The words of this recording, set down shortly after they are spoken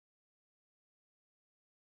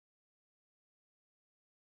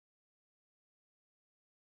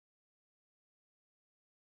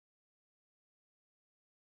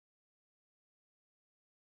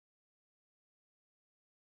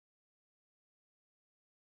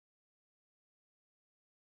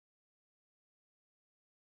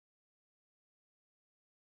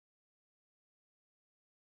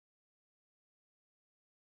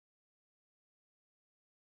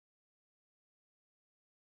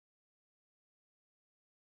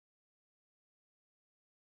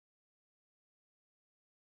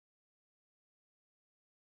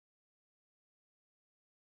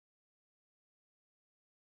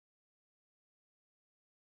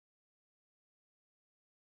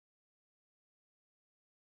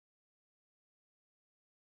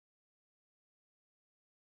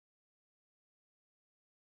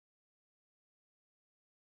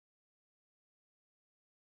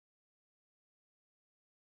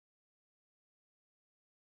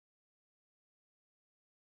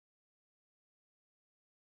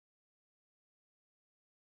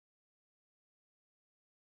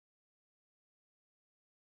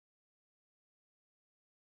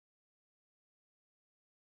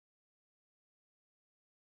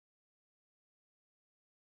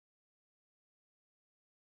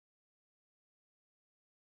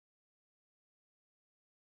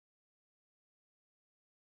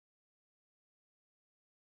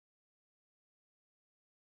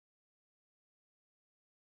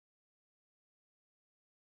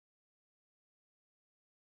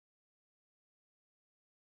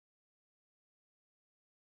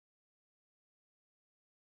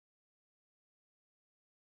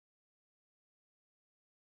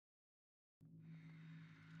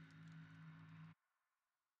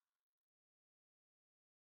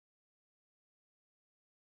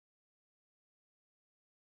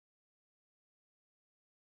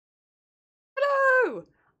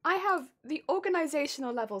I have the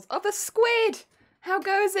organizational levels of a squid. How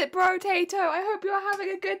goes it, Brotato? I hope you're having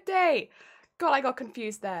a good day. God, I got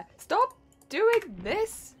confused there. Stop doing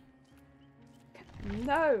this.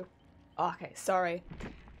 No. Okay, sorry.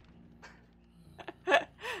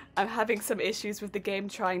 I'm having some issues with the game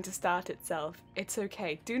trying to start itself. It's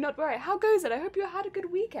okay. Do not worry. How goes it? I hope you had a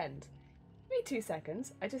good weekend. Give me 2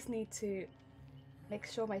 seconds. I just need to make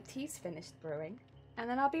sure my tea's finished brewing, and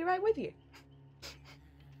then I'll be right with you.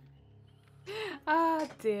 Ah,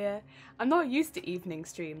 dear. I'm not used to evening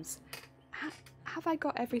streams. Have I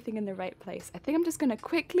got everything in the right place? I think I'm just going to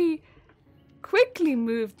quickly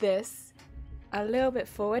move this a little bit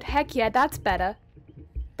forward. Heck yeah, that's better.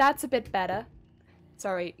 That's a bit better.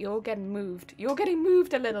 Sorry, you're getting moved. You're getting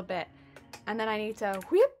moved a little bit. And then I need to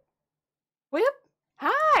whip.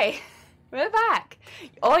 Hi! We're back.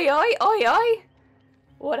 Oi, oi, oi, oi.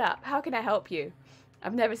 What up? How can I help you?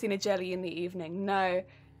 I've never seen a jelly in the evening. No.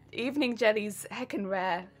 Evening jelly's heckin'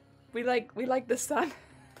 rare. We like the sun.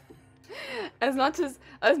 As much as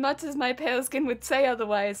my pale skin would say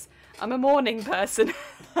otherwise, I'm a morning person.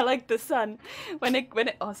 I like the sun. When it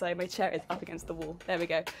oh sorry, my chair is up against the wall. There we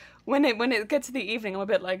go. When it gets to the evening, I'm a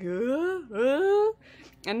bit like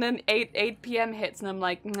and then 8 p.m. hits and I'm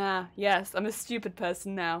like, nah, yes, I'm a stupid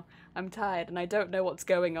person now. I'm tired and I don't know what's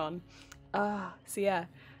going on. So yeah.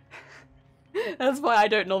 That's why I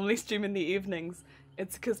don't normally stream in the evenings.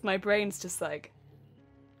 It's because my brain's just like,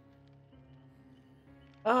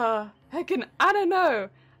 heckin', I don't know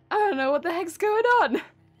what the heck's going on.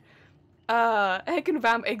 Heckin'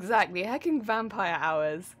 vampire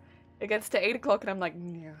hours. It gets to 8 o'clock and I'm like,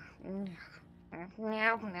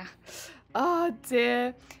 oh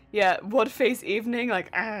dear. Yeah, what face evening, like,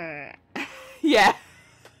 yeah.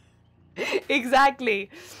 Exactly.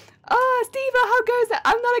 Oh, Steve, how goes it?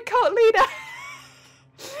 I'm not a cult leader.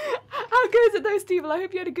 How goes it though, Steve? I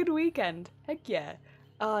hope you had a good weekend. Heck yeah.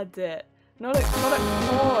 Oh dear. Not a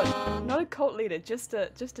cult leader, just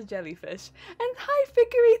a jellyfish. And hi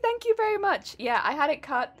Figgery, thank you very much. Yeah, I had it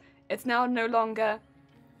cut. It's now no longer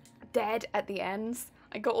dead at the ends.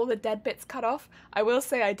 I got all the dead bits cut off. I will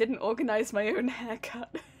say I didn't organize my own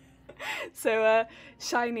haircut. So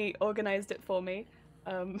Shiny organized it for me.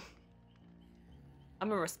 I'm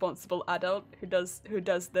a responsible adult who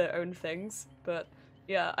does their own things, but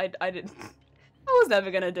yeah, I didn't. I was never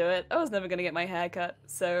gonna do it. I was never gonna get my hair cut.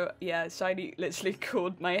 So yeah, Shiny literally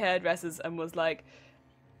called my hairdressers and was like,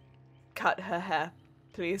 "Cut her hair,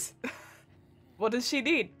 please." What does she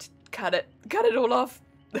need? Cut it all off.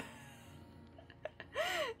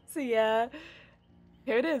 So yeah,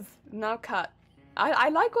 here it is, now cut. I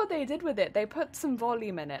like what they did with it. They put some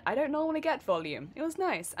volume in it. I don't normally get volume. It was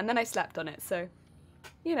nice, and then I slept on it, so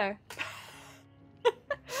you know.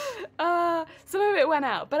 Some of it went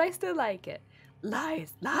out, but I still like it.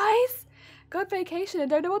 Lies. Got vacation and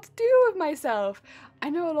don't know what to do with myself. I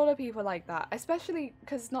know a lot of people like that, especially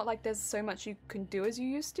because it's not like there's so much you can do as you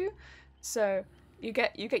used to. So you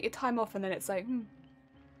get your time off and then it's like,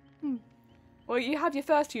 Well, you have your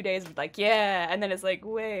first few days of like, yeah, and then it's like,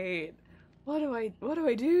 wait, what do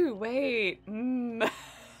I do? Wait,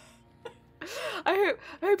 I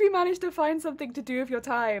hope you managed to find something to do with your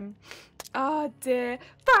time. Oh dear.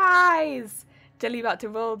 Fries! Jelly about to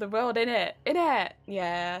roll the world in it.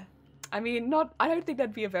 Yeah. I mean, I don't think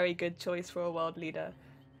that'd be a very good choice for a world leader.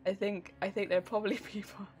 I think there are probably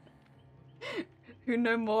people who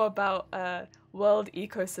know more about world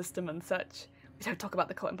ecosystem and such. We don't talk about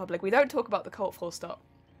the cult in public. We don't talk about the cult, full stop.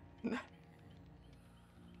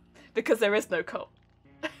 Because there is no cult.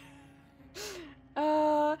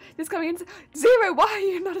 This coming in. Zero, why are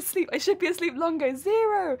you not asleep? I should be asleep longer.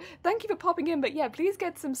 Zero, thank you for popping in, but yeah, please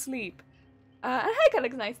get some sleep. And haircut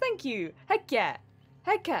looks nice, thank you. Heck yeah.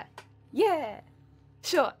 Haircut. Yeah.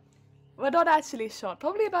 Short. Well, not actually short.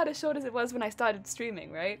 Probably about as short as it was when I started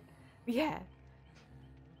streaming, right? Yeah.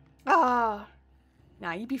 Nah,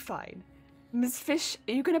 you'd be fine. Miss Fish,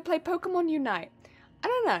 are you gonna play Pokemon Unite?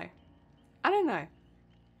 I don't know.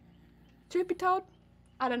 Truth be told,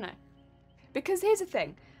 I don't know. Because here's the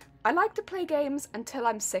thing. I like to play games until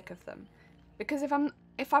I'm sick of them. Because if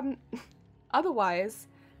I'm otherwise,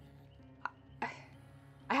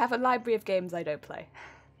 I have a library of games I don't play.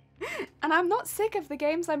 And I'm not sick of the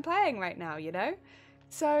games I'm playing right now, you know?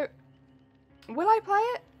 So, will I play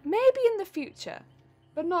it? Maybe in the future,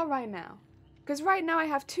 but not right now. Because right now I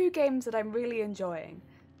have 2 games that I'm really enjoying,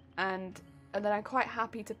 and that I'm quite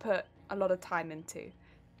happy to put a lot of time into.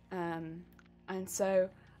 And so,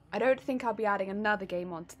 I don't think I'll be adding another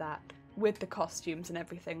game onto that with the costumes and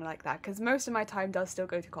everything like that, because most of my time does still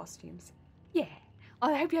go to costumes. Yeah.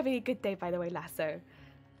 Oh, I hope you're having a good day, by the way, Lasso.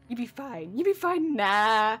 You'd be fine. You'd be fine.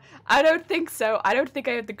 Nah, I don't think so. I don't think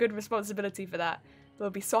I have the good responsibility for that. It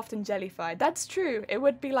would be soft and jellified. That's true. It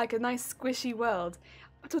would be like a nice squishy world.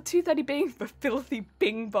 Until 230 being for filthy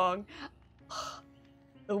bing bong.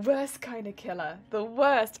 The worst kind of killer. The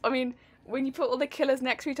worst. I mean, when you put all the killers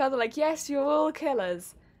next to each other, like, yes, you're all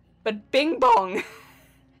killers. But bing bong.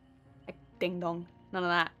 Like, ding dong. None of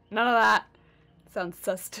that. None of that. Sounds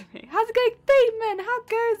sus to me. How's it going, Bateman? How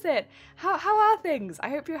goes it? How are things? I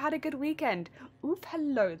hope you had a good weekend. Oof,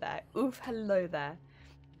 hello there. Oof, hello there.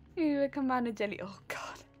 Ooh, Commander Jelly. Oh,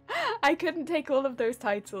 God. I couldn't take all of those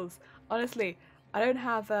titles. Honestly, I don't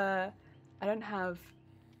have the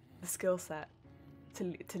skill set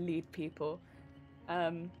to lead people.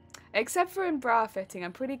 Except for in bra fitting,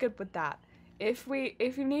 I'm pretty good with that. If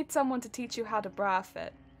you need someone to teach you how to bra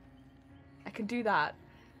fit, I can do that.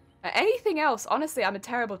 Anything else, honestly, I'm a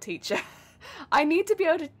terrible teacher. I need to be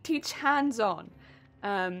able to teach hands-on.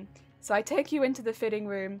 So I take you into the fitting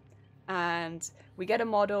room and we get a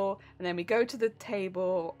model and then we go to the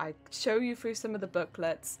table, I show you through some of the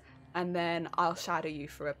booklets and then I'll shadow you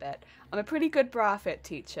for a bit. I'm a pretty good bra fit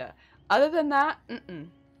teacher. Other than that,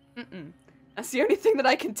 that's the only thing that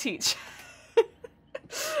I can teach.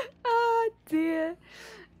 Oh dear.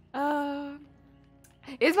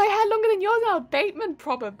 Is my hair longer than yours now? Bateman,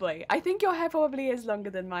 probably. I think your hair probably is longer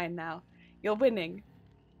than mine now. You're winning.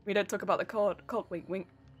 We don't talk about the cult wink wink.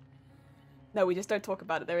 No, we just don't talk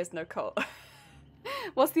about it. There is no cult.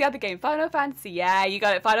 What's the other game? Final Fantasy. Yeah, you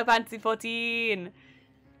got it. Final Fantasy 14.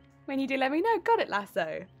 When you do, let me know. Got it,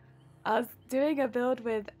 Lasso. I was doing a build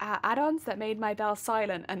with add-ons that made my bell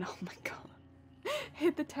silent and oh my god.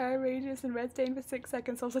 Hit the Terror Radius and Red Stain for 6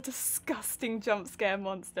 seconds. I was a disgusting jump scare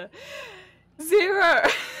monster. 0.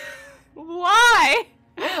 Why?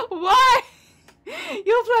 Why?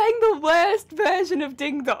 You're playing the worst version of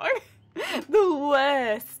Ding Dong. The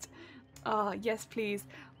worst. Oh, yes, please.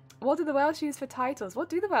 What do the Welsh use for titles? What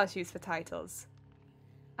do the Welsh use for titles?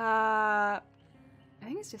 I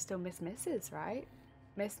think it's just still Miss Mrs., right?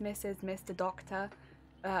 Miss Mrs., Mr. Doctor,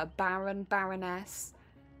 Baron, Baroness,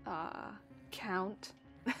 Count,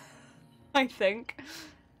 I think.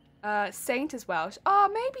 Saint is Welsh. Oh,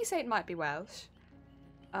 maybe Saint might be Welsh.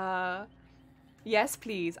 Yes,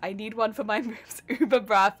 please. I need one for my moves. Uber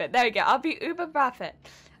Braffit. There we go. I'll be Uber Braffit.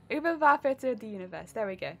 Uber Braffit of the universe. There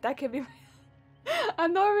we go. That could be my...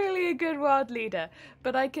 I'm not really a good world leader,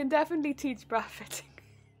 but I can definitely teach Braffitting.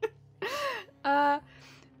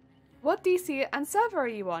 What DC and server are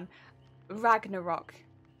you on? Ragnarok.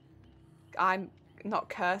 I'm not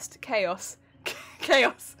cursed. Chaos.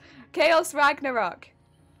 Chaos. Chaos Ragnarok.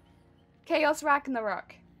 Chaos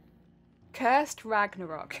Ragnarok. Cursed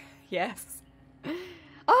Ragnarok. Yes.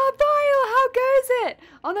 Oh, Dial, how goes it?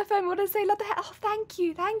 On the phone, what did I say? Love the hair. Oh, thank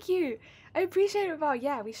you. Thank you. I appreciate it, Val.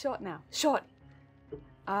 Yeah, we short now. Short.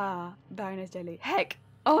 Ah, Baroness Jelly. Heck.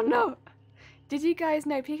 Oh, no. Did you guys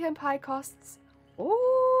know pecan pie costs...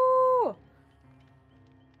 Oh!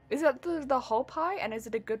 Is that the whole pie? And is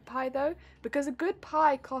it a good pie, though? Because a good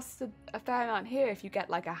pie costs a fair amount here if you get,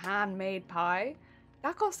 like, a handmade pie.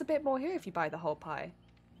 That costs a bit more here if you buy the whole pie.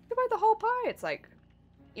 If you buy the whole pie, it's like...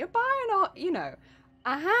 You're buying, you know,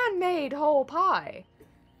 a handmade whole pie.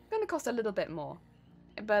 It's gonna cost a little bit more.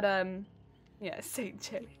 But, yeah, Saint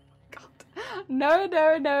Chili. God. No,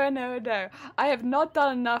 no, no, no, no. I have not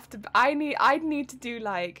done enough to... I'd need to do,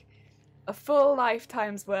 like, a full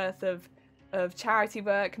lifetime's worth of charity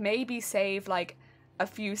work. Maybe save, like, a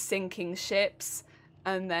few sinking ships.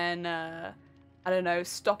 And then, I don't know,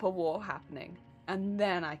 stop a war happening. And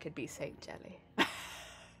then I could be Saint Jelly.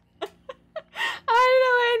 I don't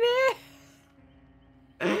know any.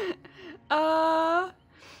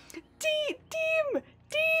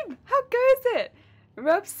 Deem, how goes it?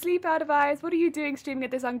 Rub sleep out of eyes. What are you doing streaming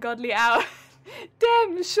at this ungodly hour?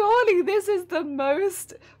 Dem, surely this is the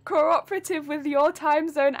most cooperative with your time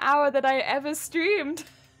zone hour that I ever streamed.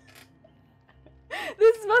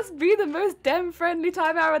 This must be the most Dem-friendly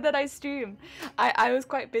time hour that I stream. I was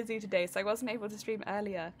quite busy today, so I wasn't able to stream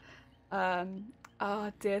earlier.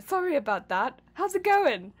 Oh dear, sorry about that. How's it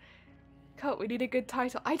going? Cult, we need a good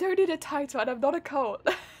title. I don't need a title and I'm not a cult.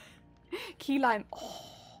 Key lime.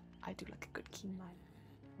 Oh, I do like a good key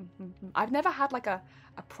lime. I've never had like a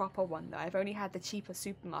proper one though. I've only had the cheaper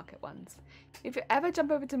supermarket ones. If you ever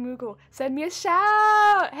jump over to Moogle, send me a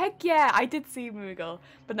shout! Heck yeah, I did see Moogle.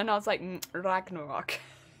 But then I was like, Ragnarok.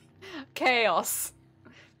 Chaos.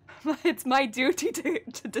 It's my duty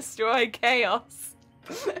to destroy chaos.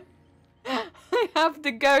 I have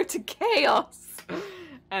to go to chaos.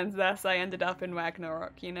 And thus I ended up in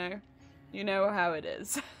Ragnarok, you know? You know how it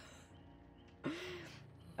is.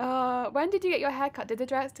 When did you get your hair cut? Did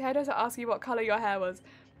the hairdresser ask you what color your hair was?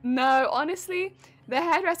 No, honestly, the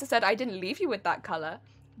hairdresser said I didn't leave you with that color,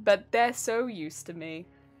 but they're so used to me.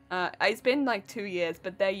 It's been like 2 years,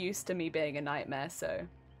 but they're used to me being a nightmare, so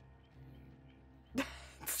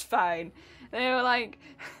it's fine. They were like,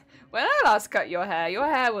 when I last cut your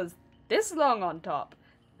hair was this long on top.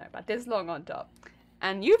 No, about this long on top.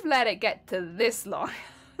 And you've let it get to this long.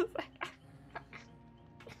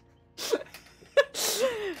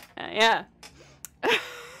 Yeah.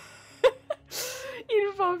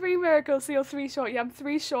 You perform 3 miracles, so you're 3 short. Yeah, I'm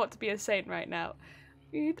 3 short to be a saint right now.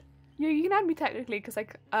 You can add me technically, because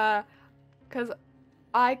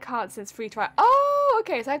I can't since free try. Oh,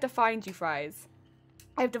 okay, so I have to find you, Fries.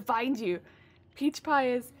 I have to find you. Peach pie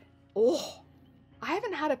is... Oh, I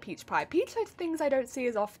haven't had a peach pie. Peach pie things I don't see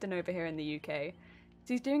as often over here in the UK.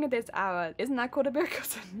 She's doing it this hour. Isn't that called a miracle?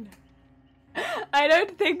 I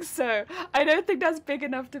don't think so. I don't think that's big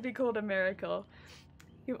enough to be called a miracle.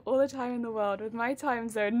 You have all the time in the world with my time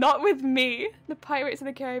zone, not with me. The Pirates of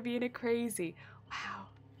the Caribbean are crazy. Wow.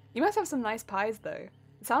 You must have some nice pies though.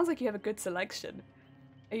 It sounds like you have a good selection.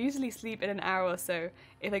 I usually sleep in an hour or so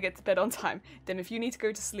if I get to bed on time. Then if you need to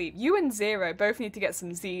go to sleep, you and Zero both need to get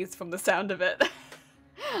some Z's from the sound of it.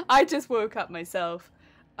 I just woke up myself.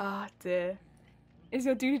 Ah, dear. It's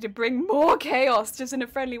your duty to bring more chaos, just in a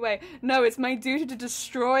friendly way. No, it's my duty to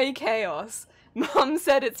destroy chaos. Mom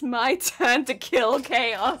said it's my turn to kill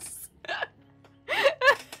chaos.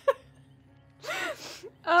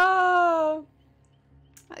 Oh,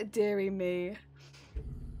 dearie me.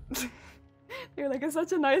 You're like, it's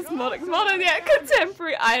such a nice modern yet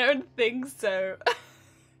contemporary. I don't think so.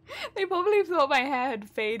 They probably thought my hair had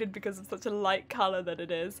faded because of such a light colour that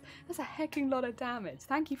it is. That's a hecking lot of damage.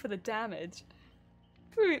 Thank you for the damage.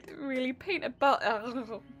 Really paint a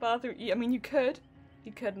bathroom. I mean, you could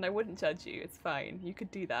and I wouldn't judge you. It's fine. You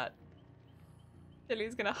could do that.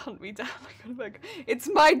 Lily's gonna hunt me down. It's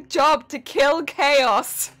my job to kill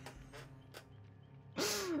chaos.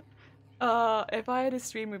 If I had a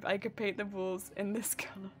stream move, I could paint the walls in this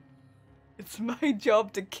color. It's my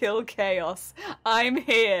job to kill chaos. I'm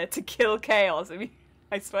here to kill chaos.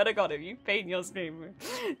 I swear to God, if you paint your stream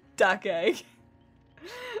move, duck egg.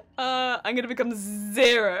 I'm gonna become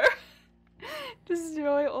Zero.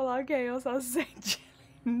 Destroy all our chaos. I'll say,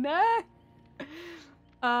 no.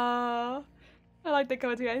 I like the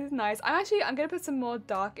color too. It's nice. I'm gonna put some more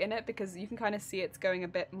dark in it because you can kind of see it's going a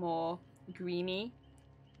bit more greeny.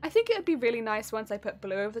 I think it'd be really nice once I put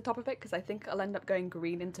blue over the top of it because I think I'll end up going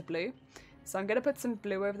green into blue. So I'm gonna put some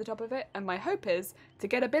blue over the top of it, and my hope is to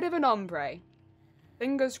get a bit of an ombre.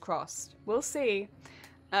 Fingers crossed. We'll see.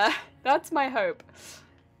 That's my hope.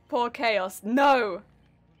 Poor chaos. No!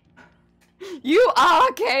 You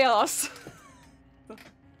are chaos!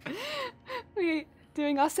 We're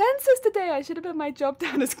doing our census today. I should have put my job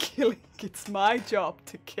down as killing. It's my job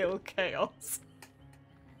to kill chaos.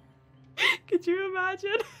 Could you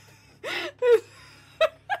imagine?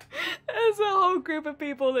 There's a whole group of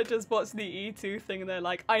people that just watch the E2 thing and they're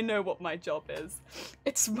like, I know what my job is.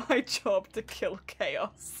 It's my job to kill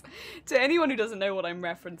chaos. To anyone who doesn't know what I'm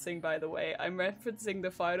referencing, by the way, I'm referencing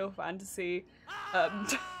the Final Fantasy.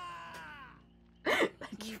 You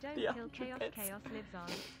don't kill chaos, chaos lives on.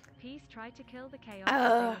 Peace tried to kill the chaos, they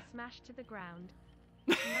were smashed to the ground.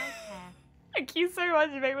 Nice hair. Thank you so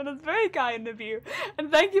much, Bateman. That's very kind of you.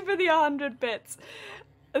 And thank you for the 100 bits.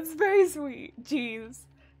 It's very sweet. Jeez.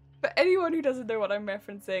 For anyone who doesn't know what I'm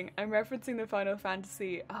referencing the Final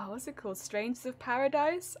Fantasy, what's it called? Strangers of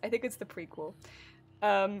Paradise? I think it's the prequel.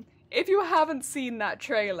 If you haven't seen that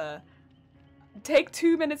trailer, take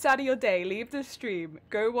 2 minutes out of your day, leave the stream,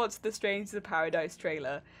 go watch the Strangers of Paradise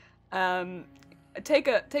trailer. Take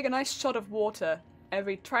a nice shot of water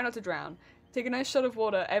try not to drown. Take a nice shot of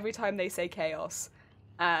water every time they say chaos.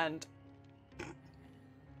 And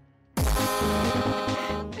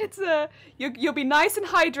it's you'll be nice and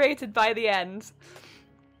hydrated by the end.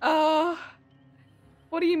 What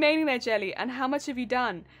are you maining there, Jelly? And how much have you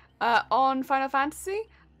done? On Final Fantasy,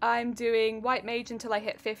 I'm doing White Mage until I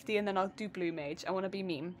hit 50 and then I'll do Blue Mage. I want to be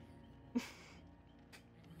meme.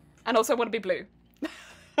 And also I want to be blue.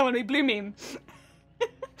 I want to be blue meme.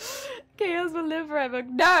 Chaos will live forever.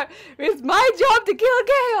 No! It's my job to kill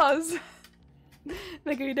chaos!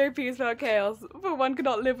 There can be no peace without chaos, but one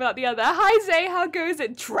cannot live without the other. Hi Zay, how goes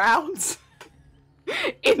it? Drowns.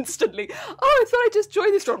 Instantly. Oh, I thought I just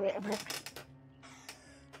joined this storm.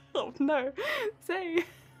 Oh no. Zay,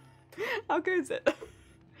 how goes it?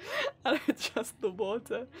 I don't trust the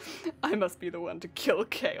water. I must be the one to kill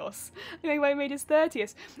chaos. Anyway, White Mage is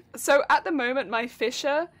 30th. So at the moment, my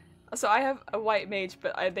Fisher... So I have a White Mage,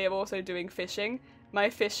 but they are also doing fishing. my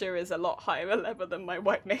fisher is a lot higher a level than my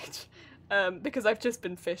white mage. Because I've just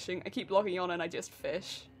been fishing. I keep logging on and I just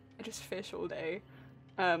fish. I just fish all day.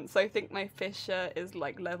 So I think my fisher is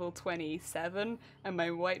like level 27 and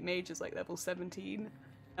my white mage is like level 17.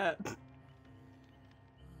 I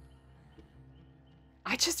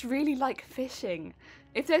just really like fishing.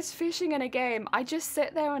 If there's fishing in a game, I just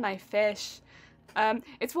sit there and I fish.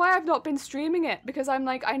 It's why I've not been streaming it, because I'm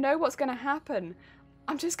like, I know what's gonna happen.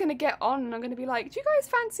 I'm just gonna get on and I'm gonna be like, do you guys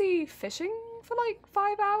fancy fishing for like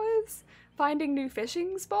 5 hours? Finding new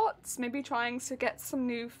fishing spots? Maybe trying to get some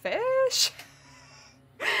new fish?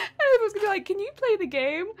 And everyone's gonna be like, can you play the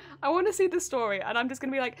game? I want to see the story. And I'm just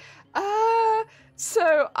gonna be like,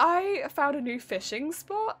 so I found a new fishing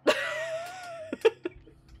spot.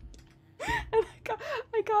 And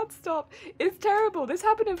I can't stop. It's terrible. This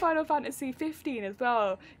happened in Final Fantasy 15 as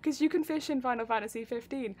well, because you can fish in Final Fantasy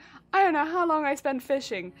 15. I don't know how long I spend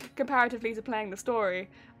fishing comparatively to playing the story.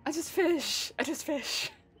 I just fish. I just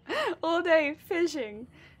fish. All day fishing.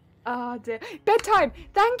 Ah, dear. Bedtime!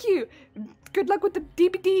 Thank you! Good luck with the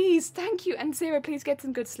DVDs! Thank you! And Sarah, please get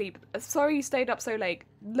some good sleep. Sorry you stayed up so late.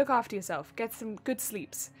 Look after yourself. Get some good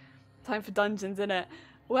sleeps. Time for dungeons, innit?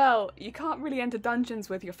 Well, you can't really enter dungeons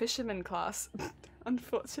with your fisherman class,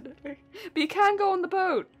 unfortunately. But you can go on the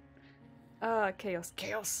boat. Chaos,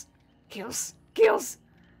 chaos, chaos, chaos.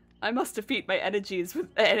 I must defeat my energies with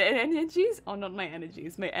energies? Oh, not my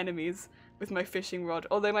energies, my enemies with my fishing rod.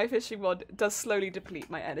 Although my fishing rod does slowly deplete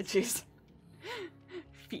my energies.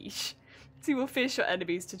 Fish. So you will fish your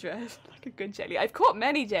enemies to death like a good jelly. I've caught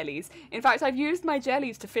many jellies. In fact, I've used my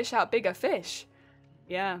jellies to fish out bigger fish.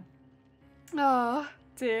 Yeah. Oh,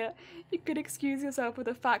 dear. You could excuse yourself with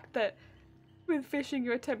the fact that with fishing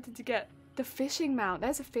you're attempting to get the fishing mount.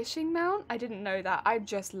 There's a fishing mount? I didn't know that. I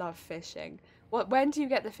just love fishing. When do you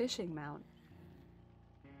get the fishing mount?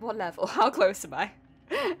 What level? How close am I?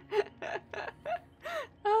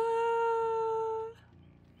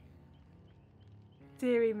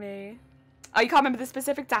 Dearie me. Oh, you can't remember the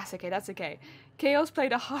specific? That's okay, that's okay. Chaos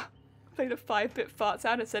played a 5-bit fart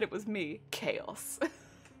sound and said it was me. Chaos.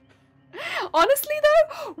 Honestly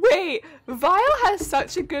though, wait, Vile has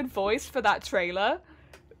such a good voice for that trailer.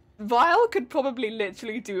 Vile could probably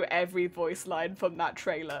literally do every voice line from that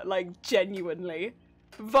trailer, like genuinely.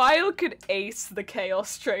 Vile could ace the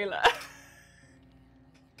Chaos trailer.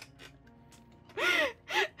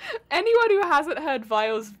 Anyone who hasn't heard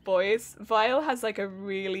Vile's voice, Vile has like a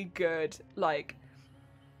really good, like,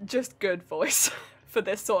 just good voice for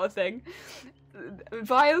this sort of thing.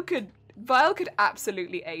 Vile could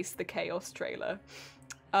absolutely ace the Chaos trailer.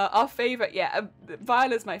 Our favourite, yeah,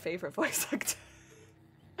 Vile is my favourite voice actor.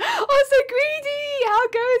 Oh, so greedy! How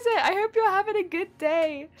goes it? I hope you're having a good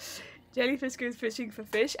day. Jellyfish goes fishing for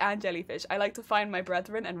fish and jellyfish. I like to find my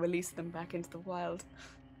brethren and release them back into the wild.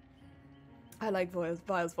 I like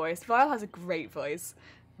Vile's voice. Vile has a great voice.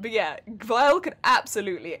 But yeah, Vile could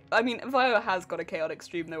absolutely... I mean, Vile has got a chaotic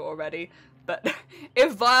stream though already. But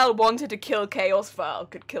if Vile wanted to kill Chaos, Vile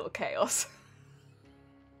could kill Chaos.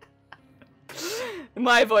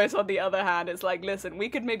 My voice, on the other hand, is like, listen, we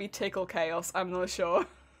could maybe tickle Chaos, I'm not sure.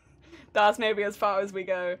 That's maybe as far as we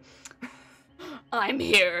go. I'm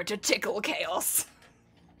here to tickle Chaos.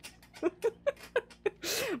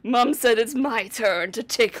 Mum said it's my turn to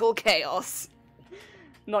tickle Chaos.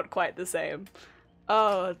 Not quite the same.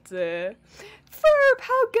 Oh dear. Ferb,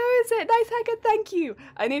 how goes it? Nice haircut, thank you.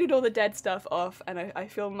 I needed all the dead stuff off and I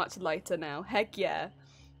feel much lighter now. Heck yeah.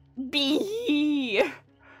 Bee!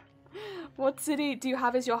 What city do you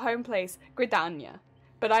have as your home place? Gridania.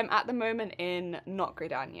 But I'm at the moment in not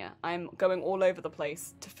Gridania. I'm going all over the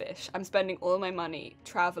place to fish. I'm spending all my money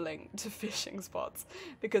traveling to fishing spots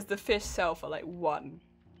because the fish sell for like 1.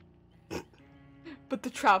 But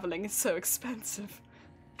the traveling is so expensive.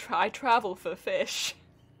 I travel for fish.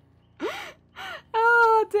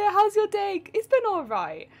 Oh dear, how's your day? It's been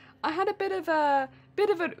alright. I had a bit of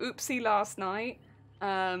an oopsie last night.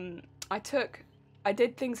 I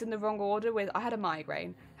did things in the wrong order I had a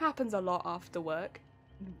migraine. Happens a lot after work.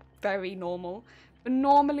 Very normal. But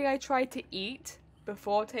normally I try to eat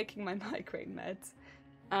before taking my migraine meds.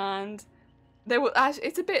 And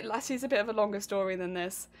it's a bit of a longer story than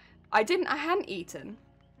this. I hadn't eaten.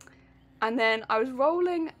 And then I was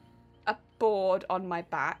rolling a board on my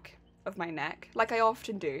back of my neck, like I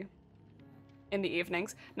often do in the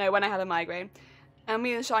evenings. No, when I had a migraine. And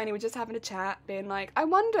me and Shiny were just having a chat, being like, I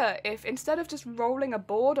wonder if instead of just rolling a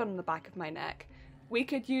board on the back of my neck, we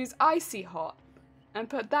could use Icy Hot and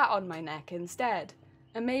put that on my neck instead.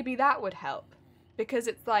 And maybe that would help. Because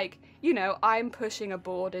it's like, you know, I'm pushing a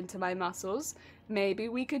board into my muscles. Maybe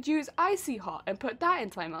we could use Icy Hot and put that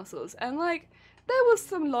into my muscles. And like, there was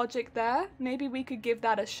some logic there. Maybe we could give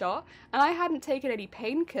that a shot. And I hadn't taken any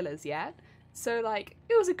painkillers yet. So, like,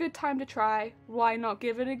 it was a good time to try. Why not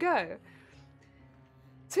give it a go?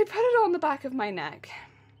 So I put it on the back of my neck.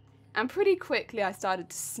 And pretty quickly I started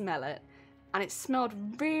to smell it. And it smelled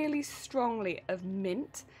really strongly of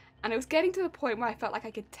mint. And it was getting to the point where I felt like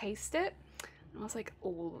I could taste it. And I was like,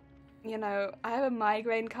 oh, you know, I have a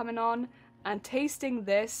migraine coming on. And tasting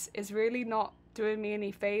this is really not doing me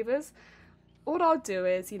any favors. What I'll do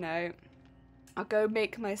is, you know, I'll go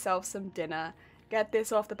make myself some dinner, get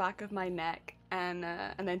this off the back of my neck, and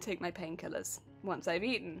then take my painkillers once I've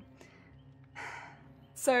eaten.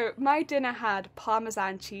 So my dinner had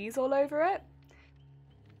Parmesan cheese all over it,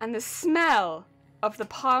 and the smell of the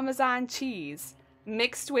Parmesan cheese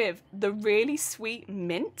mixed with the really sweet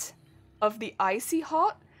mint of the icy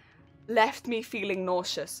hot left me feeling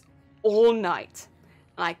nauseous all night.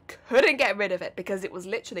 And I couldn't get rid of it because it was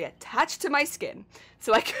literally attached to my skin.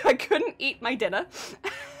 So I couldn't eat my dinner.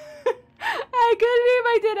 I couldn't eat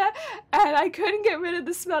my dinner, and I couldn't get rid of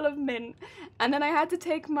the smell of mint. And then I had to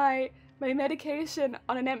take my medication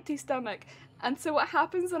on an empty stomach. And so what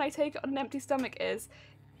happens when I take it on an empty stomach is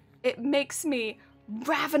it makes me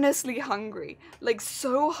ravenously hungry. Like,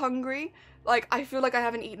 so hungry. Like, I feel like I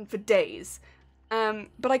haven't eaten for days.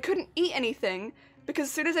 But I couldn't eat anything because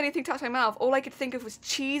as soon as anything touched my mouth, all I could think of was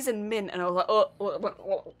cheese and mint, and I was like,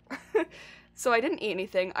 oh. So I didn't eat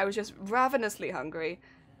anything. I was just ravenously hungry.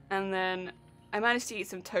 And then I managed to eat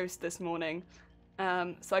some toast this morning.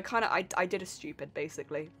 So I did a stupid,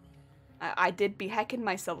 basically. I did be hecking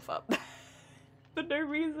myself up for no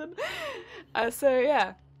reason. So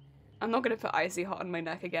yeah, I'm not gonna put icy hot on my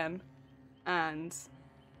neck again. And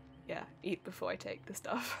yeah, eat before I take the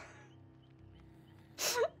stuff.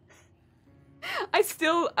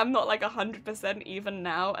 I'm not like 100% even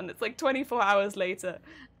now, and it's like 24 hours later,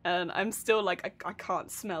 and I'm still like, I can't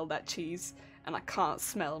smell that cheese, and I can't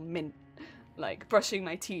smell mint. Like, brushing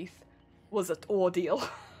my teeth was an ordeal.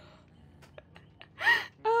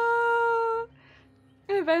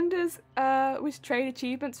 Vendors, which trade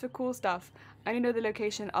achievements for cool stuff. I only know the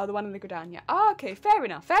location, the one in the Gridania. Ah, okay, fair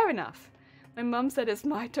enough, fair enough. My mum said it's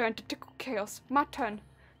my turn to tickle chaos. My turn.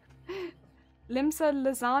 Limsa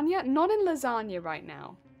lasagna? Not in lasagna right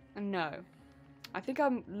now. No. I think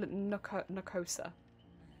I'm Nicosa.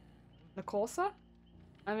 Nicosa?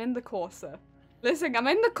 I'm in the Corsa. Listen, I'm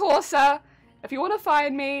in the Corsa. If you want to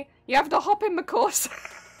find me, you have to hop in the Corsa.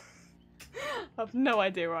 I have no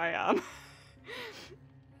idea where I am.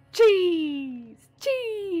 Cheese!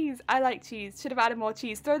 Cheese! I like cheese. Should have added more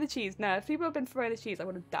cheese. Throw the cheese. No, if people had been throwing the cheese, I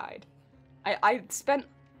would have died. I spent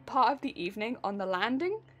part of the evening on the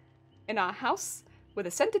landing in our house with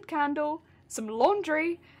a scented candle, some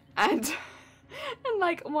laundry, and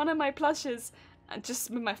like one of my plushes, and just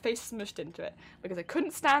with my face smushed into it because I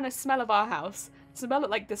couldn't stand the smell of our house. Smell it,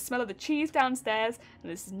 like the smell of the cheese downstairs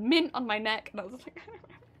and this mint on my neck, and I was like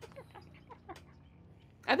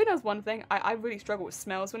I think that's one thing. I really struggle with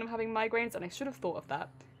smells when I'm having migraines, and I should have thought of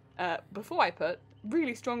that before I put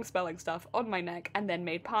really strong smelling stuff on my neck and then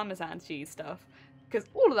made Parmesan cheese stuff, because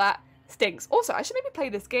all of that stinks. Also, I should maybe play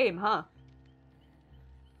this game, huh?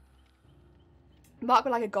 Mark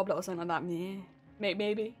with like a goblet or something like that. Yeah.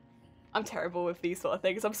 Maybe. I'm terrible with these sort of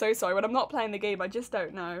things. I'm so sorry. When I'm not playing the game, I just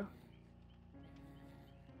don't know.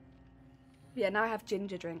 Yeah, now I have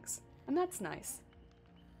ginger drinks, and that's nice.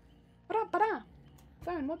 Ba-da-ba-da.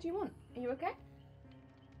 Phone, what do you want? Are you okay?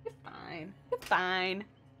 You're fine. You're fine.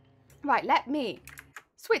 Right, let me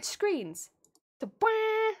switch screens to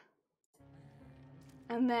blah,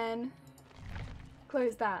 and then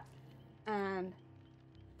close that and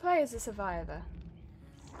play as a survivor.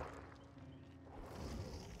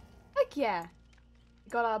 Heck yeah.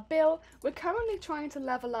 Got our Bill. We're currently trying to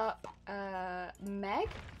level up Meg.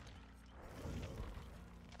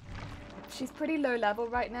 She's pretty low level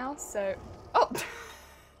right now, so... Oh!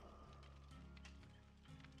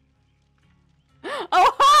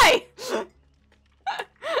 Oh, hi! How'd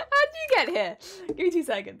you get here? Give me 2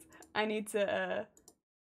 seconds. I need to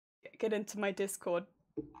get into my Discord.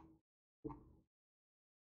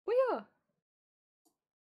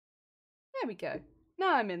 There we go.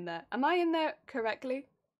 Now I'm in there. Am I in there correctly?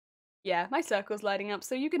 Yeah, my circle's lighting up,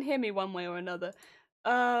 so you can hear me one way or another.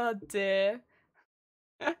 Oh dear.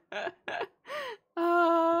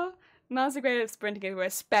 Mouse are great at sprinting everywhere,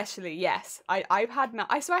 especially, yes. I've had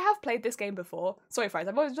so I have played this game before. Sorry, Fries,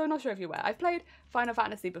 I'm not sure if you're aware. I've played Final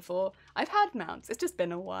Fantasy before. I've had mounts. It's just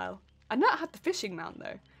been a while. I've not had the fishing mount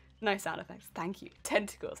though. No sound effects. Thank you.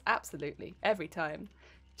 Tentacles, absolutely. Every time.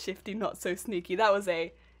 Shifty, not so sneaky. That was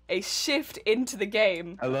a shift into the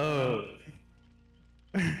game. Hello.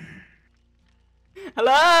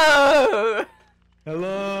 Hello.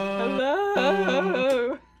 Hello.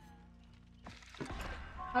 Hello.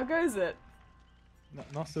 How goes it?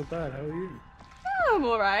 Not so bad. How are you? Oh, I'm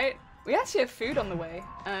alright. We actually have food on the way.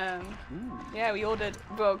 Yeah, we ordered,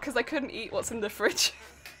 well, because I couldn't eat what's in the fridge.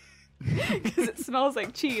 Because it smells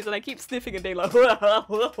like cheese and I keep sniffing and being like, wah,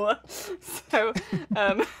 wah, wah. So,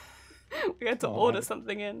 we had to order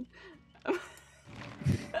something in.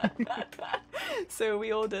 So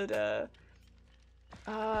we ordered,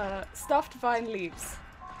 stuffed vine leaves.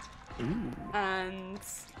 Ooh. And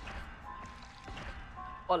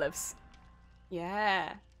olives.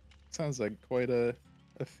 Yeah. Sounds like quite a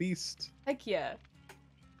feast. Heck yeah.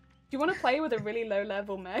 Do you want to play with a really low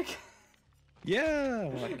level Meg? Yeah,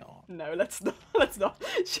 why not? No, let's not. Let's not.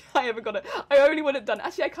 I haven't got it. I only want it done.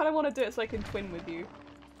 Actually, I kind of want to do it so I can twin with you.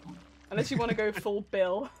 Unless you want to go full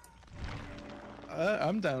Bill.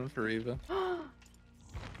 I'm down for either.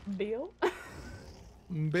 Bill?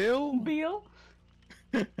 Bill? Bill?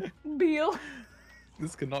 Bill?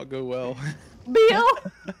 This cannot go well. Bill?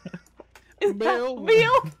 Is Bill? that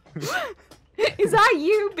Bill? Is that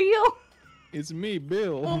you, Bill? It's me,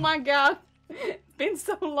 Bill. Oh my god. Been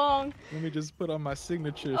so long. Let me just put on my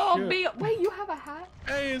signature Oh, shirt. Bill. Wait, you have a hat?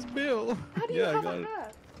 Hey, it's Bill. How do you have a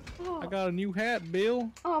hat? Oh. I got a new hat,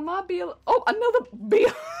 Bill. Oh, my Bill. Oh, another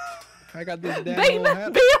Bill. I got this damn Bateman,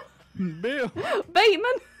 hat. Bill. Bill.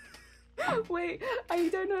 Bateman. Wait, I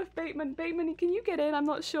don't know if Bateman, can you get in? I'm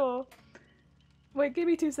not sure. Wait, give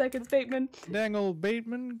me 2 seconds, Bateman. Dang old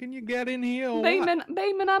Bateman, can you get in here or Bateman,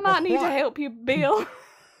 I might need to what? help you, Bill.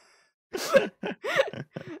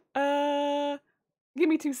 Give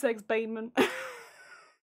me 2 seconds, Bateman.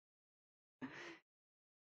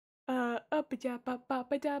 It'll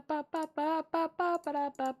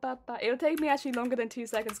take me actually longer than 2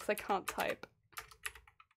 seconds because I can't type.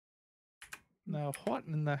 Now, what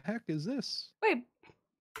in the heck is this? Wait,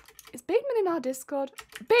 is Bateman in our Discord?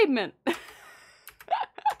 Bateman!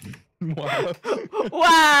 Wow.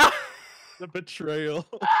 Wow! The betrayal.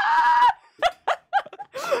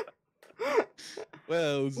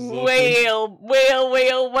 Well, Bill.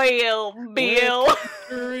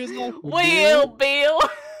 Bill.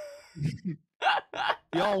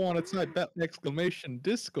 Y'all want to type that exclamation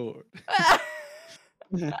Discord?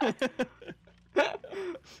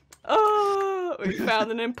 Oh, we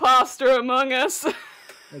found an imposter among us.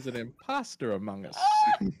 There's an imposter among us.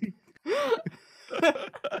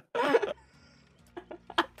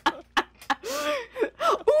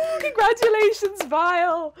 Ooh, congratulations,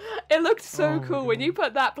 Vile! It looked so cool when you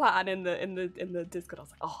put that plan in the Discord. I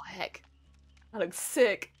was like, oh heck, that looks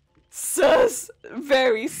sick. Sus,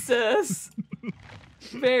 very sus,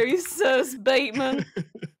 very sus, Bateman.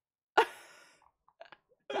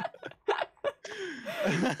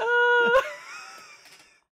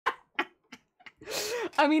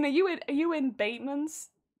 I mean, are you in Bateman's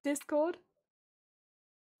Discord?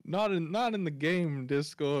 Not in the game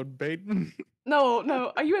Discord, Bateman.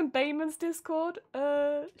 No. Are you in Bateman's Discord?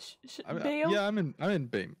 Bill? Yeah, I'm in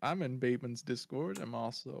Bateman's Discord. I'm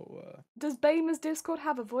also. Does Bateman's Discord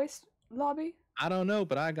have a voice lobby? I don't know,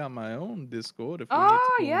 but I got my own Discord. If we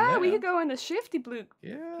Oh need to go yeah, in we there. could go in the Shiftyblook.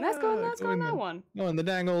 Yeah. Let's go in that one. No, in the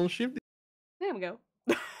dang old Shifty. There we go.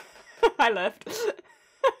 I left.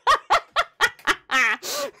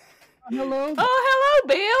 Hello. Oh, hello,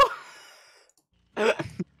 Bill.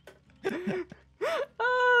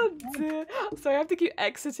 Oh dear. So I have to keep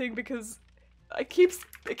exiting because it keeps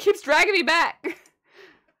dragging me back.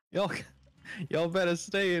 Y'all better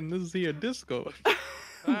stay in this here Discord.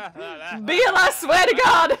 Bill, I swear to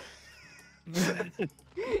God.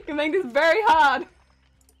 You make this very hard.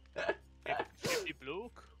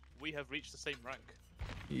 Shiftyblook, we have reached the same rank.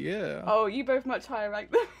 Yeah. Oh, you both much higher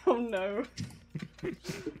rank than oh no.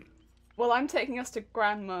 Well, I'm taking us to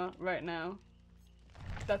Grandma right now.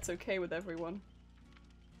 If that's okay with everyone.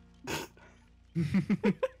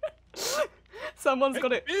 Someone's got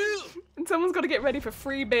to get ready for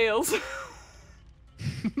free bales.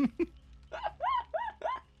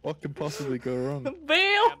 What could possibly go wrong?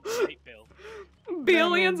 Bill!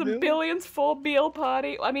 Billions and billions for Bill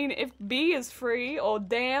party. I mean, if B is free, or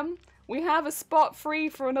damn, we have a spot free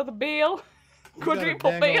for another Bill.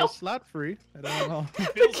 Quadruple Bill. Slot free. I don't know.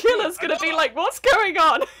 The killer's gonna be like, what's going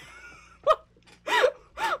on?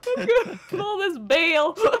 What's going on with all this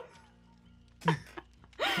Bill?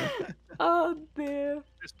 Oh dear.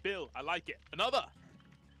 This Bill, I like it. Another.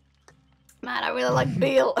 Man, I really like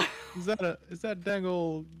Bill. Is that dang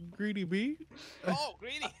old TheGreedyBee? Oh,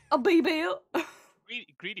 greedy. A B Bill.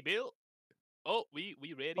 Greedy Bill. Oh, we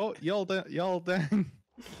ready? Oh, y'all dang.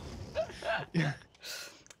 Yeah.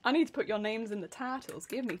 I need to put your names in the titles.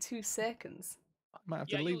 Give me 2 seconds. might have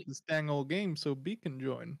to leave this dang old game so B can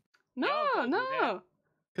join. No, no.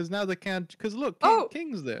 Because now they can't. Because look,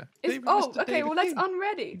 King's there. Okay. Well, let's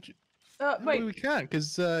unready. Wait. We can't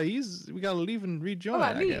because we gotta leave and rejoin.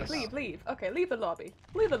 Alright, I guess. leave. Okay, leave the lobby.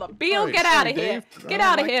 Beal, get out of here. Get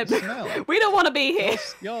out of here. We don't want to be here.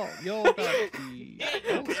 Y'all got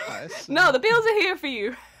the spice. No, the Beals are here for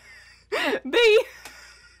you. B,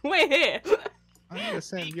 we're here. I'm gonna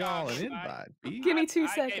send y'all an invite. B. Give me 2 I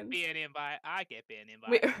seconds. get B an invite. I get B an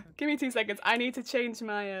invite. Wait, give me 2 seconds. I need to change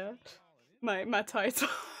my my title.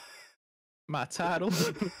 My title.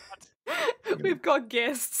 We've got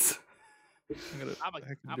guests. I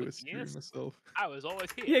can do a stream myself. I was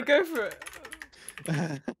always here. Yeah, go for it.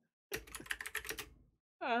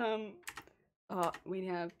 We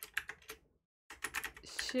have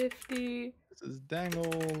Shifty. This is dang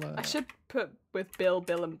old. I should put with Bill,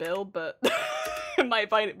 and Bill, but it might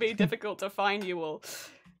find it be difficult to find you all.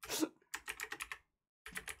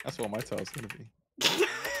 That's what my title's gonna be.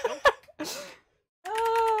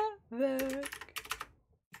 The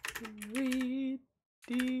greedy.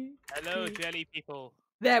 Hello, jelly people.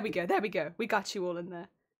 There we go. We got you all in there.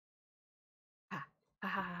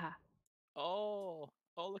 Oh,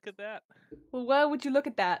 look at that. Well, why would you look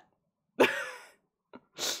at that?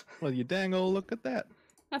 Well, you dang old look at that.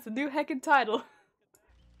 That's a new heckin' title.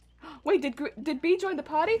 Wait, did B join the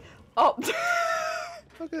party? Oh.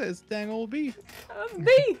 Look at this dang old B. That's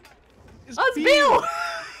B. That's Bill.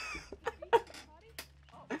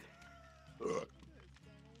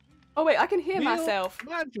 Oh wait, I can hear myself.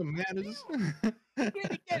 Mind your manners.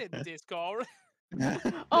 Get in Discord.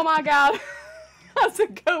 Oh my god. How's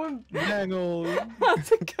it going? Dang old.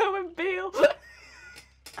 How's it going, Beal?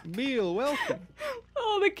 Beal, welcome.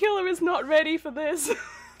 Oh, the killer is not ready for this.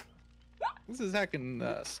 This is hacking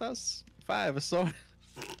sus 5 or so.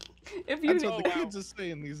 If you That's what the kids are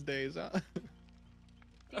saying these days, huh?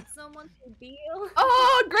 Did someone say Beal?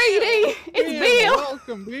 Oh, Greedy! It's Beal!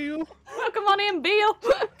 Welcome, Beal! Come on in, Beal!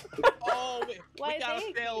 Oh, we got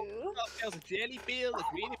thank you. a jelly bill, a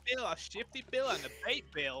greedy bill, a shifty bill, and a bait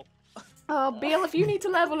bill. Oh, Beal, if you need to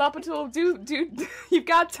level up at all, you've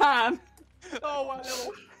got time. Oh, wow.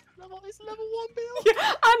 It's level 1 bill.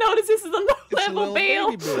 Yeah, I noticed this is a low-level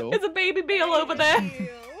Beal. Bill. It's a baby Beal over there.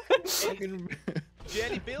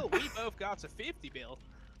 Jelly bill, we both got a 50 bill.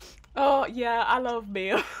 Oh, yeah, I love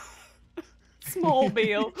Beal. Small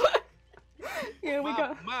Beal. Yeah, we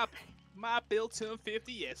got... My bill turned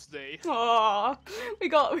 50 yesterday. Oh, we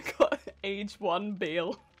got age 1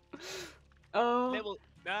 Beal. Oh. Level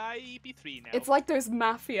 93 now. It's like those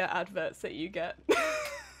mafia adverts that you get.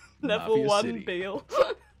 Level Mafia 1 City. Beal.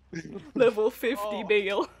 Level 50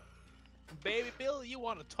 Beal. Baby Bill, you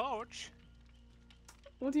want a torch?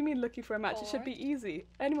 What do you mean looking for a match? It should be easy.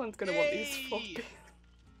 Anyone's gonna want these 4 Hey! Beals.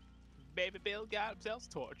 Baby Bill got himself a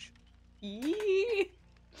torch. Yee.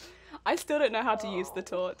 I still don't know how to use the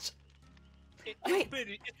torch.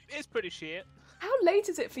 It's pretty shit. How late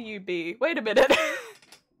is it for you, B? Wait a minute.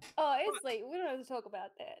 Oh, it's late. We don't have to talk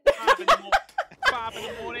about that. 5 in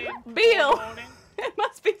the morning. Beal! 4 in the morning. It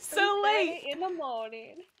must be so late. In the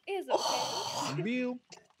morning. It's okay. Beal.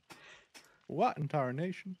 What in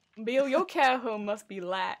tarnation? Beal, your care home must be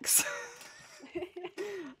lax.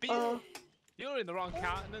 Bill, you're in the wrong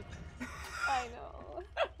continent. I know.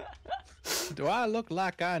 Do I look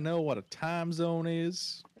like I know what a time zone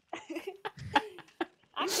is?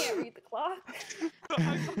 I can't read the clock.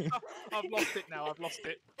 I've lost it now. I've lost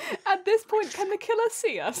it. At this point, can the killer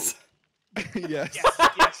see us? Yes.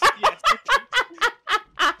 Yes.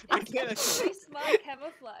 The killer, Very smart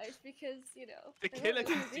camouflage because, you know, The they killer won't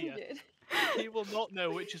can be see us. injured. he will not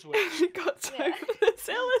know which is which. We got time for this,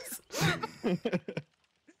 Ellis.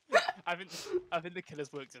 I think the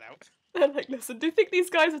killer's worked it out. They're like, listen, do you think these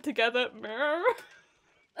guys are together?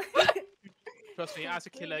 Trust me, as a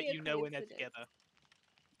killer, Maybe a you know when they're coincidence. together.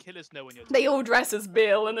 Killers know when you're They all dress as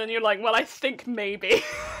Bill, and then you're like, well, I think maybe.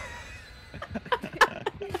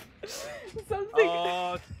 Something.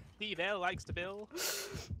 Oh, Steve L likes to bill.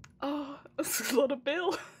 Oh, that's a lot of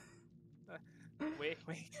Bill. Wait.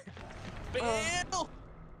 Bill!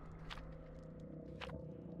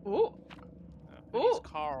 Oh. It's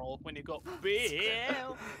Carl when you got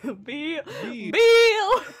Bill. Bill. Beal.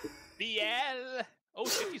 Bill. BL. Oh,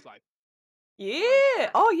 Shifty's live.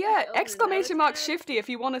 Yeah. Oh, yeah. Oh, Exclamation mark no. Shifty if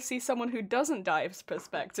you want to see someone who doesn't dive's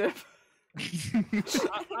perspective.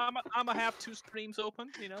 I'm gonna have 2 streams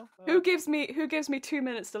open, you know. Who gives me 2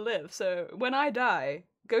 minutes to live? So when I die,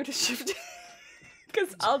 go to Shifty.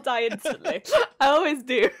 Because I'll die instantly. I always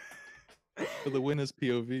do. For the winner's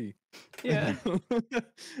POV. Yeah.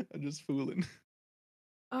 I'm just fooling.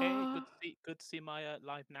 Hey, good to see my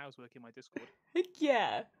live nows working my Discord. Heck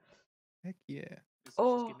yeah. Heck yeah. Just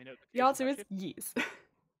Oh, give me the answer is notifications yes.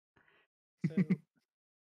 about shit.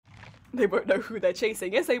 They won't know who they're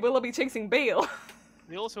chasing. Yes, they will be chasing Beale.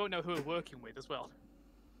 They also won't know who we're working with as well.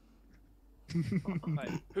 Like,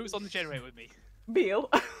 who's on the generator with me? Beale.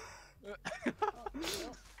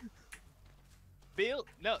 Bill?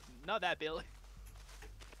 No, not that Bill.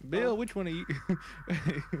 Bill, which one are you?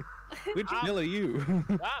 Which Bill are you?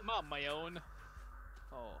 I'm on my own.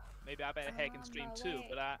 Oh, maybe I better heck and stream too,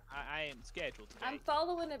 but I am scheduled today. I'm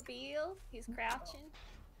following a Beal. He's crouching.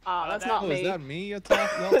 Ah, that's not me. Is that me y'all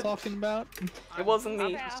talking about? It wasn't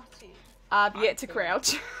me. Crouching. I've yet to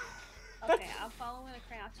crouch. Okay, I'm following a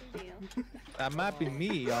crouching Beal. That might be me,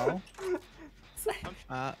 y'all.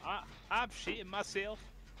 I'm shitting myself.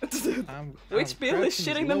 Which Bill is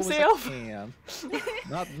shitting themselves?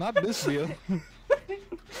 Not this Bill.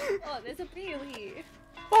 Oh, there's a Beal here.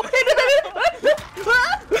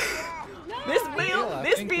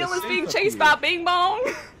 This Bill is being chased by Bing Bong.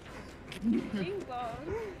 Bing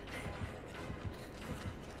bong.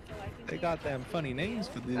 They got them funny names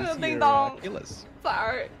for these Ding here dong. killers.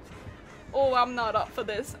 Sorry. Oh, I'm not up for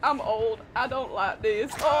this. I'm old. I don't like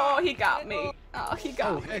this. Oh, he got me. Oh, he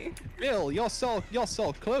got me. Hey, Bill, you're so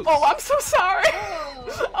close. Oh, I'm so sorry.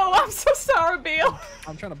 Oh, I'm so sorry, Bill.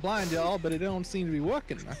 I'm trying to blind y'all, but it don't seem to be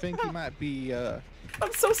working. I think he might be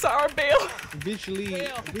I'm so sorry, Bill.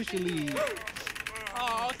 visually.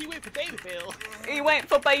 Oh, he went for Baby Bill. He went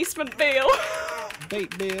for basement Bill.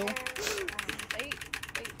 Bait Bill.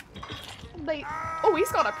 Oh,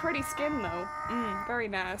 he's got a pretty skin though. Very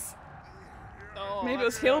nice. Oh, Maybe it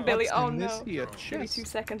was Hillbilly. What's Oh in no. this here Give me chest? 2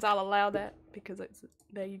 seconds. I'll allow that because it's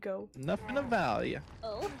there. You go. Nothing of value.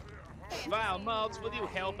 Oh. Wow, Mods, will you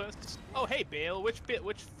help us? Oh, hey, Bill. Which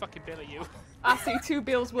fucking Bill are you? I see 2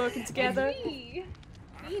 Bills working together. Me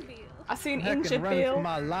Beal. I see an Heckin' injured running for Bill.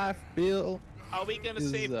 my life, Bill. Are we gonna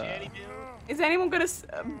save Daddy Bill? Is anyone gonna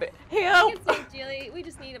We help? can save Jilly. We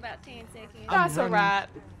just need about 10 seconds. That's running alright.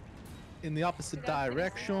 In the opposite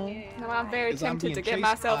direction. No, I'm very 'cause I'm tempted being to get chased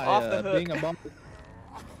myself by, off the hook. being a bump.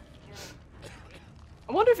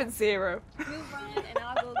 I wonder if it's Zero. You run and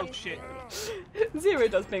I'll go Oh get shit. you. Zero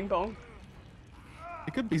does Bing Bong.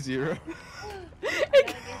 It could be Zero.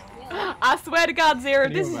 I swear to God, Zero,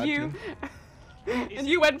 Can you this is you. imagine? And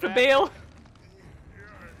you went for Bill.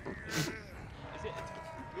 Is it?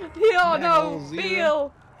 Oh Dang no, old Zero.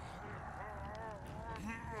 Bill.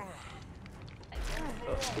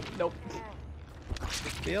 Nope.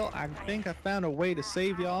 Bill, I think I found a way to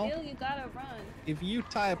save y'all. Bill, you gotta run. If you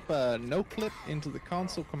type no clip into the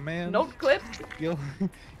console command, Note clip. you'll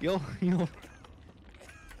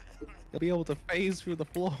be able to phase through the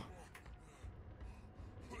floor.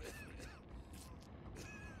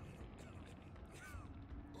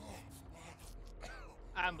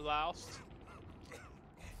 I'm lost.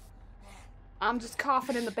 I'm just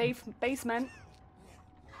coughing in the basement.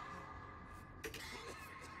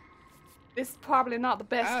 This is probably not the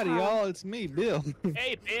best Howdy, time. y'all. It's me, Bill.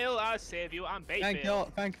 Hey, Bill, I'll save you. I'm Bait Thank Bill.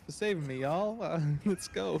 you for saving me, y'all. Let's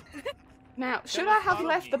go. Now, should Don't I have follow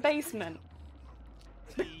left me. the basement?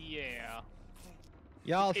 Yeah.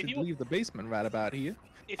 Y'all If should you- leave the basement right about here.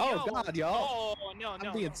 If Oh, y'all- God, y'all. Oh, no.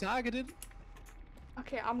 I'm being targeted.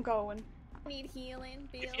 Okay, I'm going. Need healing,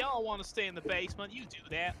 Bill. If y'all want to stay in the basement, you do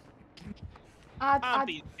that. I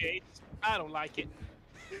being chased. I don't like it.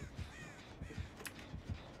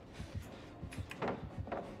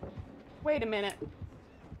 wait a minute.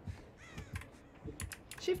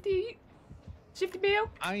 Shifty Bill?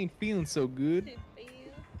 I ain't feeling so good. Bill.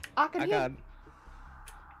 I can hear.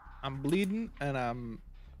 I'm bleeding and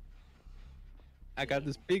I got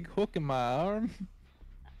this big hook in my arm.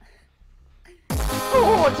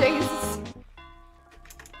 Oh, Jesus.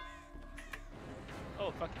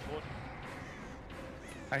 Oh, fucking boy.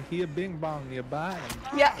 I hear Bing Bong nearby.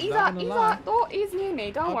 And Yeah, I'm not gonna lie. he's near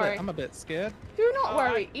me, don't worry. I'm a bit scared. Do not Oh,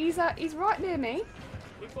 worry, he's right near me,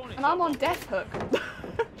 We're going and I'm on death hook.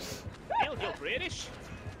 Bill, you're British?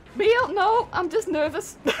 Bill, no, I'm just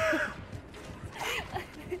nervous.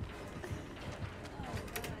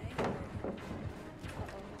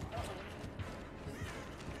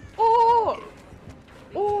 Oh!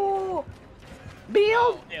 Oh! Bill!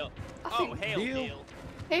 Oh, Bill. I Oh, think- hail, Bill. Bill.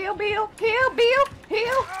 Heal, Bill! Heal, Bill!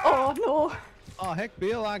 Heal! Oh no! Oh heck,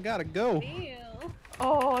 Bill, I gotta go. Bill.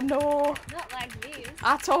 Oh no! Not like this.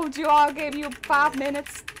 I told you I gave you 5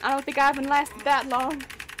 minutes. I don't think I haven't lasted that long.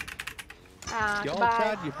 Ah, Y'all goodbye.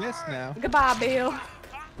 tried your best now. Goodbye, Bill.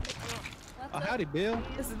 Oh howdy, Bill.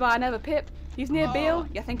 This is why I never pip. He's near Oh. Bill?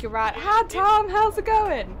 Yeah, I think you're right. Hi, Tom. How's it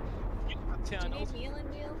going? You got Do you need tunnels. healing,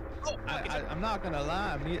 Bill? I'm not gonna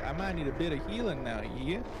lie. I might need a bit of healing now.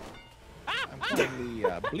 Yeah. I'm currently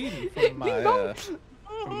bleeding from my.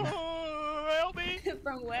 Help me!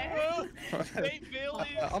 From where? Bait Bill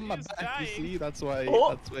is, on my is back, dying. you see. That's why. Oh.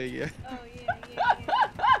 That's why. Yeah. Oh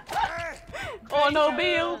yeah. Oh no,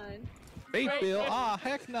 Bill! Bait Bill. Ah,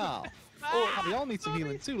 heck no. Oh, we all need some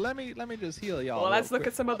healing too. Let me just heal y'all. Well, let's real look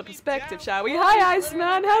quick. at some other Put me perspective, down. shall we? Hi,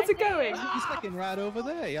 Iceman. How's it going? He's fucking right over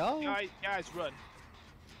there, y'all. Guys, run.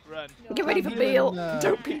 Run. Get ready for I'm Bill. healing,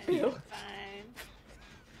 Don't beat Bill. Fine.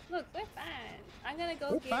 Look, we're fine. I'm gonna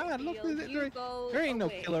go We're get fine. Look, Bill. You go there ain't no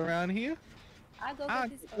away. killer around here. I'll go I'll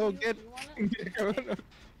get this. go Oh, get. you wanna?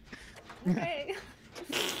 Okay.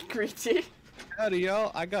 Greedy. Howdy,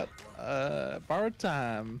 y'all. I got borrowed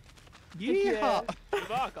time. Yeah. Yeehaw.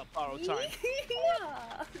 We've all got borrowed time.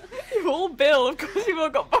 Yeah. You've all Bill. Of course, you've all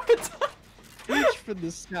got borrowed time. Reach for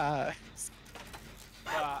the sky.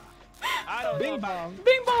 But I don't know Bing about bong.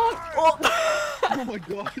 Bing bong. Oh. Oh my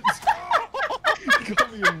god. You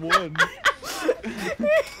got me in one.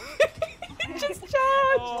 Just charge.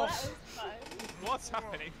 Oh, Well, that was fun. what's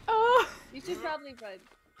happening. Oh. You should probably run.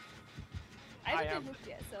 I I haven't am. been hooked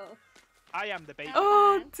yet, so. I am the bait.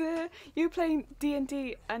 Oh dear. You playing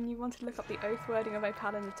D&D and you wanted to look up the oath wording of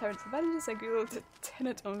BatemanReturns of Vengeance, so googled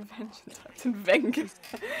Tenant of Vengeance and Venga.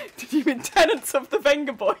 Did you mean Tenants of the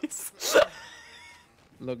Venga Boys?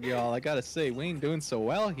 Look, y'all, I gotta say, we ain't doing so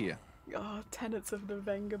well here. Oh, Tenants of the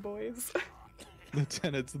Venga Boys. The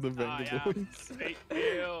tenants of the I Venga am Boys. Bait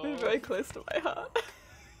They're Bill. very close to my heart.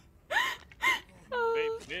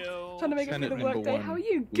 Oh, Bait Bill. trying to make it through Tenant the work number day. one. How are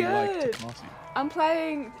you? We like Good. Tomasi. I'm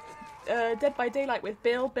playing Dead by Daylight with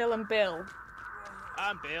Bill, and Bill.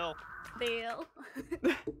 I'm Bill. Bill.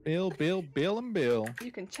 Bill, and Bill.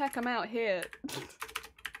 You can check them out here.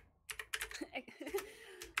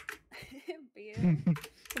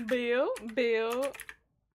 Bill. Bill.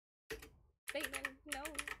 Bateman, no.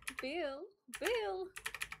 Bill.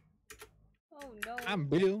 Oh no. I'm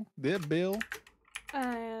Bill. They're Bill.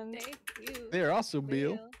 And Thank you. They're also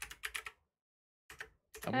Bill.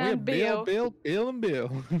 And we're And Bill, Bill. and Bill.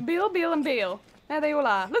 Bill and Bill. There they all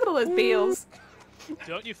are. Look at all those Bills.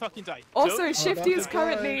 Don't you fucking die. Also, Don't you Shifty is fucking die.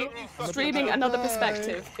 currently Don't you fucking streaming die. another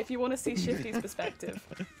perspective. If you want to see Shifty's perspective,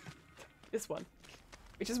 this one.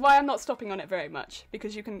 Which is why I'm not stopping on it very much,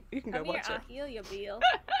 because you can go Come here, watch I'll it. heal you, Bill.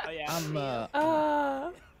 Oh, yeah.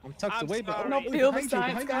 I'm tucked I'm away, but sorry. Not It's Bill the behind you,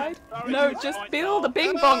 science behind guy. Sorry, No, you just point Bill the out.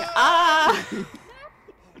 Bing Bong. Ah!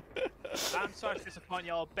 I'm sorry to disappoint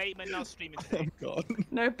y'all. Bateman not streaming today. Oh god.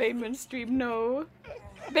 No Bateman stream, no.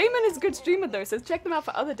 Bateman is a good streamer though, so check them out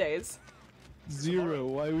for other days. Zero,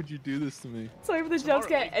 why would you do this to me? Sorry for the Tomorrow, jump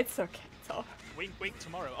scare. Wink. It's okay. It's off. Wink, wink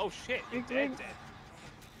tomorrow. Oh shit, you're Wink, dead, wink. dead.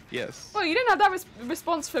 Yes. Well, you didn't have that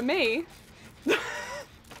response for me. No,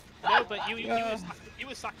 but you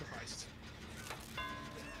were sacrificed.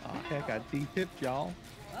 Oh heck, I D-tipped y'all.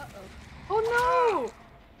 Uh-oh. Oh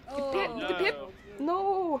no! Oh, The pip.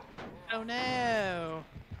 No. Oh no.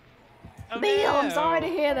 Oh, Bill, I'm no. sorry to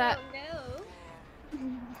hear that. Oh, no.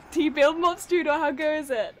 T-Bill Mod Studio, how goes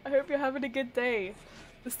it? I hope you're having a good day.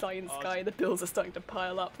 The science Oh, guy, the bills are starting to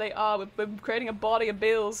pile up. They are. We're creating a body of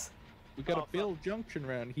bills. We got Oh, a Bill Junction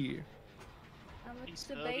around here. I'm He's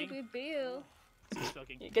the hugging. baby Bill. He's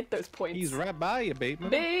fucking- You get those points. He's right by you, Bateman.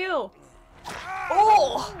 Bill!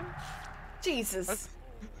 Oh! Jesus.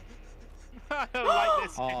 I don't like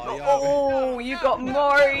this. Oh, y'all. Oh, you got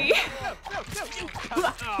Maury.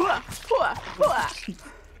 Oh,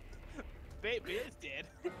 Baby is dead.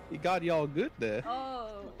 He got y'all good there.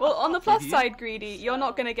 Oh. Well, on the plus Did he? side, Greedy, you're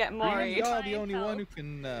not gonna get Maury. You're the only one who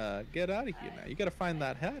can get out of here now. You gotta find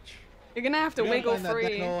that hatch. You're gonna have to You gotta wiggle find that free,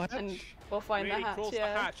 dang old and hatch. we'll find Really the hatch. crawl to the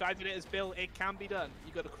Yeah. hatch. I did it as Bill. It can be done.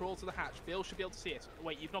 You got to crawl to the hatch. Bill should be able to see it.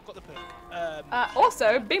 Wait, you've not got the perk.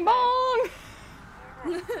 Also, Bing Bong.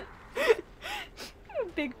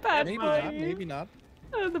 Big bad Maybe boy. not, maybe not.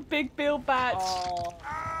 Oh, the big Bill batch. Oh,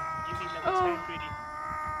 you need number Oh. 10,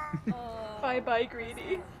 Greedy. Oh. Bye bye,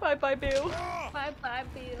 Greedy. Bye bye, Bill. Bye bye,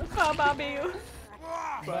 Bill. Bye bye, Bill.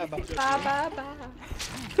 Bye, bye. Bye bye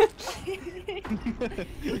bye.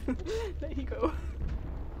 There you go.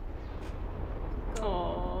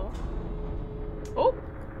 Aww. Oh,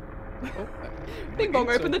 Bing Bong,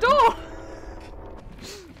 open the door.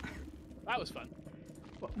 That was fun.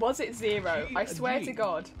 Was it 0? I swear to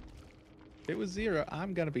God. If it was 0,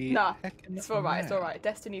 I'm gonna be Nah, heckin' it's alright, it's mad. alright.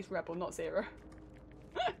 Destiny's Rebel, not 0.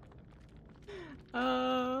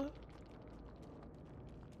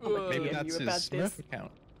 Maybe yeah, that's you were his bad Smurf this.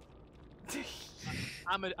 account.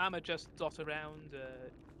 I'ma just dot around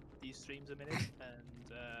these streams a minute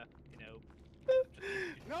and you know.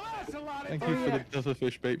 Thank you for the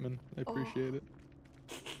pufferfish, Bateman. I appreciate it.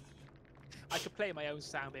 play my own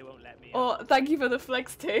sound, they won't let me. Oh, thank you for the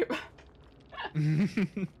flex tape.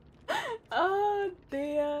 Oh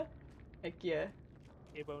dear. Heck yeah.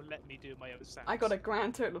 It won't let me do my own sound. I got a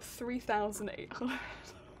grand total of 3,800.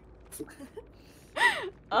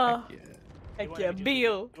 Oh, heck yeah,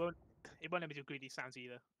 Beal. It won't let me do greedy sounds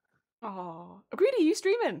either. Oh, Greedy, you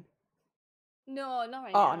streaming? No, not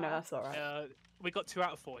right Oh now. no, that's alright. We got 2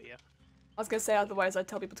 out of 4 here. I was gonna say otherwise I'd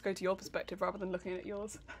tell people to go to your perspective rather than looking at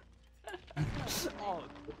yours. Oh,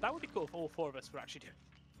 that would be cool if all 4 of us were actually doing.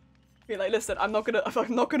 Be like, listen, I'm not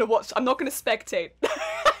gonna watch. I'm not gonna spectate.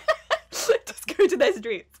 Just go to their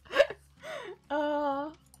streets.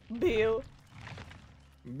 Beal. Bill.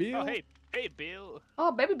 Oh, hey, Bill.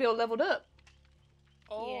 Oh, baby Bill leveled up.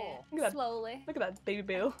 Oh, Yeah, Look at that. slowly. Look at that, baby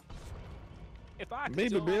Bill. if I could Baby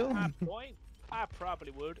do Bill. that point, I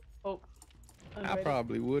probably would. Oh, I'm I ready.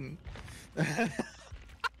 probably wouldn't.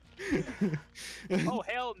 Oh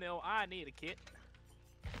hell no, I need a kit.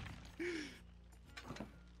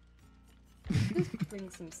 Just bring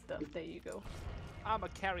some stuff. There you go. I'm a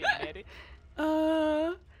carrier medic.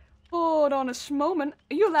 Hold on a moment.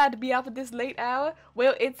 Are you allowed to be up at this late hour?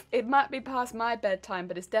 Well, it might be past my bedtime,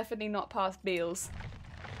 but it's definitely not past Bill's.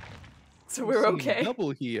 So we're Seeing okay.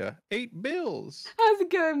 Double here. 8 bills. How's it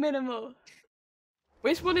going, Minimal?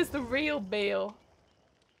 Which one is the real Bill?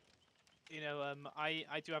 You know, I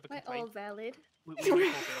do have a We're all complaint. valid. We need more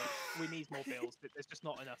bills. We need more bills. There's just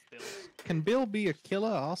not enough bills. Can Bill be a killer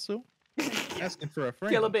also? Asking for a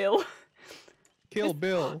friend. Killer Bill. Kill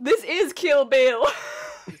Bill. This is Kill Bill.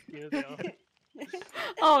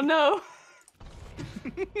 Oh no.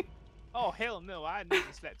 Oh hell no, I need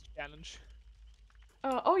to select a challenge.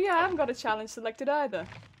 Oh yeah, I haven't got a challenge selected either.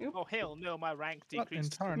 Oop. Oh hell no, my rank What in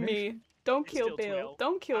decreased. tarnation? Me. Don't It's kill still Bill. 12.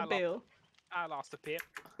 Don't kill I lost. Bill. I lost a pip.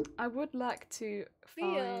 I would like to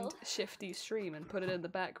find Bill. Shifty's stream and put it in the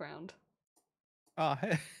background. Oh,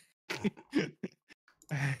 hey.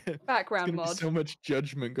 Background There's mod. so much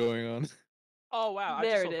judgment going on. Oh wow, I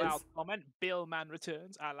There just it saw is. Val's comment.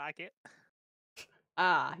 BatemanReturns. I like it.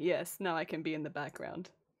 Ah, yes. Now I can be in the background.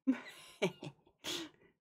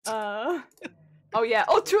 Oh yeah.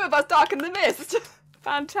 Oh, 2 of us dark in the mist.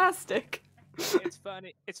 Fantastic. It's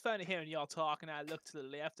funny. It's funny hearing y'all talk, and I look to the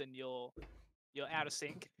left, and you're out of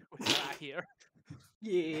sync with what I hear.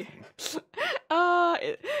 Yeah.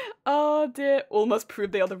 Oh dear. Almost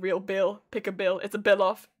proved they are the real Bill. Pick a Bill. It's a Bill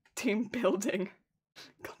off. Team building.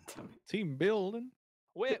 God damn it. Team building.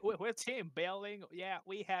 We're team building. Yeah,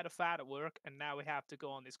 we had a fight at work, and now we have to go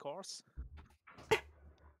on this course.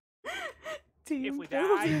 Team If we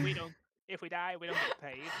building. die, we don't. If we die, we don't get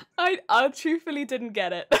paid. I truthfully didn't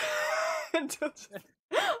get it. Until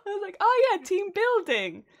I was like, oh yeah, team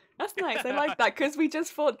building. That's nice. I like that because we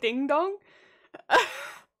just fought Ding Dong.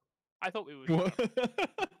 I thought we would. What?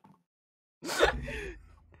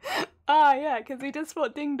 Ah yeah, because we just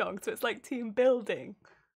fought Ding Dong, so it's like team building.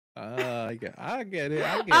 I get it.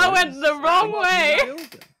 I went the wrong way.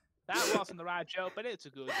 That wasn't the right joke, but it's a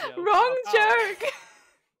good joke. Wrong Oh, joke.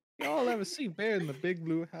 Y'all ever see Bear in the Big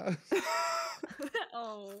Blue House?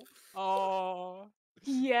 Oh. Oh.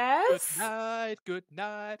 Yes. Good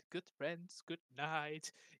night, good friends, good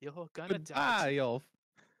night. You're gonna Goodbye, die. y'all.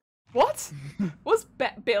 What? Was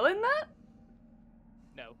Bill in that?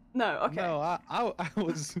 No. No. Okay. No,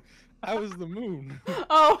 I was the moon.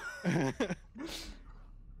 Oh,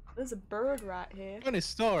 there's a bird right here. Funny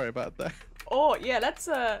story about that. Oh yeah, let's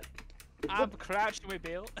I'm crouching with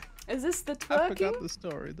Bill. Is this the I forgot twerking? the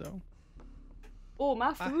story though. Oh,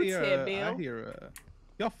 my food's here, Bill. I hear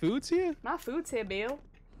your food's here? My food's here, Bill.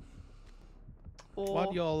 What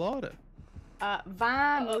Or y'all order?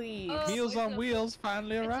 vine leaves. Oh, Meals on it's a- Wheels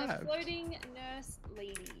finally It's a arrived. floating nurse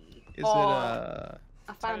lady. Is Oh. it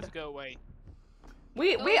I Time found to it. go away.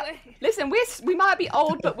 We Go away. listen. We might be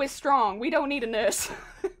old, but we're strong. We don't need a nurse.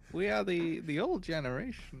 we are the old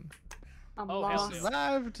generation. I'm Oh, hell lost. no.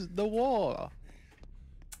 Survived the war.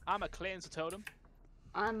 I'm a cleanser totem.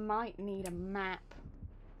 I might need a map.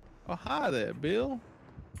 Oh hi there, Bill.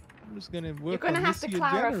 I'm just gonna work You're gonna on have this to here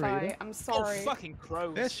clarify. generator. I'm sorry. Oh, fucking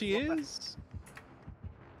crows. There she What the- is.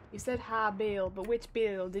 You said hi, Bill, but which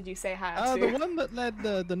Bill did you say hi Oh, to? the one that led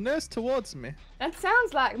the nurse towards me. That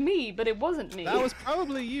sounds like me, but it wasn't me. That was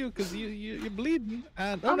probably you, because you're bleeding.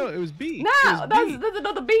 And oh no, it was B. no, It was B. that's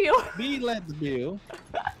another Bill. B led the Bill.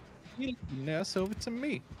 He led the nurse over to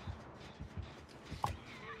me.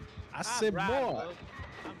 I I'm said, right boy. above-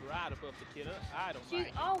 I'm right above the killer. I don't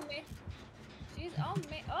She's mind. on me. She's on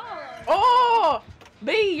me. Oh. Oh,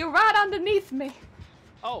 B, you're right underneath me.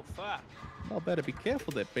 Oh, fuck. Y'all better be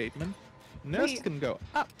careful there, Bateman. Nurse Wait. can go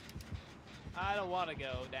up. I don't want to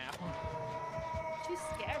go down. She's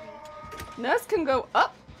scary. Nurse can go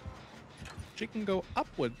up. She can go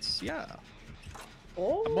upwards, yeah.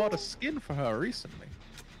 Oh. I bought a skin for her recently.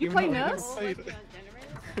 You Even play though I've nurse?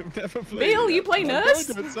 never played Bill, it you yet, play but I'm nurse?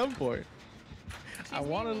 going to at some point. I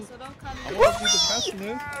want to. So don't come I near want to be the best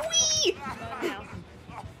nurse. Whee! now.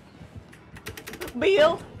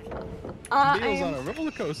 Bill. Bill's on a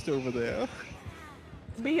roller coaster over there.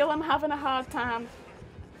 Bill, I'm having a hard time.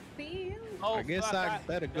 Bill. Oh, I guess fuck, I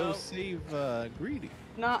better go no. save Greedy.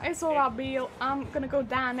 No, it's alright, Bill. I'm gonna go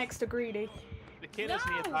down next to Greedy. The killer's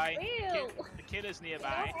No, nearby. Bill. The killer's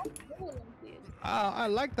nearby. I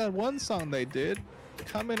like that one song they did,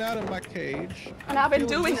 coming out of my cage. And I've been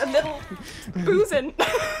doing a little boozing.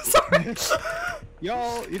 Sorry.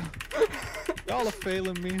 Y'all are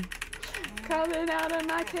failing me. Coming out of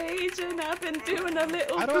my cage and I've been doing a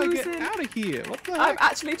little How do I get boozing. out of here? What the I've heck?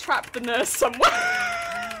 actually trapped the nurse somewhere.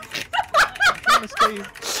 I'm trying to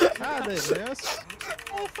stay out of there, nurse.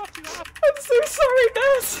 Oh, fuck you up. I'm so sorry,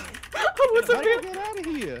 nurse. I was a How do I bit. get out of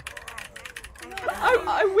here?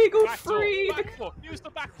 I wiggled Back door, free. back door. Use the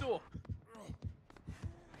back door.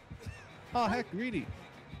 Oh heck, Greedy.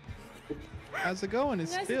 How's it going?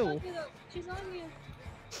 It's Nurse is Phil. on you, though. She's on you.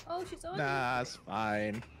 Oh, she's on you. Nah, it's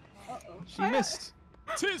fine. Uh-oh. She missed.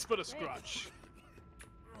 Tis but a scratch.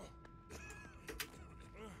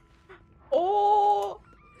 Oh,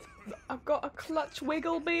 I've got a clutch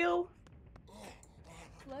wiggle, Bill.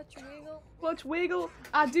 Clutch wiggle. Clutch wiggle.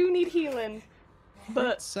 I do need healing,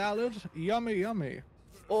 but Salad, yummy, yummy.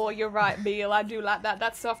 oh, you're right, Bill. I do like that.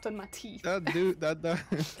 That's soft on my teeth. That dude, that the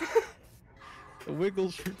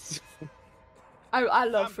wiggles. I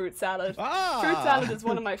love fruit salad. Ah! Fruit salad is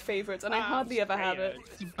one of my favorites, and I I'm hardly ever have it. scared.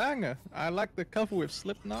 It's a banger. I like the cover with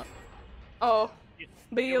Slipknot. Oh, You-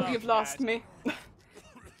 Bill, you're you've welcome, lost guys. me.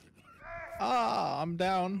 Ah, I'm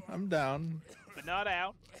down. I'm down. But not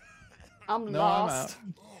out. I'm No, lost.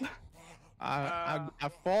 I'm out.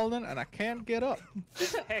 I've fallen and I can't get up.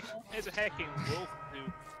 There's a hacking wolf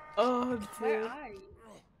dude. Oh, Where dear. are you?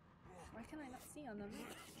 Why can I not see on the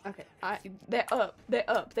map? Okay, they're up. They're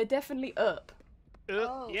up. They're definitely up.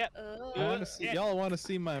 Oh, Yep. You wanna see, yeah. y'all want to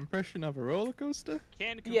see my impression of a roller coaster?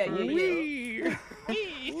 Can Yeah, confirm you it.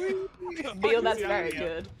 Wee! Wee. Bill, that's Yeah, very yeah.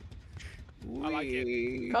 good. I like it.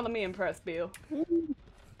 Wee. Color me impressed, Bill.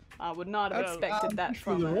 I would not have That's expected that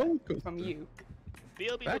for the roller coaster. from you.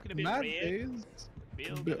 Bill be Back looking a in bit my red. days,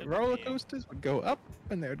 Bill be the looking roller red. coasters would go up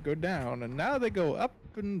and they would go down, and now they go up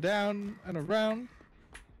and down and around.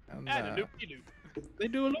 And And a loop-de-loop. they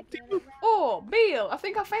do a loop-de-loop. Oh, Bill, I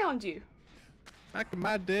think I found you. Back in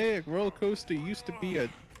my day, a roller coaster used to be a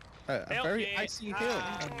Hell very yeah. icy hill,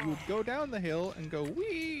 and you would go down the hill and go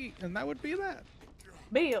wee, and that would be that.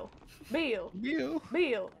 Bill, Bill, You.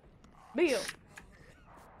 Bill, Bill.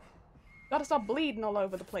 Gotta stop bleeding all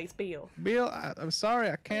over the place, Bill. Bill, I'm sorry,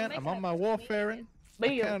 I can't. making I'm on a my mess, warfaring. I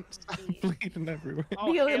Bill, can't stop bleeding everywhere. Oh,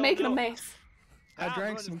 Bill, you're hell making no. a mess. I I'm drank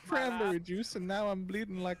running some for my life. cranberry juice, and now I'm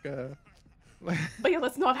bleeding like a. Bill,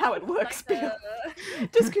 that's not how it works, Like Bill.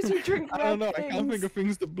 Just because you drink I don't know. red I can't think things. of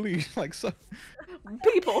things to bleed like so.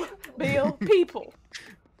 People, Bill, people.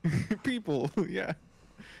 People, yeah.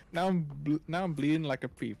 Now I'm bleeding like a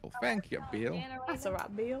people. Thank you, Bill. That's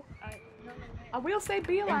alright, Bill. No. I will say,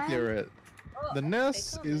 Bill, Thank you, Red. Oh, The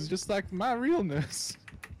nurse is just like my real nurse.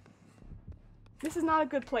 this is not a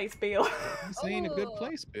good place, Bill. This ain't a good Oh.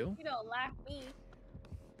 place, Bill. You don't like me.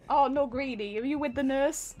 Oh, no, Greedy. Are you with the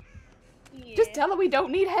nurse? Yeah. Just tell her we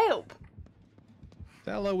don't need help.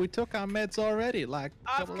 Tell her we took our meds already, like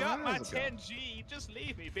a I've couple got of my hours ago. 10G. Just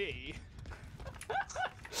leave me be.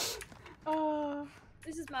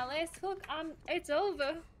 This is my last hook. It's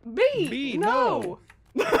over. B, B, no.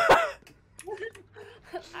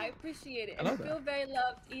 I appreciate it. I And I love feel very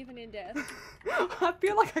loved even in death. I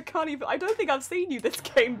feel like I can't even. I don't think I've seen you this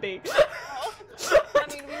game, B. I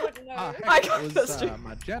mean, we wouldn't know. Ah, I heck, got it this was too.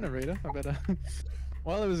 my generator. I better.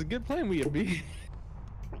 Well, it was a good playing with you, B.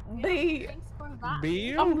 B. Thanks for that.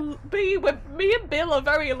 B. B. Me and Bill are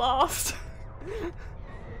very lost.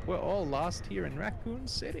 We're all lost here in Raccoon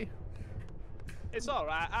City. It's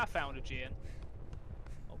alright. I found a gin.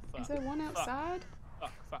 Oh, fuck. Is there one Fuck. outside?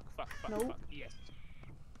 Fuck. Nope. Yes.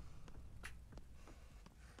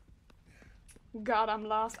 God, I'm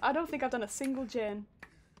lost. I don't think I've done a single gen.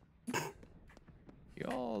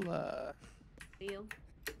 Y'all, Deal.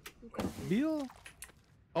 Bill?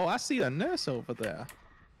 Oh, I see a nurse over there.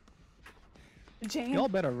 Jan. Y'all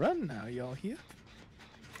better run now, y'all here.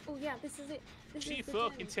 Oh yeah, this is it. This She is the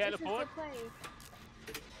fucking gem. This is the teleport.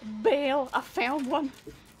 play. Bill, I found one.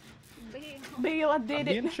 Bam. Bill, I I'm did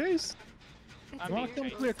being it. chased. I'm You wanna being come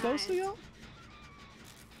chased. clear closer, y'all?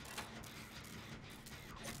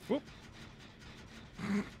 Whoop.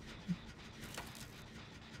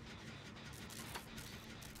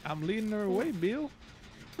 I'm leading her away, Bill.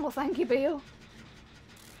 Well, thank you, Bill.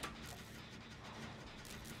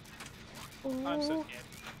 I'm so Ooh. scared.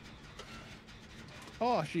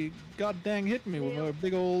 Oh, she god dang hit me with her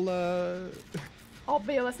big old Oh,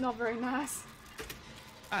 Bill, that's not very nice.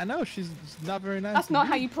 I know, she's not very nice. That's not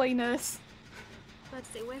how you play nurse. Let's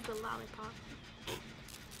see, where's the lollipop?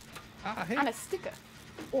 Ah, hey. And a sticker.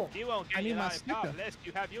 Oh. You won't I get need your my lollipop sticker. unless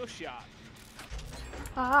you have your shot.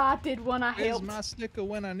 Ah, I did one, I Here's helped. my sticker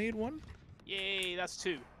when I need one. Yay, that's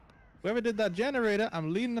 2. Whoever did that generator,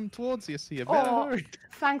 I'm leading them towards you, so you better Oh, hurry.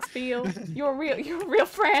 thanks, Bill. You're a real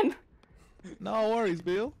friend. No worries,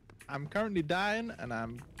 Bill. I'm currently dying, and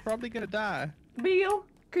I'm probably gonna die. Bill,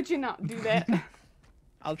 could you not do that?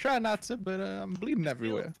 I'll try not to, but I'm bleeding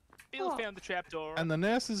everywhere. Bill Oh. found the trapdoor. And the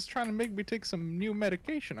nurse is trying to make me take some new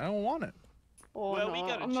medication. I don't want it. Oh well, no, we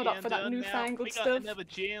got a I'm not up gen for that done now. newfangled We got stuff. another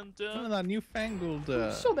gen None of done. that newfangled.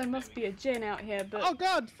 I'm sure there must be a gen out here, but Oh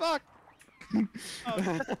God, fuck!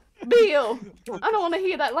 Oh, Bill, I don't want to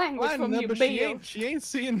hear that language I from know, you, but Bill. she ain't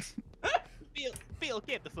seeing. Bill,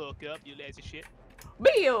 get the fuck up, you lazy shit.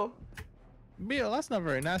 Bill. Bill, that's not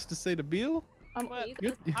very nice to say to Bill. Well, You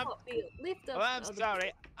you- can lift up. well, I'm the other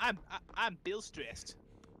sorry. I'm Bill stressed.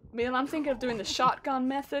 Bill, I'm thinking of doing the shotgun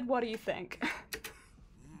method. What do you think?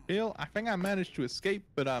 Bill, I think I managed to escape,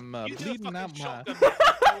 but I'm You do a bleeding out fucking my.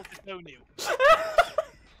 shotgun with no nail.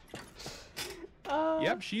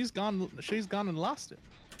 Yep, she's gone. She's gone and lost it.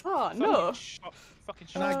 Oh no. Fucking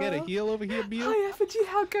Can I get a heal over here, Bill? Hi, Effigy,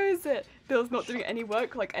 how goes it? Bill's not doing any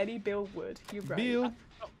work like any Bill would. You're right. Bill,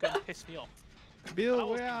 Shotgun pissed me off. I Bill,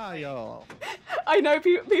 was where are insane. y'all? I know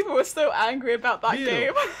people were so angry about that Bill.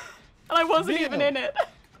 game. And I wasn't even Bill. in it.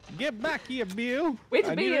 Get back here, Bill. Which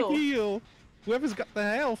I Bill? need a heal. Whoever's got the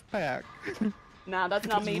health pack. Nah, that's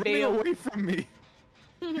not Just me, running Bill. away from me.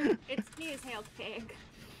 It's his health peg.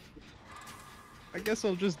 I guess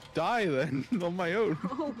I'll just die then on my own.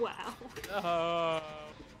 Oh wow. Oh,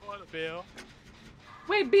 what a Bill.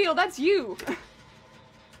 Wait, Bill, that's you. Oh,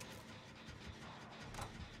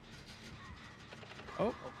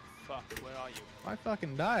 Oh, fuck, where are you? if I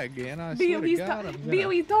fucking die again, I Bill, swear to he's God, I'm Bill,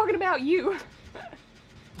 gonna... he's talking about you.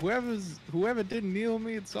 Whoever didn't heal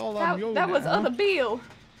me, it's all on you That was now. other Bill.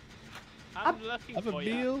 I'm looking Other for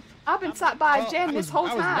you. Bill. I've been sat by Well, Jen this whole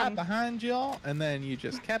I was right time. behind y'all, and then you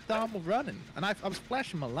just kept on running, and I was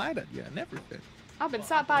flashing my light at you and everything. I've been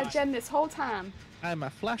sat by Jen this whole time. I had my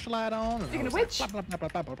flashlight on, and Speaking I of was which- like, blah, blah, blah,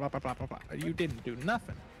 blah, blah, blah, blah, blah, blah, and you didn't do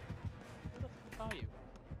nothing. Where the fuck are you?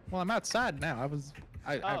 Well, I'm outside now.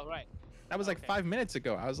 Oh, right. That was like Okay. 5 minutes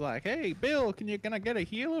ago. I was like, "Hey, Bill, can I get a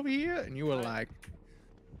heal over here?" And you were like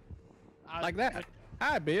I'm- that.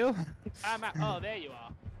 Hi, Bill. I'm at, oh, there you are.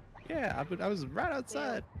 Yeah, I was right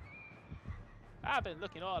outside. I've been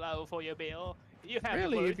looking all over for you, Bill. You have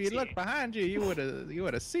Really, if you look behind you, you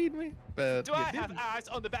would have seen me. But Do you I have didn't. eyes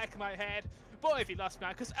on the back of my head? Boy, if you lost me,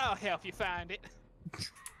 because I'll help you find it.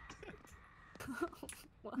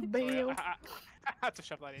 What? Sorry, Bill. I had to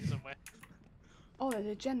shove that in somewhere. Oh, there's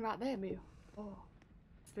a Jen right there, Bill. Oh.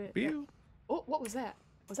 Bill. Oh, what was that?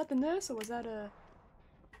 Was that the nurse or was that a...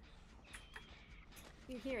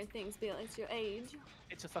 You're hearing things, Bill. It's your age.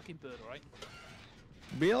 It's a fucking bird, alright?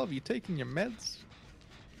 Bill, have you taken your meds?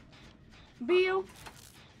 Bill?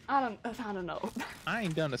 I don't know. I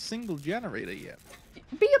ain't done a single generator yet.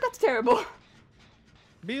 Bill, that's terrible.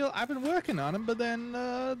 Bill, I've been working on him, but then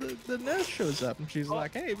the nurse shows up and she's Oh.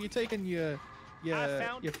 like, "Hey, have you taken your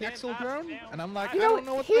found your Jen, Fexel I drone?" found- And I'm like, You "I know, don't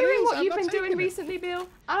know what hearing that is. what I'm you've not been doing taking it." recently, Bill,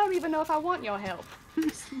 I don't even know if I want your help.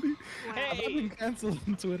 Recently, Wow. I've Hey. been cancelled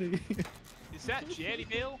on Twitter. Is that Jelly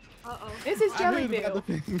Bill? Uh-oh. This is I Jelly heard about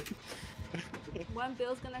Bill. the thing. One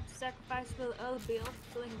Bill's gonna have to sacrifice for the other Bill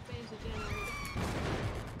so they can finish the generator.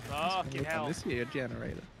 Fucking Look on hell. this here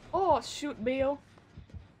generator. Oh, shoot, Bill.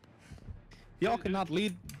 Y'all cannot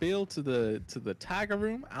lead Bill to the tiger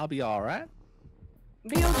room. I'll be all right.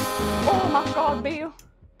 Bill. Oh my god, Bill.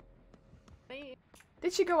 Bill.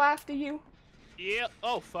 Did she go after you? Yeah.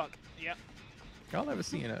 Oh, fuck. Yeah. Y'all ever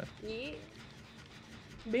seen her? Yeah.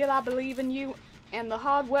 Bill, I believe in you and the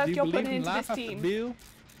hard work Do you you're believe putting in into life this after team. Bill?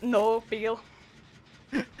 No, Bill.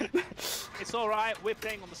 It's alright. We're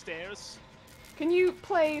playing on the stairs. Can you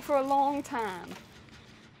play for a long time?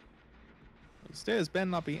 The stairs better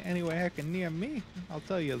not be anywhere heckin' near me. I'll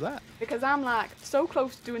tell you that. Because I'm like so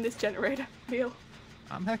close to doing this generator, Bill.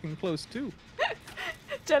 I'm heckin' close too.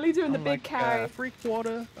 Jelly doing the I'm big like carry.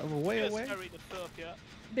 3/4 of a way Just away. hurry the fuck up.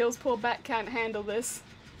 Bill's poor back can't handle this.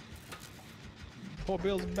 Poor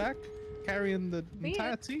Bill's back, carrying the Bill.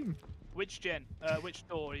 entire team. Which gen? Which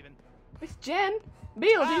door even? It's Jen.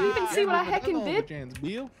 Bill, did you even see what I heckin' did? Jans,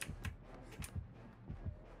 Bill.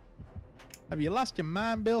 Have you lost your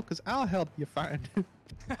mind, Bill? Because I'll help you find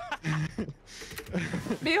it.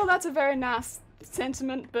 Bill, that's a very nice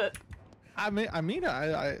sentiment, but I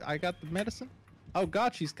got the medicine. Oh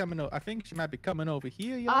God, she's coming over. I think she might be coming over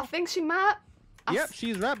here, y'all. I think she might. Yep,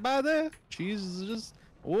 she's right by there. She's just.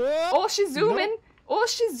 Whoa! Or she's zooming. Or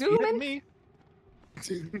she's She hit zooming. me.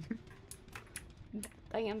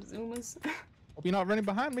 Damn zoomers. Hope you're not running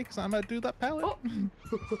behind me, because I'm gonna do that pallet. Oh.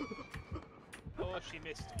 Oh, she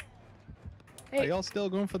missed. Are Hey, y'all still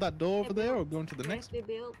going for that door over there, or going to the next? Nasty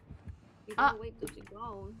Bill. You gotta wait till she's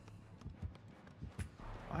gone.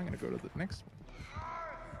 I'm gonna go to the next one.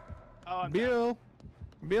 Oh, I'm down.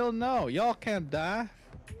 Bill, no, y'all can't die.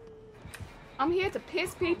 I'm here to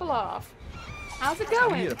piss people off. How's it I'm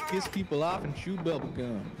going? here to piss people off and chew bubble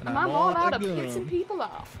gum. And I'm all out of gum. pissing people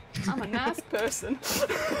off. I'm a nice person.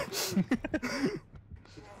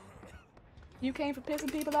 You came for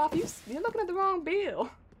pissing people off? You're looking at the wrong Bill.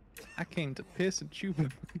 I came to piss and chew bubble.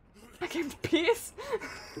 I came to piss.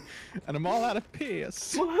 And I'm all out of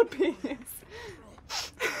piss. All out of piss.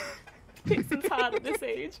 Pissing's hard at this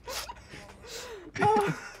age.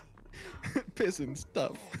 Oh, Pissing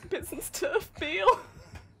stuff. pissing's tough, Bill.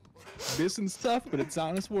 Pissing stuff, but it's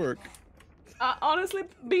honest work. Honestly,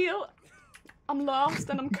 Bill, I'm lost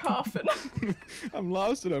and I'm coughing. I'm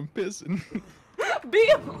lost and I'm pissing.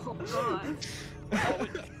 Bill! Oh god. Oh,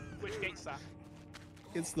 which gate's that?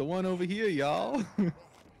 It's the one over here, y'all.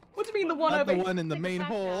 What do you mean the one Not over the one in the Take a main back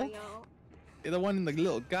now, hall. y'all. The one in the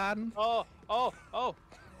little garden. Oh.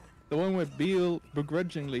 The one where Bill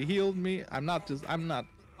begrudgingly healed me. I'm not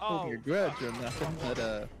holding a Oh. grudge or nothing,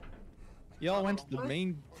 but y'all went to the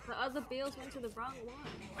main. The other Bills went to the wrong one.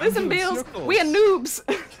 Listen, doing Bills, circles. we are noobs.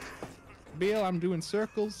 Bill, I'm doing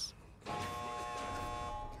circles.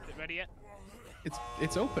 Is it ready yet?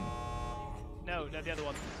 It's open. No, the other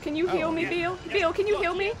one. Can you heal me, yeah. Bill? Yeah. Bill, can you Oh,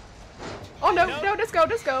 heal me? yeah. Oh no, No. no, let's go,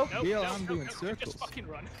 let's go. No, Bill, no, I'm no, doing no, circles. Just fucking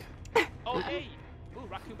run. Oh, hey. Ooh,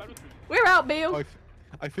 raccoon baruku. We're out, Oh, Bill.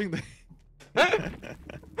 I think they.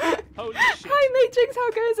 Holy shit. Hi, Matrix,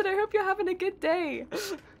 how goes it? I hope you're having a good day.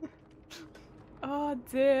 Oh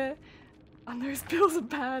dear. And those Bills are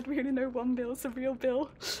bad. We only know one Bill's a real Bill.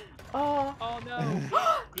 Oh. Oh no.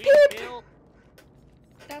 Green Pip! Bill.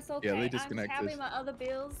 That's okay. Yeah, they I'm disconnected. happy my other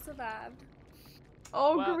Bills survived.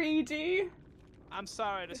 Oh, Well- greedy. I'm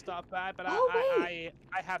sorry to stop by, but Oh, I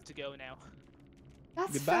have to go now.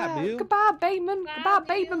 That's Goodbye, fair. Bill. Goodbye, Bateman. Bye, Goodbye, Bill.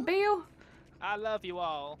 Bateman Bill. I love you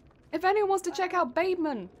all. If anyone wants to check out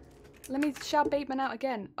Bateman, let me shout Bateman out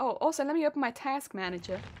again. Oh, also, let me open my task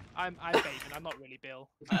manager. I'm Bateman. I'm not really Bill.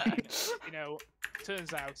 You know,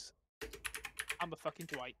 turns out I'm a fucking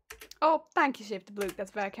Dwight. Oh, thank you, Shiftyblook.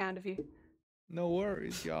 That's very kind of you. No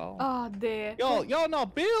worries, y'all. Oh, dear. Y'all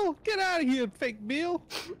not Bill. Get out of here, fake Bill.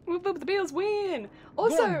 The Bills win. Go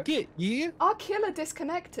Also, and get yeah. our killer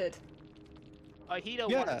disconnected. He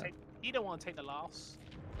don't want to take the loss.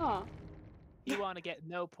 Oh, He want to get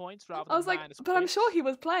no points rather than I was like, minus but I'm points. sure he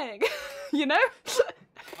was playing. You know?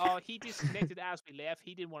 Oh, he disconnected as we left.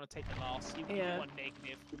 He didn't want to take the loss. He Yeah. didn't want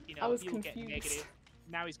negative. You know, I was he would get confused. negative.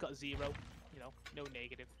 Now he's got 0. You know, no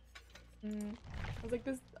negative. I was like,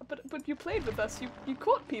 this, but you played with us. You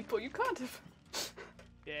caught people. You can't have.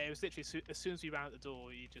 Yeah, it was literally as soon as we ran out the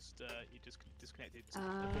door, you just disconnected to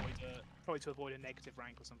probably to avoid a negative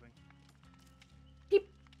rank or something. He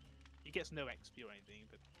He gets no XP or anything,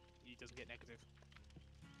 but he doesn't get negative.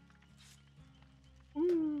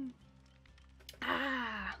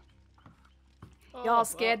 Ah. Oh, Y'all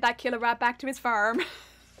scared that killer right back to his farm.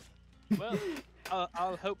 Well,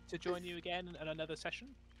 I'll hope to join you again in another session,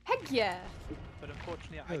 Heck yeah. but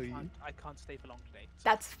unfortunately Oh, yeah. I can't stay for long today. So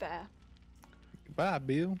That's fair. Goodbye,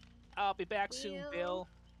 Bill. I'll be back soon, Bill.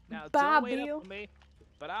 Now Bye, don't wait Bill. up for me,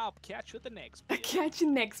 but I'll catch you at the next I'll Bill. catch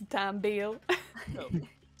you next time, Bill. So,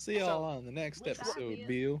 See y'all on the next which episode, one-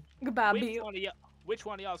 Bill. Goodbye, which Bill. one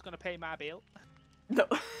of y'all is gonna pay my bill? No,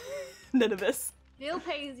 none of us. Bill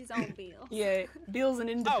pays his own bills. Yeah, Bill's an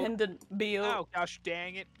independent Bill. Oh gosh,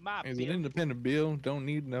 dang it, my As an bill. independent Bill, don't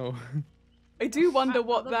need no. I do wonder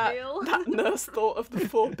what Another Bill. that nurse thought of the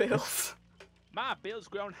 4 Bills. My bill's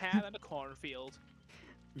grown higher than a cornfield.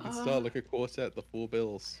 We can start like a quartet, the 4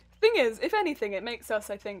 Bills. Thing is, if anything, it makes us,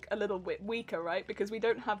 I think, a little bit weaker, right? Because we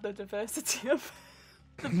don't have the diversity of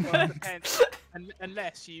the Well, perks. depends,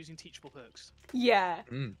 unless you're using teachable perks. Yeah,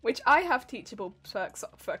 Mm. which I have teachable perks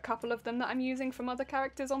for a couple of them that I'm using from other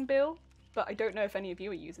characters on Bill, but I don't know if any of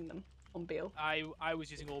you are using them on Bill. I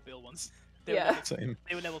was using all bill ones. They Yeah. were level, Same.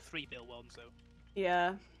 they were level 3 bill ones, so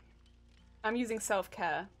Yeah. I'm using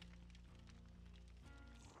self-care.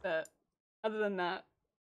 But other than that,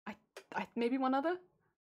 I maybe one other?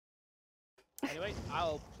 Anyway,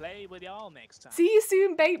 I'll play with y'all next time. See you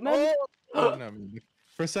soon, Bateman. Oh, no,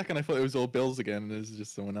 for a second, I thought it was all Bills again, and it was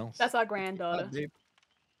just someone else. That's our granddaughter.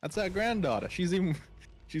 That's our granddaughter. She's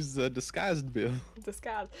disguised Bill.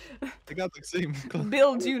 Disguise. They got the same.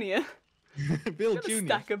 Bill Jr. Bill Got a Jr.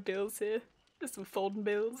 stack of bills here. Just some folding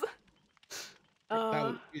bills.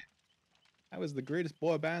 That was the greatest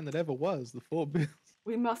boy band that ever was. The 4 Bills.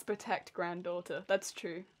 We must protect granddaughter. That's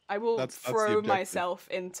true. I will That's the throw objective. myself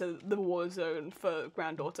into the war zone for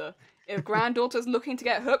granddaughter. If granddaughter's looking to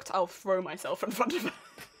get hooked, I'll throw myself in front of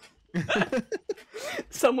her.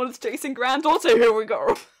 Someone's chasing granddaughter. Here we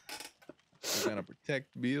go. We're gonna protect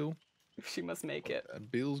Bill. She must make it.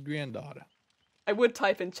 Bill's granddaughter. I would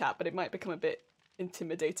type in chat, but it might become a bit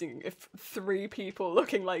intimidating if 3 people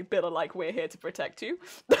looking like Bill are like, we're here to protect you.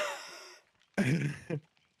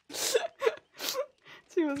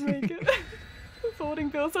 She must make it. The folding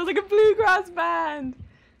bill sounds like a bluegrass band.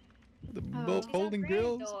 The folding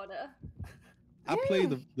bills. Granddaughter. I play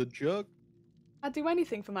the jug. I'd do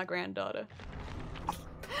anything for my granddaughter. That's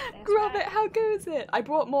Grab right. it, how goes it? I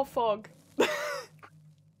brought more fog.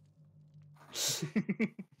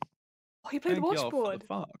 Oh, he played Thank y'all for washboard. the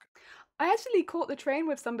fog. I actually caught the train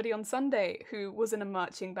with somebody on Sunday who was in a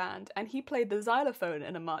marching band, and he played the xylophone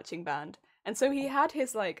in a marching band. And so he had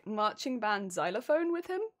his like marching band xylophone with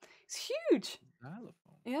him. It's huge. Xylophone.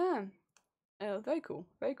 Yeah. Oh, very cool.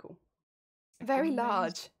 Very cool. Very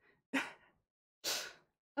large.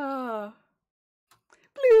 Oh.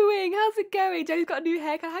 Blue Wing, how's it going? Joe's got a new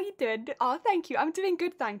haircut. How you doing? Oh, thank you. I'm doing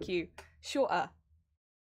good, thank you. Shorter.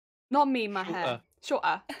 Not me, my hair.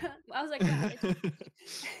 Shorter. I was like, wow,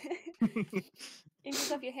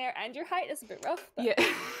 inches off your hair and your height is a bit rough. But... Yeah.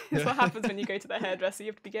 That's what happens when you go to the hairdresser. You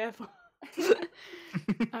have to be careful.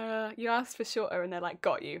 You asked for shorter and they're like,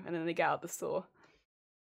 got you. And then they get out the store.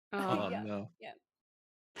 Oh Yeah. no. Yeah.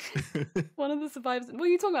 One of the survivors. What are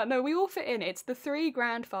you talking about? No, we all fit in. It's the 3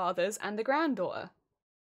 grandfathers and the granddaughter.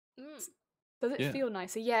 Mm. Does it Yeah. feel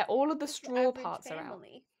nicer? Yeah, all of the straw Average parts are out.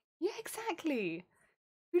 family. Yeah, exactly.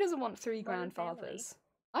 Who doesn't want 3 Modern grandfathers?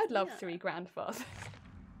 I'd love Yeah. 3 grandfathers.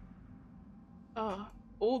 Oh,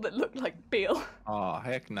 all that look like Bill. Oh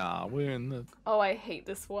heck nah. We're in the Oh, I hate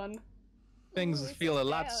this one. things Ooh, it's feel a okay,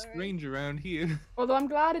 lot alright. strange around here. Although I'm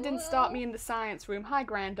glad it didn't start me in the science room. Hi,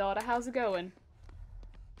 granddaughter. How's it going?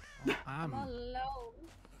 I'm alone.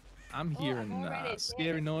 I'm Oh, hearing I'm already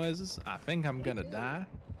scary dead. noises. I think I'm gonna die.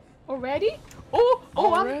 Already? Oh,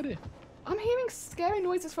 Already? I'm hearing scary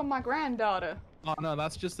noises from my granddaughter. Oh no,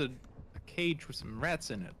 that's just a cage with some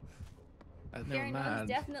rats in it. Never Gary Norton's mind.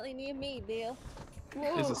 definitely near me, Bill.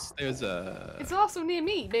 Whoa. There's a It's also near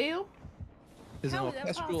me, Bill. there's an How is that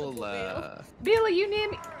orchestral possible, Bill, are you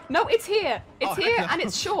near me? No, it's here. It's Oh, here heck no. and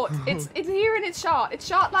it's short. It's here and it's short. It's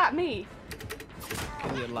short like me.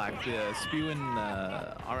 is it like spewing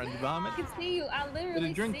orange vomit? I can see you. I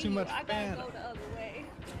literally drink see too much you. I gotta Fanta. go the other way.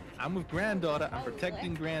 I'm with granddaughter. I'm Oh,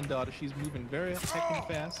 protecting granddaughter. She's moving very heckin'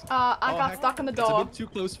 fast. I Oh, got heck, stuck on the It's a door. bit too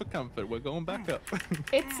close for comfort. We're going back up.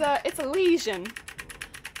 It's a lesion.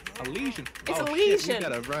 A lesion. It's oh, a shit, lesion. we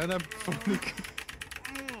gotta run up. You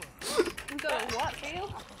got what,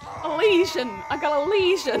 Bill? A lesion. I got a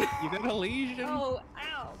lesion. You got a lesion? Oh,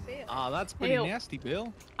 ow, Bill. Oh, that's pretty Ew. nasty,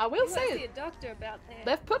 Bill. I will You gotta say see a it. doctor about that.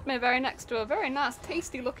 They've put me very next to a very nice,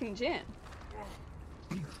 tasty-looking gin.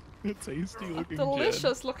 Tasty looking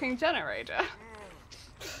Delicious-looking generator.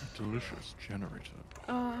 Delicious generator.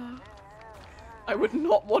 I would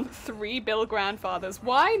not want 3 Bill grandfathers.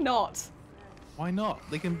 Why not? Why not?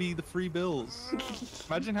 They can be the free bills.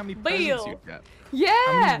 Imagine how many Bill. presents you'd get. How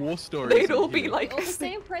Yeah. many war stories They'd you'd all be hear. like. Well, the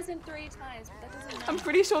same present 3 times, but that doesn't matter. I'm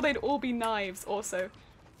pretty sure they'd all be knives. Also.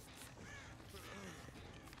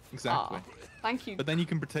 Exactly. Aw, thank you. But then you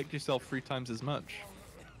can protect yourself 3 times as much.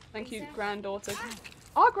 Thank you, Exactly. granddaughter.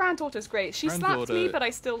 Our granddaughter's great. She slapped me, Granddaughter- but I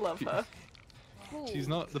still love her. Ooh, She's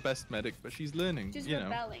not the best medic, but she's learning, She's you know.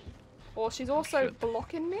 rebelling. Or she's also Shit.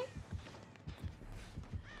 blocking me.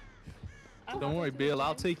 I'm Don't not worry, gonna Bill, I'll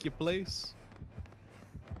rebel. take your place.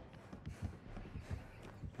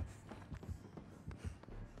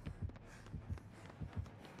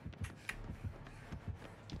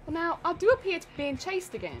 Well, now I do appear to be being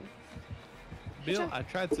chased again. Bill, I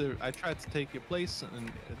tried to take your place and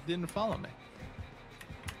it didn't follow me.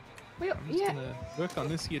 Well, I'm just yeah. gonna work on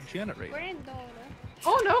this here generator. Granddaughter.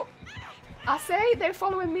 Oh no. I say they're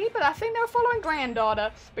following me, but I think they're following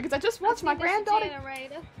granddaughter because I just watched my I think that's the granddaughter.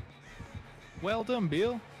 generator. Well done,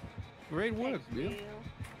 Bill. Great work, Thanks, Bill. Bill.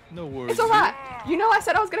 No worries. It's alright. You know I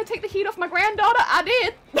said I was gonna take the heat off my granddaughter. I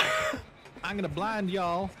did. I'm gonna blind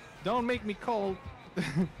y'all. Don't make me call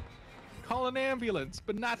call an ambulance,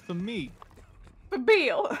 but not for me. For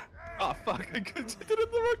Bill. Oh fuck! I did it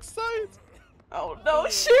on the wrong side. Oh no!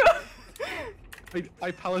 Shoot!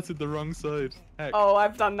 I palleted the wrong side. Heck. Oh,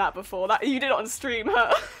 I've done that before. That you did it on stream,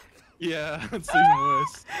 huh? Yeah, it's even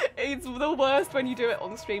worse. It's the worst when you do it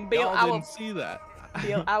on stream. Beal, Y'all I will. didn't see that.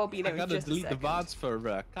 Beal, I will be there I in gotta just a delete the second. VODs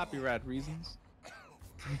for copyright reasons.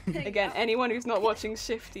 Again, anyone who's not watching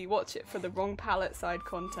Shifty, watch it for the wrong palette side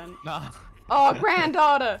content. Nah. Oh,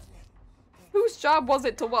 granddaughter! Whose job was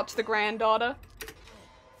it to watch the granddaughter?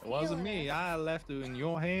 It wasn't me. I left it in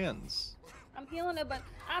your hands. I'm healing it, but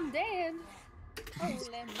I'm dead. Holy moly.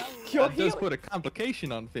 You're That does healing. put a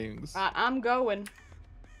complication on things. Right, I'm going.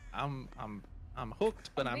 I'm hooked,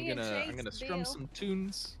 but I'm being gonna chased, strum Bill. some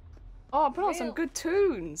tunes. Oh, put on some Beal. good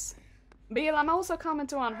tunes. Beal, I'm also coming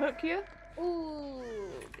to unhook you. Ooh,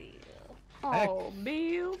 Bill. Oh,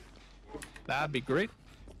 Beal. That'd be great.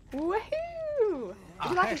 Woohoo! Would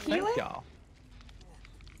you like a Thank healing? y'all.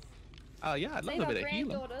 Yeah, I'd love Save a our bit of healing.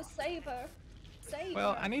 granddaughter. Save her. Save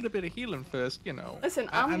Well, her. I need a bit of healing first, you know. Listen,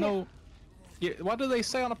 I I'm know. Yeah, what do they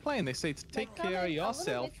say on a plane? They say to take They're care of coming a little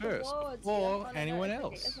yourself bit first, towards you. before Oh, no, anyone it's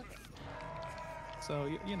okay, else. it's okay.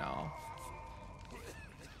 So you know.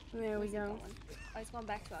 There we Where's it go. going? Oh, it's going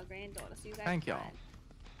back to our granddaughter. So you guys. Thank are y'all. fine.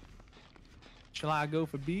 Shall I go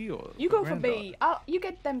for B or? You go for granddaughter? B. You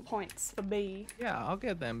get them points for B. Yeah, I'll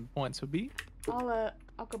get them points for B. I'll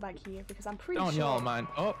go back here because I'm pretty Don't sure. y'all mind?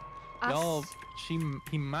 Oh, I y'all. s-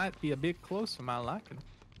 He might be a bit close for my liking.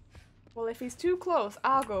 Well, if he's too close,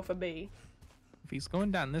 I'll go for B. If he's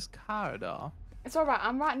going down this corridor, It's alright,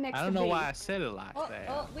 I'm right next I to don't know B. why I said it like Oh, that.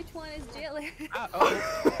 oh, which one is Jelly?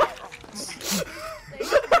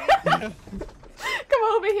 Come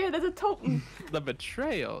over here, there's a totem. The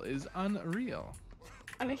betrayal is unreal.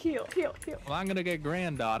 And a heal. Well, I'm gonna get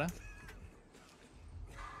granddaughter.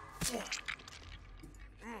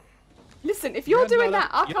 Listen, if you're doing that,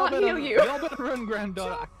 I Y'all can't better- heal you. Y'all better run,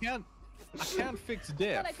 granddaughter. I can't fix But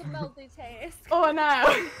death. I can multitask. Oh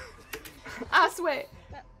no. I swear.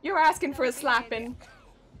 You're asking for a slapping.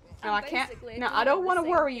 No, I can't. basically No, doing I don't the want to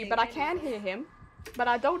same worry you, thing but I anyway. can hear him. But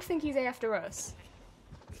I don't think he's after us.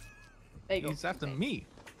 There you go. He's after me.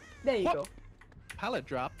 There you What? go. Pallet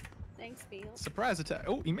drop. Thanks, Bill. Surprise attack.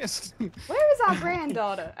 Oh, he missed. Where is our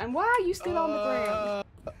granddaughter? And why are you still on the ground?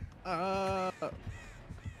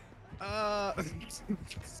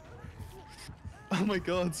 Oh my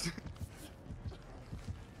god.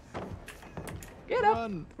 Get up.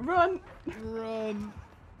 Run. Run. Run.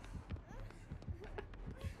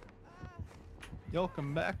 Y'all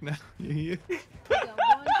come back now. You hear? We got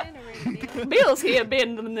one generator, Bill. Bill's here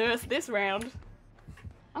being the nurse this round.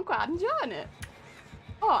 I'm quite enjoying it.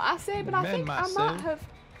 Oh, I say, but I Man, think I might myself. have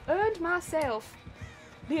earned myself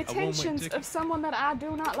the one-way attentions ticket. of someone that I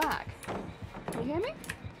do not like. You hear me?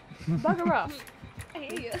 Bugger off. I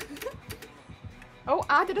hear you. Oh,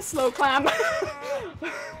 I did a slow climb.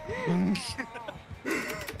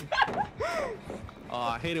 Oh,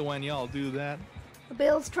 I hate it when y'all do that.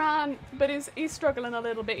 Bill's trying, but he's struggling a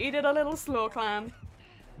little bit. He did a little slow climb.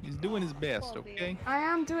 He's doing his best, Poor Bill. okay? I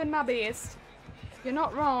am doing my best. You're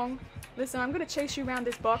not wrong. Listen, I'm gonna chase you around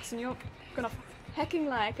this box and you're gonna hecking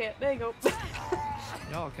like it. There you go.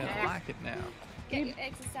 Y'all gonna like it now. Get your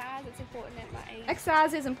exercise. It's important at my age.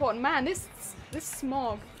 Exercise is important. Man, this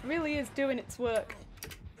smog really is doing its work.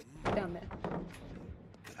 Down there.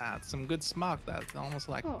 Ah, it's some good smog. That's almost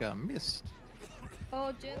like Oh. mist.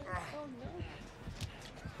 Oh, Jill. Oh, no.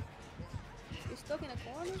 You're stuck in a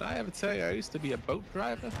corner? Did I ever tell you I used to be a boat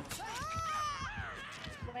driver?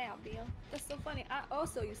 Wow, Bill. That's so funny. I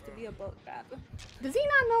also used to be a boat driver. Does he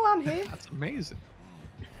not know I'm here? That's amazing.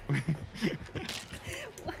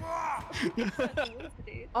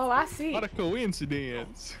 Oh, I see. What a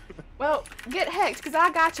coincidence. Well, get hecked, because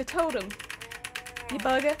I got your totem. You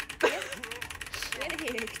bugger. Get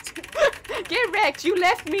hicked. Get wrecked. You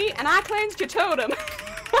left me, and I cleansed your totem.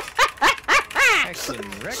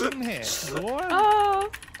 Excellent wrecking head, boy. Oh.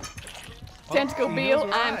 Tentacle He Beal, knows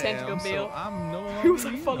where I'm I Tentacle am, so Beal. I'm no Who was I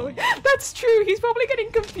longer you. following? That's true. He's probably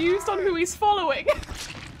getting confused on who he's following.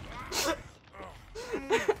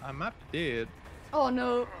 I might be dead. Oh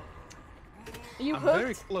no. Are you I'm hooked?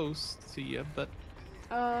 very close to you, but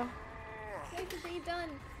Wait to be done.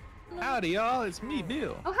 Look, howdy y'all, it's me,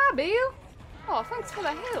 Bill. Oh, hi, Bill. Oh, thanks for the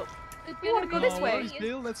help. it's You wanna gonna go be this way? worries,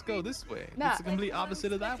 Bill. Let's go this way. Nah. It's the complete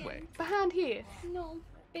opposite of that way. Behind here. No,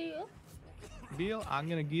 Bill. Bill, I'm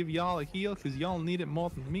gonna give y'all a heal because y'all need it more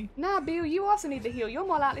than me. Nah, Bill, you also need to heal. You're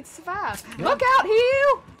more likely to survive. Look out,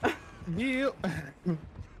 heal! Bill.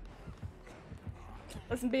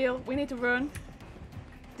 Listen, Bill, we need to run.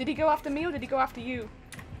 Did he go after me or did he go after you? You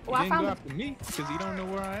Well, I didn't found go the... after me because you don't know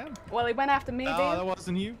where I am. Well, he went after me, Oh, Bill. that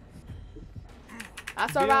wasn't you.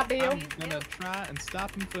 That's alright, Bill. I'm gonna try and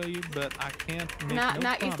stop him for you, but I can't make Nah, no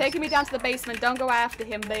he's taking me down to the basement. Don't go after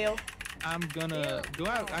him, Bill. I'm gonna go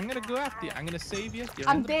out. I'm gonna go after you. I'm gonna save you.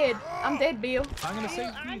 I'm dead. I'm dead, Bill. I'm gonna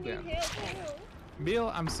save I you need then. help too.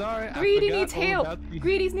 Bill, I'm sorry. Greedy I forgot needs all help. about the-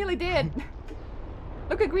 Greedy's nearly dead.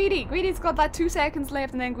 Look at Greedy. Greedy's got like 2 seconds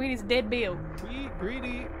left, and then Greedy's dead, Bill.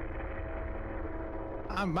 Greedy.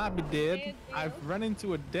 I might be dead. I've run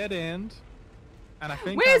into a dead end, and I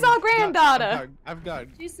think. Where's our granddaughter? I've got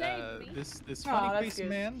She saved me. this Oh, funny that's faced good.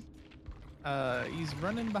 man. He's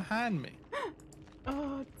running behind me.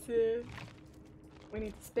 Oh, dear. We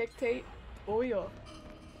need to spectate. Oh, yeah.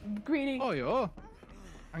 Greedy. Oh, yo.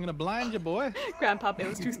 I'm gonna blind you, boy. Grandpa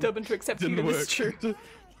Bill's too stubborn to accept you. This is true.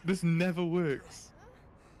 This never works.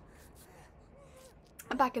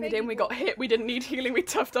 Back in the day when we got hit, we didn't need healing. We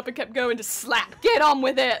toughed up and kept going to slap. Get on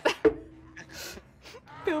with it.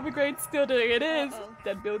 Bill Brigade still doing it. Is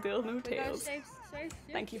dead Bill Deal, no We gotta tails. save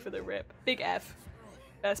Thank you for the rip. Big F.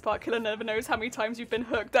 Best part, Killer never knows how many times you've been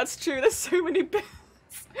hooked. That's true. There's so many bills.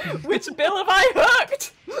 Which bill have I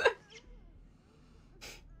hooked?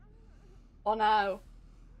 Oh no.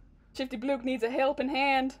 Shiftyblook needs a helping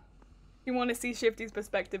hand. If you want to see Shifty's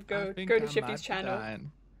perspective, go to Shifty's channel.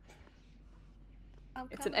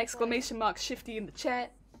 It's an exclamation mark Shifty in the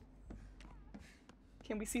chat.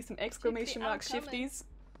 Can we see some exclamation mark Shifties?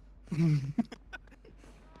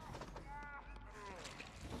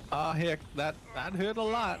 Oh heck, that hurt a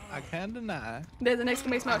lot. I can't deny. There's an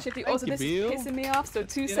exclamation mark Shifty. Also, you, this Bill. is pissing me off. So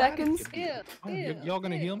 2 Get out of here, seconds. Bill. Bill, Y'all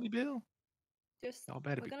gonna Bill. heal me, Bill? Just, Y'all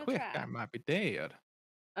better we're be gonna quick. try. I might be dead.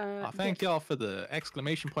 Yeah. Thank y'all for the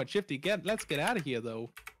exclamation point, Shifty. Let's get out of here though.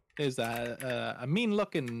 There's a mean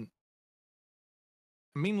looking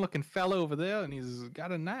fella over there, and he's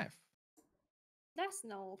got a knife. That's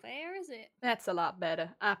no fair, is it? That's a lot better.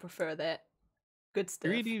 I prefer that. Good stuff.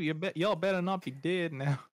 Greedy, y'all better not be dead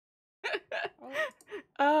now.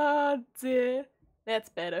 Oh dear. That's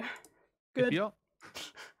better. If Good. y'all-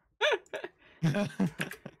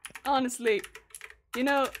 Honestly, you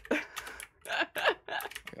know. I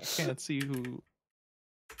can't see who.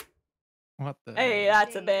 What the? Hey,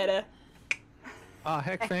 that's a better. Oh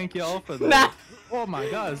heck! Thank y'all for the. Nah. Oh my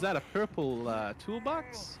God! Is that a purple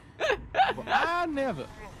toolbox? Well, I never.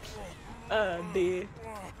 Oh dear.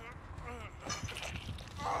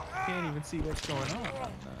 Can't even see what's going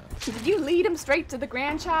on. Did you lead him straight to the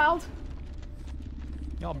grandchild?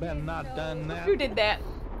 Y'all better not done that. Who did that?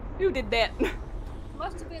 Who did that?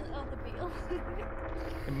 Must have been other Bill.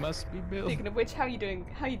 It must be Bill. Speaking of which, how you doing?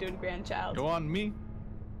 How you doing, grandchild? Go on me.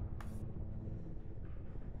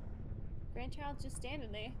 Grandchild's just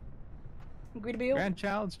standing there. Greedy Bill.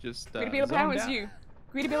 Grandchild's just. Greedy Bill, apparently it was zoned out. you.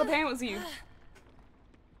 Greedy Bill, apparently it was you.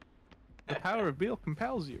 The power of Bill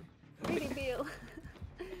compels you. Greedy Bill.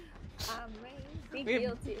 I may be We've-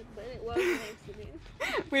 guilty, but it was an accident.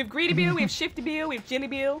 We have Greedy Bill, we have Shifty Bill, we have Jilly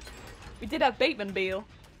Bill. We did have Bateman Bill.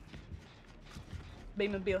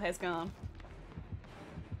 Bateman Bill has gone.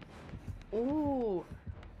 Ooh.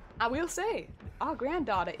 I will say, our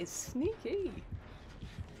granddaughter is sneaky.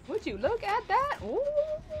 Would you look at that?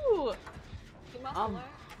 Ooh. You must have learned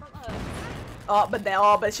from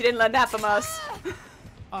us. But she didn't learn that from us.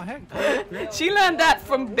 Oh heck! She learned that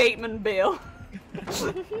from Bateman Bill.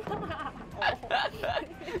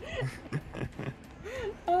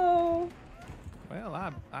 Oh. Well,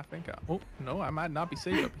 I think oh no, I might not be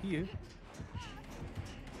safe up here.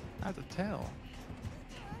 I have to tell.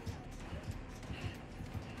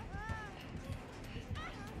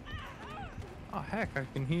 Oh heck! I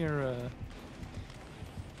can hear.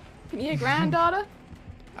 Can you hear granddaughter?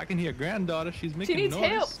 I can hear granddaughter. She's making needs noise.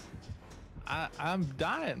 help. I'm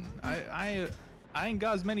dying. I ain't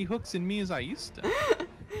got as many hooks in me as I used to.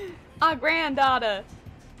 Our granddaughter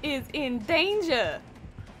is in danger.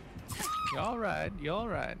 You all right? You all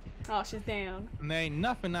right? Oh, she's down. And there ain't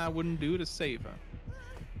nothing I wouldn't do to save her.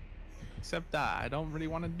 Except I don't really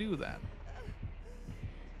want to do that.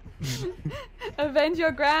 Avenge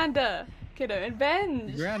your granda. Kiddo,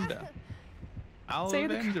 avenge. Granda. I'll Save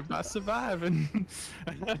the avenge her by surviving.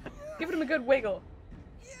 Give him a good wiggle.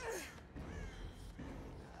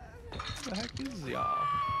 What the heck is y'all?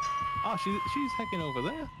 Oh, she's hecking over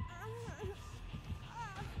there.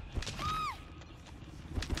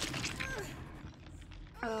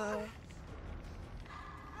 I'm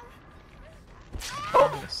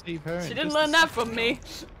gonna save her. She in didn't just a learn that second. from me.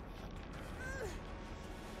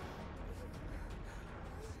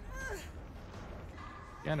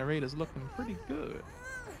 Generator's looking pretty good.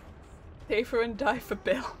 Pay for and die for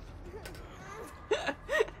Bill.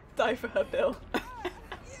 Die for her, Bill.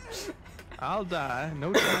 I'll die.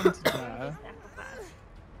 No time to die.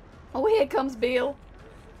 Oh, here comes Bill.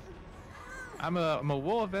 I'm a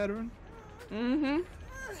war veteran. Mm-hmm.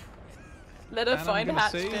 Let her And find I'm gonna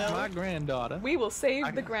Hatch save Bill. my granddaughter. We will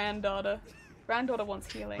save the granddaughter. Granddaughter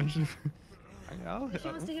wants healing. She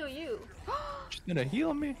wants to heal you. She's gonna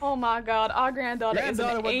heal me. Oh my god, our granddaughter is an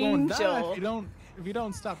Granddaughter was gonna die angel. if you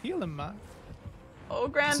don't stop healing, man. Oh,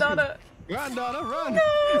 granddaughter. Granddaughter, run! No.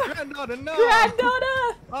 Granddaughter, no!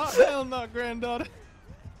 Granddaughter! Oh, hell no, granddaughter.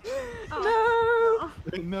 No!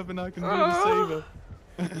 Ain't nothing I can do to save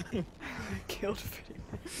her. Killed pretty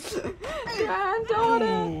much. Granddaughter!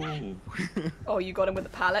 Ooh. Oh, you got him with the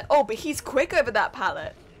pallet? Oh, but he's quick over that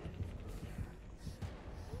pallet.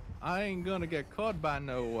 I ain't gonna get caught by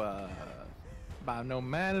no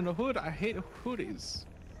man in a hood. I hate hoodies.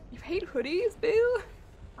 You hate hoodies, Bill?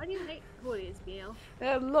 Why do you hate hoodies, Bill?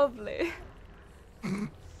 They're lovely.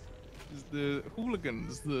 It's the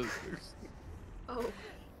hooligans. Oh.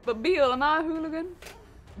 But Bill, am I a hooligan?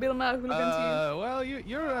 Bill, am I a hooligan to Well,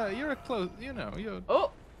 you're a close. You know, you're. you?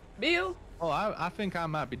 Oh, Bill. Oh, I think I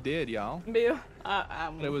might be dead, y'all. Bill. But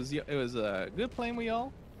it was good playing with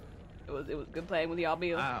y'all. It was good playing with y'all,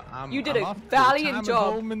 Bill. I'm You did a off to valiant time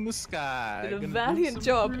job. Home in the sky. Did a Gonna do valiant some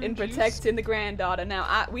job fruit in juice. protecting the granddaughter.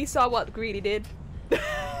 Now, we saw what Greedy did.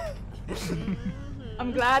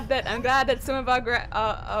 I'm glad that some of our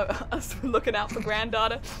us were looking out for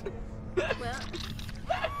granddaughter. Well.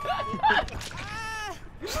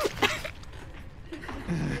 We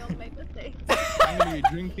all make mistakes. I'm gonna be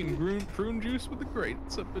drinking prune juice with the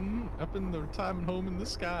greats up in the retirement home in the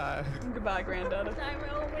sky. Goodbye, granddaughter. Time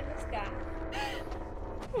roll in the sky.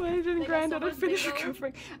 Why didn't They got granddaughter someone finish big on.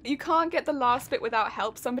 recovering? You can't get the last bit without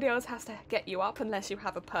help. Somebody else has to get you up unless you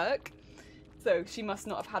have a perk. So she must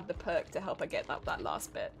not have had the perk to help her get up that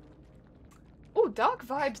last bit. Oh, Dark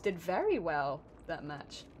Vibes did very well that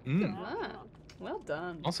match. Mm. Ah, well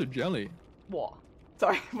done. Also jelly. What?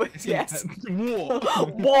 Sorry, but yes. What?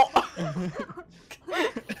 What?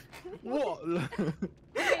 What?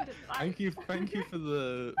 Thank you for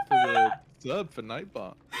the sub for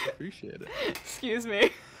Nightbot. Appreciate it. Excuse me.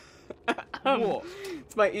 What?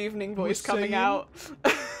 It's my evening voice coming saying? out.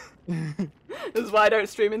 This is why I don't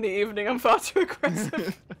stream in the evening. I'm far too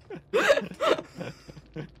aggressive. I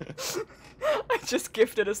just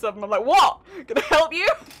gifted a sub and I'm like, what? Can I help you?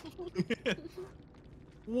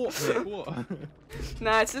 What? Mate, what?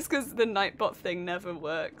 Nah, it's just because the Nightbot thing never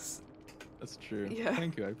works. That's true. Yeah.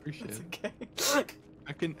 Thank you. I appreciate It's it. okay.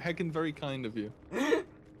 Heckin' very kind of you.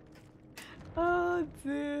 Oh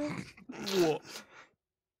dear. What?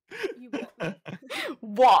 You what?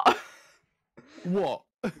 What? What?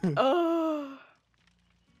 Oh.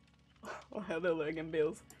 Oh, hello again,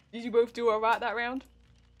 Bills. Did you both do alright that round?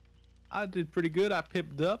 I did pretty good. I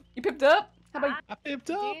pipped up. You pipped up? How about I pipped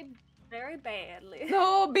up. Did very badly.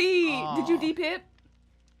 No, B! Did you Aw. D-pip?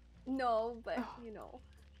 No, but Oh. you know,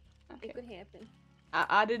 Okay. it could happen.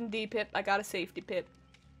 I didn't D-pip. I got a safety pip.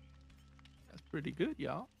 That's pretty good,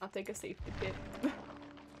 y'all. I'll take a safety pip.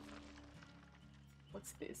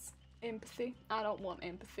 What's this? Empathy? I don't want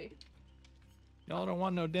empathy. Y'all don't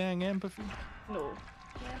want no dang empathy. No.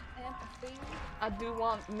 Yeah, empathy. I do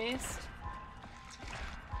want mist.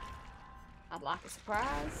 I'd like a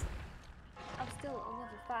surprise. I'm still a level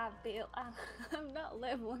 5 Bill. I'm not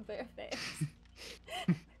leveling very fast.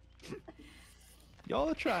 Y'all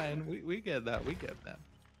are trying. We get that. We get that.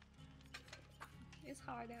 It's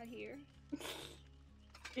hard out here.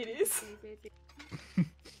 It is.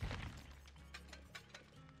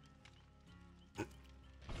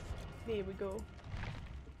 Here we go.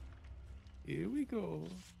 Here we go.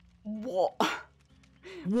 What?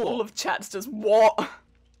 What? All of chat's just what?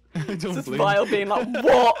 Don't Just blame Vile me. being like,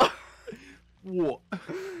 what? What?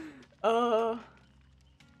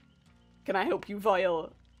 Can I help you,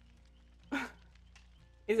 Vile?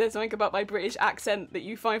 Is there something about my British accent that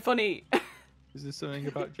you find funny? Is there something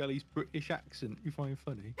about Jelly's British accent you find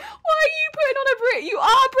funny? Why are you putting on a Brit? You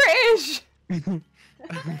are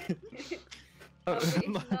British!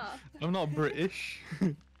 I'm not British.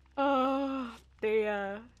 Oh,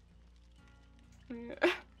 dear.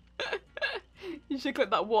 You should clip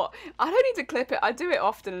that what? I don't need to clip it. I do it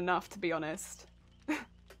often enough, to be honest.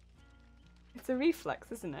 It's a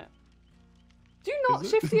reflex, isn't it? Do you not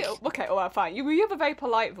Is it? shift it? Okay, alright, fine. You have a very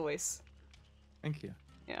polite voice. Thank you.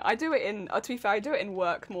 Yeah, I do it in, to be fair, I do it in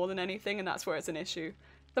work more than anything, and that's where it's an issue.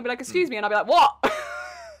 They'll be like, excuse me, and I'll be like, what?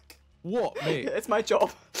 What, mate? It's my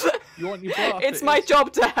job. You want your bra It's my fitted?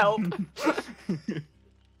 job to help.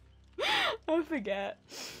 I forget.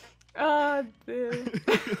 Oh, dear.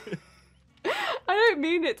 I don't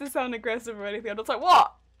mean it to sound aggressive or anything. I'm just like,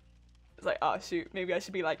 what? It's like, oh, shoot. Maybe I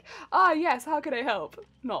should be like, yes, how can I help?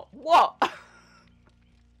 Not, what?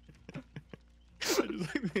 I just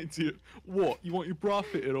like the idiot. What? You want your bra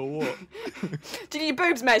fitted or what? Do you need your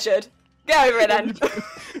boobs measured? Go over it then.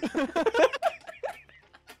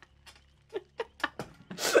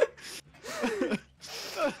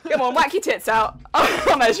 Come on, whack your tits out.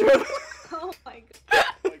 I'll measure them. Oh my god.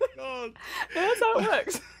 Oh my god. That's how it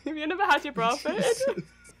works. Have you never had your bra fitted?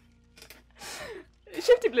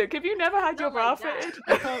 Shiftyblook, have you never had your bra fitted?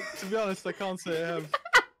 I can't, to be honest, I can't say I have.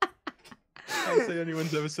 I can't say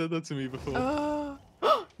anyone's ever said that to me before.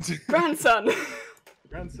 Grandson.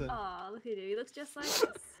 Grandson. Aw, look at you. He looks just like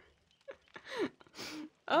us.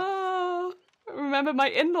 Oh, remember my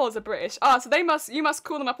in-laws are British. So you must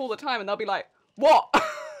call them up all the time and they'll be like, what?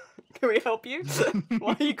 Can we help you?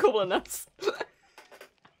 Why are you calling us?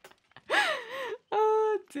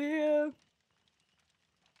 Oh dear.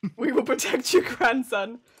 We will protect your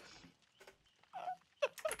grandson.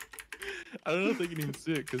 I don't know if they can even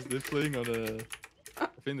see it because they're playing on a. I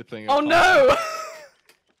think they're playing. Oh no!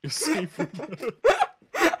 You're safe from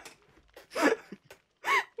that.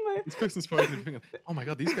 This person's probably thinking, oh my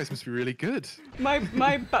god, these guys must be really good.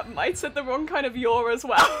 I said the wrong kind of yaw as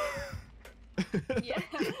well. Yeah.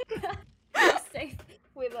 He's safe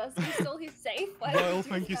with us. We stole his safe. Why Well,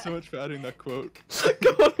 thank you so much for adding that quote. Go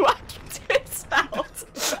on, whack your tits out.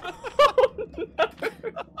 Oh no.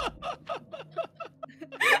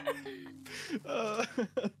 Oh. I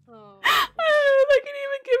don't know if I can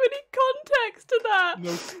even give any context to that.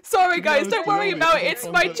 No, Sorry guys, honest, don't worry about it. It's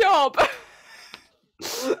my job.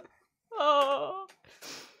 Oh.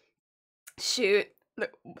 Shoot.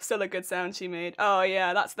 Look, still a good sound she made. Oh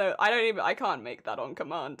yeah, that's the I can't make that on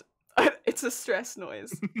command. It's a stress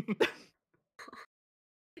noise.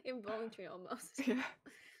 Involuntary almost. Yeah.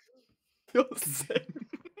 You're sick.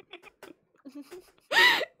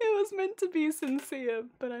 It was meant to be sincere,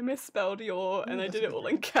 but I misspelled your and I did it all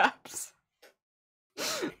in caps.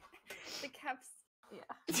 The caps. Yeah.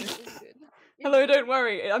 It's good. Hello, don't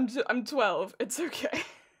worry. I'm 12. It's okay.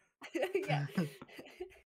 Yeah.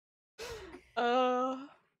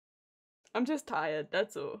 I'm just tired,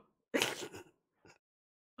 that's all.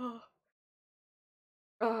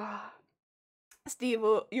 Steve,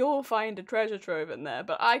 you'll find a treasure trove in there,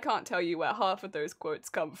 but I can't tell you where half of those quotes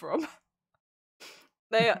come from.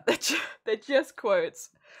 They're just quotes.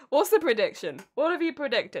 What's the prediction? What have you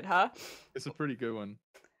predicted, huh? It's a pretty good one.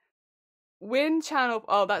 Win channel.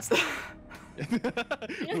 Oh, that's the.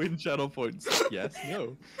 Win channel points. Yes,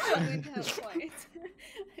 no. Win channel points.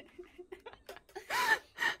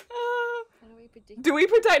 Do we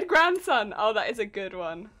protect grandson? Oh, that is a good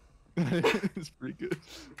one. It's pretty good.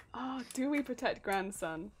 Oh, do we protect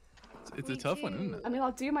grandson? It's a tough one, isn't it? I mean,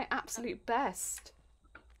 I'll do my absolute best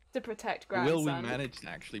to protect grandson. Will we manage to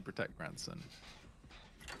actually protect grandson?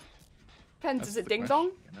 Depends, That's is it the ding question,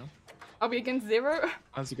 dong? You know? Are we against zero?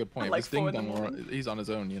 That's a good point. Like If it's ding 4 in the dong, or morning. he's on his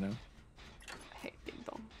own, you know. I hate ding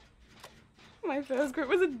dong. My first quote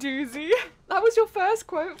was a doozy. That was your first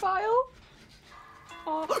quote file?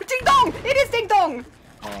 Oh, ding dong! It is ding dong!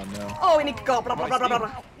 Oh no. Oh, we need to go. Blah, blah, blah, blah,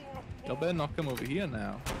 blah. Y'all better not come over here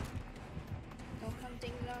now. Don't come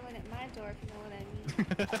ding dong at my door if you know what I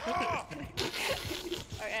mean.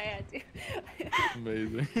 Alright, I do.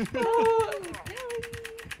 Amazing.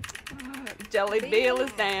 Jelly Beal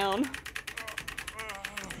is down.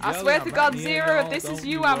 I Jelly, swear I'm to right God, near Zero, y'all. if this is Don't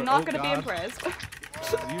you, you I'm worry. not Oh, gonna be God. impressed.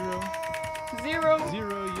 Zero. Zero.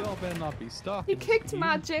 Zero, y'all better not be He stalking. kicked me.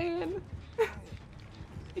 my Jan.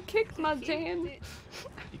 He kicked my Jan.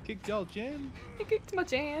 He kicked y'all, Jen. He kicked my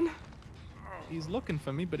Jan. He's looking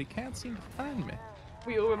for me, but he can't seem to find me.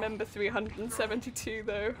 We all remember 372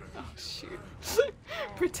 though. Oh shoot.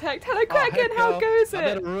 Protect. Hello Kraken, how goes I it?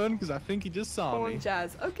 better run because I think he just saw me. Orange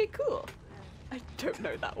Jazz. Okay, cool. I don't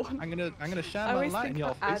know that one. I'm gonna shine I my always light in think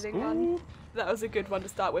y'all of face. adding one. Ooh. That was a good one to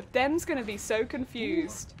start with. Dem's gonna be so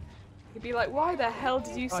confused. He'd be like, why the hell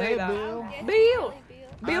did you say hey, that? Bill. Beal!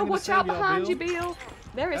 I'm Beal, gonna watch save out y'all, behind you, Bill. Beal.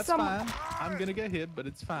 There is That's someone. fine. I'm gonna get hit, but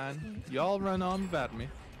it's fine. Y'all run on without me.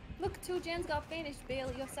 Look, 2 gens got finished,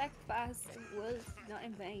 Bill. Your sacrifice was not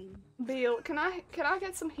in vain. Beal, can I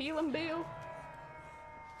get some healing, Beal?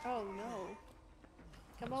 Oh no.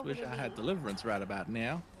 Come Just over wish to I me. had deliverance right about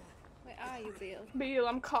now. Where are you, Bill? Beal,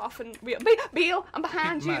 I'm coughing. Beal, I'm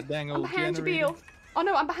behind you. My dang I'm old behind you, generator. Beal. Oh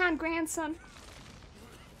no, I'm behind grandson.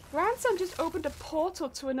 Grandson just opened a portal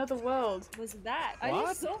to another world. Was that? I What?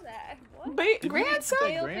 just saw that. What? Did we Grandson?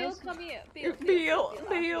 say Bill, grandson? come here. Bill,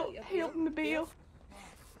 Beal, help me, Beal.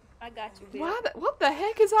 I got you, Bill. What the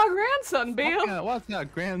heck is our grandson, Beal? What's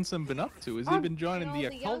that grandson been up to? Has he been joining You know, the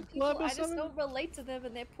the young occult people, club or I just something? don't relate to them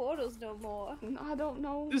and their portals no more. I don't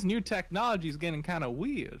know. This new technology is getting kind of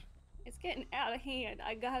weird. It's getting out of hand,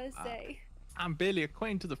 I gotta say. I'm barely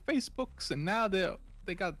acquainted to the Facebooks, and now they're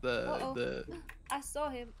they got the I saw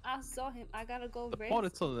him. I saw him. I gotta go. the portal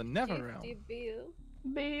to the Never Realm.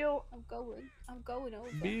 Bill. I'm going over.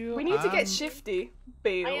 Bill, We need to get Shifty.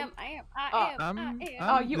 Bill. I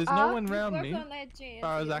am. You there's are? no one around Work me, on that jam, as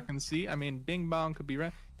far as I Bill. can see. I mean, Bing Bong could be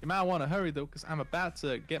right. You might want to hurry though, cause I'm about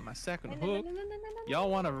to get my second hook. Y'all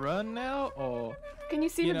want to run now, or Can you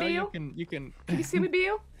see me, Bill? you can. Can you see me,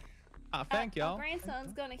 Bill? Thank y'all. My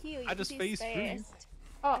grandson's gonna heal you. I just 'cause he's phased through you. fast.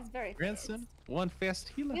 Oh, He's very Grandson, fast. one fast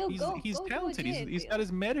healer. Bill, He's go do a talented. jam, He's Bill. got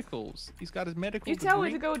his medicals. He's got his medical you tell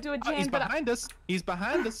me degree. to go do a Oh, jam, he's but behind us. He's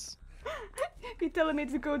behind us. you're telling me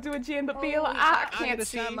to go do a jam, but Oh, Bill, I I I can't gotta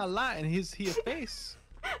see. shine my light in his face.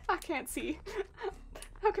 I can't see.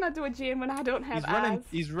 How can I do a jam when I don't have He's running. eyes?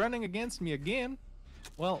 He's running against me again.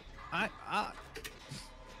 Well,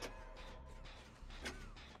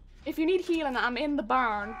 If you need healing, I'm in the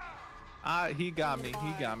barn. he got me.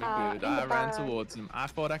 He got me good. in the I ran barn. towards him. I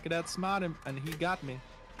thought I could outsmart him, and he got me.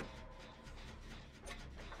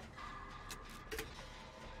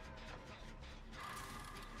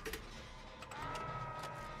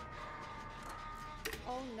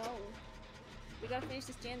 Oh no. We gotta finish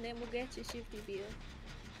this jam, then we'll get you, Shifty Bill.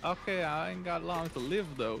 Okay, I ain't got long to live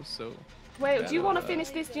though, so. Wait, do you want to Better, finish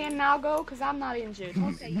this jam now, go? Cause I'm not injured.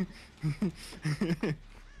 Okay.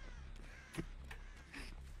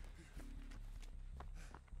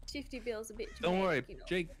 Shifty Bill's a bit Don't worry, dramatic, you know.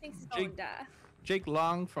 Jake- He thinks he's gonna Jake- die. Jake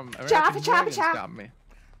Long from Chopper, American chopper, Dragons chopper. got me.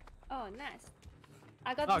 Oh, nice.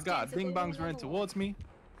 I got Oh this jam, God, so Bing go to Bong's running another one. towards me.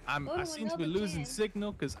 Go I to seem to be another losing jam.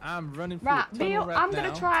 signal because I'm running through Right, a tunnel Bill, right I'm now.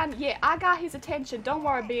 gonna try and I got his attention. Don't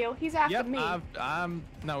worry, Bill. He's after Yep, me.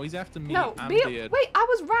 no, he's after me. No, I'm Bill. dead. Wait, I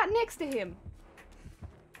was right next to him.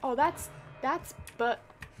 Oh, that's butt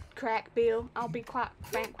crack, Bill. I'll be quite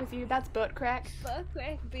frank with you. That's butt crack. Fuck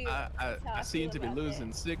crack Bill. That's how I seem feel to be about losing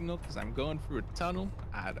that. signal because I'm going through a tunnel.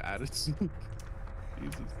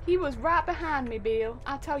 Jesus. He was right behind me, Bill.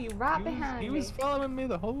 I tell you, right He behind me. was following me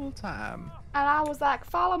the whole time. And I was like,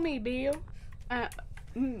 follow me, Bill.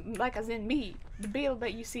 Like as in me. The Bill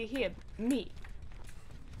that you see here. Me.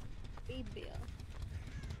 Be Bill.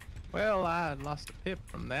 Well, I lost a pip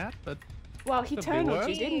from that, but Well, he Could be turned worse.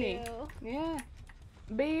 you, didn't he? Bill. Yeah.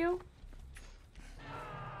 Bill.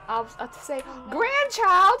 I'll say, Oh, no.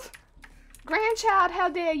 grandchild! Grandchild, how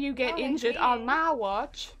dare you get Oh, injured Bill. on my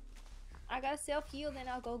watch? I gotta self-heal, then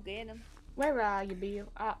I'll go get him. Where are you, Bill?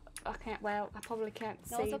 I can't, well, I probably can't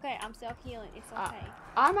No, see. it's okay. I'm self-healing. It's Uh, okay.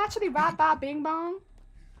 I'm actually right by Bing Bong.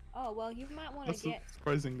 Oh, well, you might want to that's get...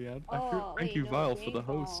 surprisingly. Oh, Thank wait, you, no, Vile, for Bing the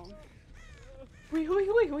host. Bong. Wee.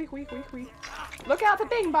 Look out for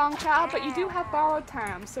Bing Bong, child, but you do have borrowed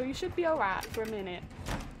time, so you should be alright for a minute.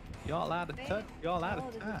 Y'all out of touch. Y'all out Oh,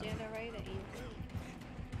 of there's a time. generator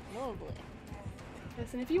in Lovely.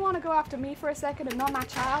 Listen, if you want to go after me for a second and not my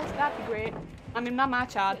child, that'd be great. I mean, not my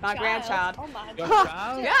child, my grandchild. Oh my Your god.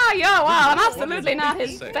 child? Yeah, wow, I'm What absolutely does not Bing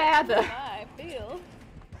his say? father. My Bill.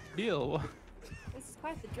 Bill. This is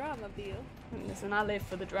quite the drama, Bill. Listen, I live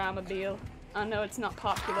for the drama, Bill. I know it's not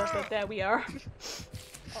popular, but there we are.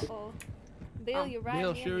 Uh-oh. Bill, you're right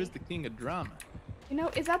Bill near sure me. is the king of drama. You know,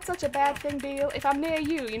 is that such a bad thing, Bill? If I'm near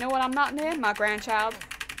you, you know what I'm not near? My grandchild.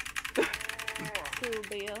 Cool,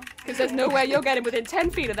 Bill. Because there's no way you're getting within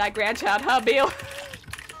 10 feet of that grandchild, huh, Bill?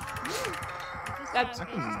 That's- I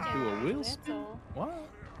can do a wheel spin. What?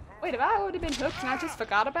 Wait, have I already been hooked and I just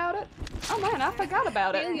forgot about it? Oh man, I forgot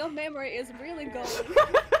about Bill, it. your memory is really going.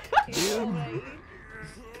 Bill.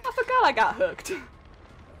 I forgot I got hooked.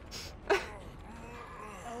 Oh,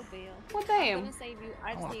 Bill. Well, I'm damn. gonna save you. I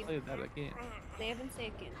I just want to need play that again. 7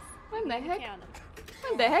 seconds. When the heck? Count 'em.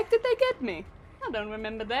 When the heck did they get me? I don't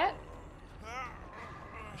remember that.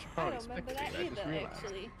 I should I probably don't remember spectate. that I just either, realized.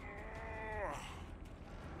 actually.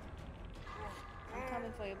 I'm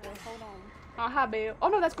coming for you, Bill. Hold on. Oh, hi, Bill. Oh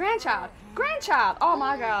no, that's grandchild. Grandchild! Oh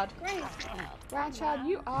my god. Grandchild. Grandchild,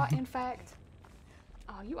 you are in fact.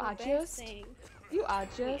 Oh, you are Best just. thing You are we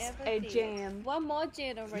just ever a did. jam. One more You're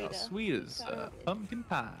generator. sweet as pumpkin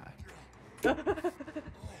pie.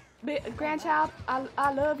 Grandchild,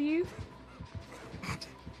 I love you.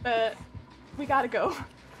 But we gotta go.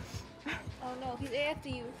 Oh no, he's after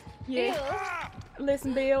you. Yeah.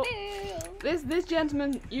 Listen, Bill. Bill. This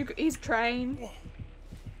gentleman, he's trained.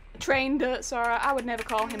 Sorry, I would never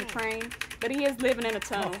call him a train, but he is living in a I'll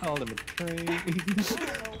tunnel. call him a train. I don't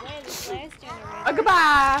know where this last generator.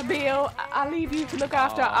 Goodbye, Bill. I'll leave you to look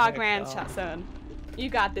after Aw, our heck no. grandson. You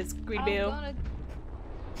got this, Greedy Bill. I'm gonna...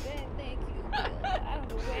 Thank you, Bill. I don't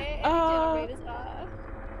know where any generators are.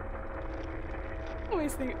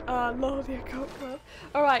 Always think, Lord, yeah, go club.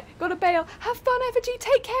 Alright, go to bail. Have fun, Effigy.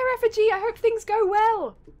 Take care, Effigy. I hope things go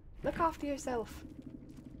well. Look after yourself.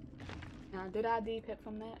 Now, did I D-pip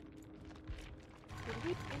from that?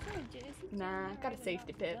 Nah, got a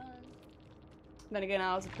safety pip. Then again,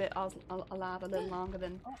 I was alive a little longer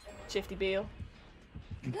than Shifty Beale.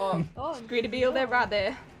 Oh, Greedy Beale, they're right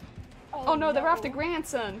there. Oh no, they're after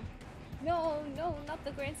grandson. No, not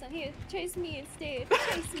the grandson. Here, chase me instead.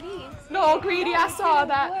 Chase me instead. No, Greedy, I saw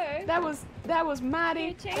that. Work. That was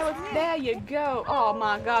mighty. Here, There you go. Oh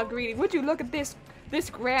my God, Greedy, would you look at this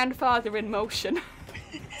grandfather in motion?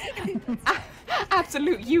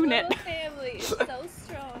 Absolute unit. Little family is so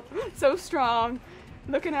strong. So strong.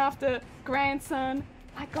 Looking after grandson.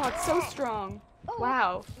 My God, so strong. Oh,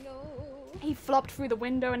 Wow. No. He flopped through the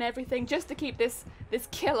window and everything just to keep this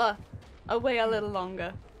killer away a little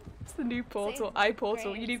longer. It's the new portal, eye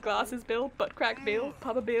portal. You need glasses, Bill. Butt crack Bill.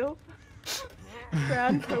 Papa Bill.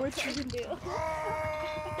 Grand poetry.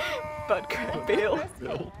 Butt crack Bill.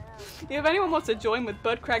 Yeah, if anyone wants to join with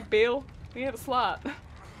Butt crack Bill, we have a slot.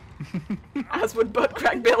 As would Butt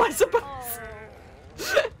crack Bill, I suppose.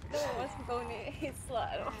 No one wants to go in his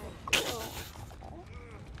slot.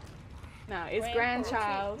 Now, it's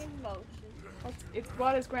grandchild.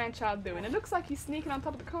 What is grandchild doing? It looks like he's sneaking on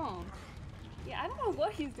top of the cone. Yeah, I don't know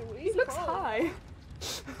what he's doing. He looks high.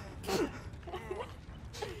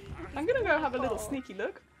 I'm gonna go have a little sneaky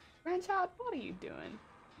look. Grandchild, what are you doing?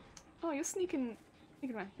 Oh, you're sneaking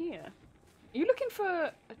around here. Are you looking for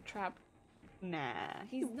a trap? Nah.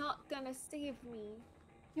 He's not gonna save me.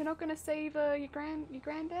 You're not gonna save your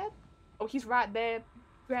granddad? Oh, he's right there,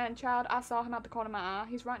 grandchild. I saw him out the corner of my eye.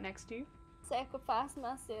 He's right next to you. Sacrifice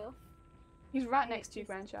myself. He's right next to you,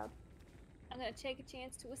 grandchild. I'm gonna take a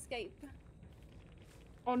chance to escape.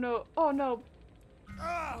 Oh no! Oh no!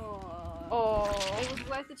 Oh! It was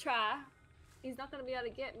worth a try. He's not gonna be able to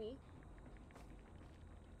get me.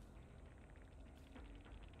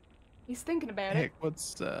 He's thinking about Heck, it.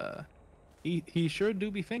 what's he sure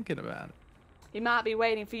do be thinking about it. He might be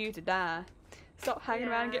waiting for you to die. Stop hanging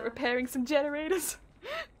around and get repairing some generators.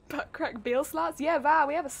 Butt crack Bill slots? Yeah, Val,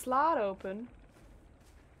 we have a slot open.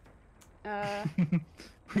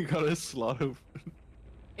 We got a slot open.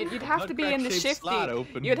 You'd have to be in the Shifty.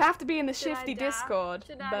 You'd have to be in the Shifty Discord.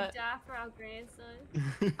 Should I die for our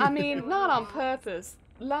grandson? I mean, not on purpose.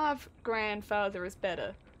 Live grandfather is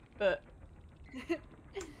better, but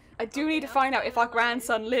I do need to find out if our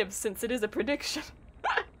grandson lives, since it is a prediction.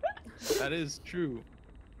 That is true.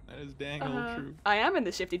 That is dang old true. I am in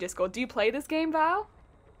the Shifty Discord. Do you play this game, Val?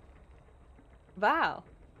 Val,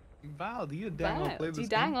 do you dang on play this game? Do you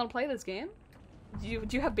dang on play this game? Do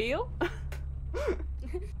you have Beal?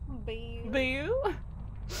 Beal?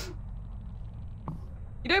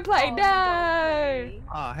 You don't play? No!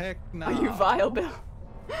 Ah, heck no. Are you vile, Bill?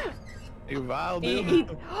 You vile, Bill?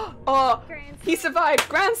 He survived!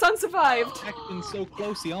 Grandson survived! Acting so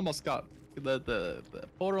close, he almost got the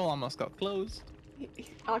portal almost got closed.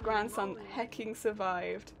 Our grandson hecking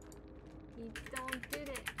survived. You did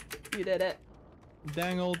it. You did it.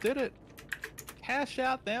 Dang old did it. Cash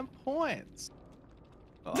out them points.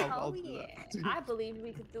 Oh yeah. I believed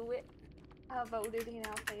we could do it. I voted in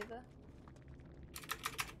our favor.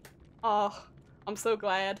 Oh, I'm so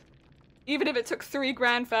glad. Even if it took 3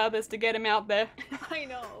 grandfathers to get him out there. I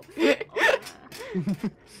know.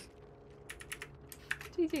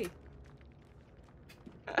 GG.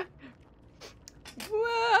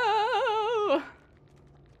 Whoa!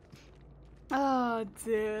 Oh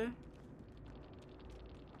dear.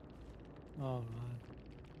 Oh man.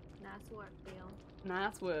 Nice work, Bill.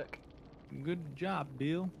 Nice work. Good job,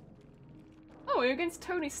 Bill. Oh, we're against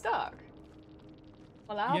Tony Stark.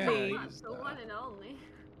 Well, I'll be. Not the one and only.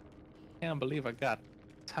 Can't believe I got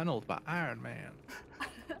tunneled by Iron Man.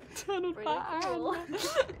 Tunneled by Cool. Iron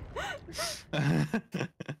Man.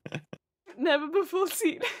 Never before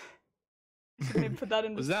seen. Should maybe put that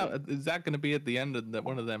in the Is that going to be at the end of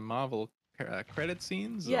one of them Marvel credit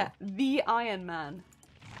scenes? Yeah, the Iron Man.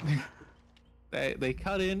 They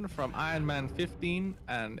cut in from Iron Man 15,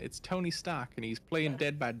 and it's Tony Stark, and he's playing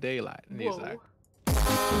Dead by Daylight, and he's like,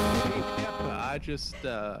 "Hey, Peppa, I just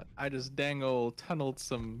dang old tunneled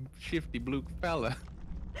some Shiftyblook fella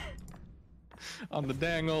on the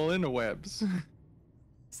dang old interwebs."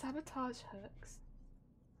 Sabotage hooks.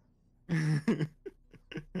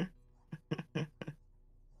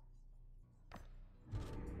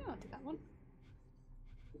 I'll do that one.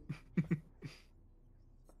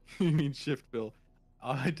 You mean Shift Bill?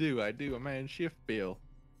 Oh, I do. I mean Shift Bill.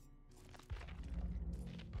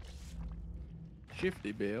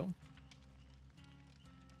 Shifty Bill.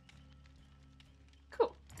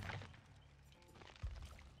 Cool.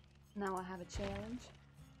 Now I have a challenge.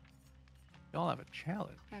 Y'all have a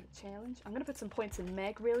challenge. I have a challenge. I'm gonna put some points in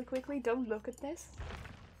Meg really quickly. Don't look at this.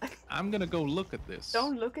 I'm gonna go look at this.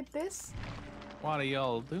 Don't look at this. What are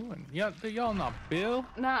y'all doing? Y'all not Bill?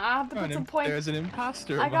 Nah, I have to put some points. There's an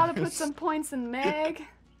imposter. I gotta put us. some points in Meg.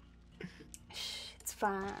 Shh, it's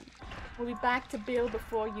fine. We'll be back to Bill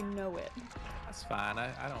before you know it. That's fine. I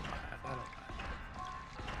don't mind. I don't mind.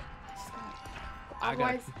 I got a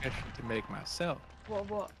Otherwise- confession to make myself.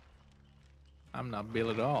 What? I'm not Bill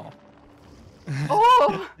at all.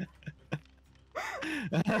 Oh!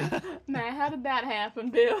 Man, how did that happen,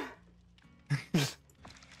 Bill?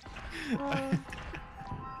 Okay.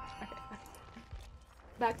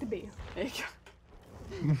 Back to Bill. There you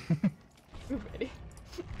go. We're ready.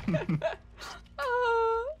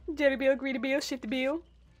 Jelly Bill, Greedy Bill, Shifty Bill.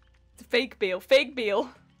 It's a fake Bill. Fake Bill.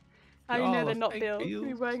 How do you know Y'all they're are not fake Bill? Bills.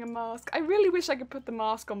 He's wearing a mask. I really wish I could put the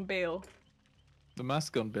mask on Bill. The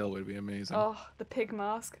mask on Bill would be amazing. Oh, the pig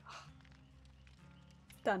mask.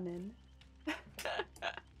 Stunning.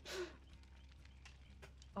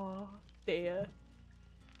 Oh, dear.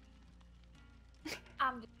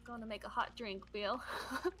 I'm just gonna make a hot drink, Bill.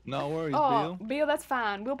 No worries, Oh, Bill. Bill, that's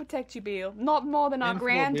fine. We'll protect you, Bill. Not more than our 10-4,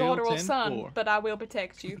 granddaughter Bill, or son, 10-4. but I will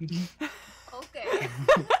protect you. Okay.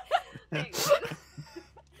 Thanks.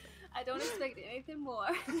 I don't expect anything more.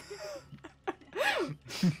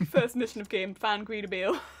 First mission of game, fan Greedy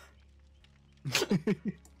Bill.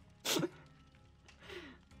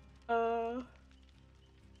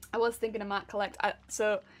 I was thinking I might collect.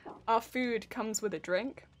 So, our food comes with a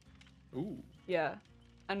drink. Ooh. Yeah,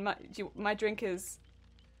 and my drink is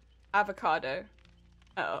avocado.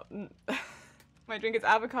 My drink is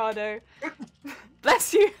avocado.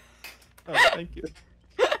 Bless you. Oh, thank you.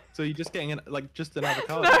 So you're just getting just an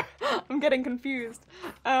avocado? No, I'm getting confused.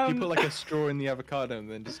 You put like a straw in the avocado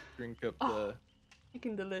and then just drink up the.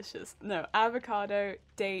 Freaking delicious. No, avocado,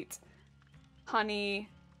 date, honey,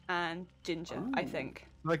 and ginger. Ooh. I think.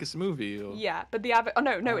 Like a smoothie or. Yeah, but the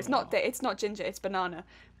avocado. Oh no, it's not date. It's not ginger. It's banana,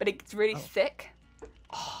 but it's really thick.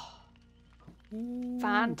 Oh,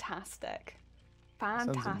 fantastic.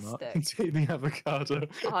 Fantastic. Take the avocado.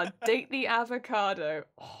 Oh, date the avocado.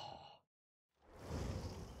 Oh.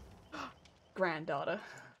 Granddaughter.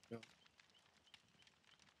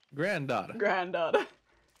 Granddaughter. Granddaughter.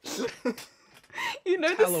 You know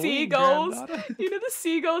the Halloween, seagulls? granddaughter. You know the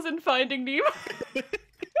seagulls in Finding Nemo?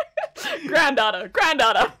 Granddaughter.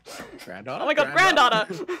 Granddaughter. Granddaughter. Oh my god, granddaughter.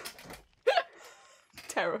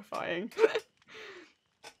 Terrifying.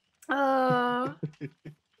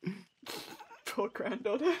 Poor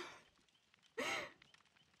granddaughter.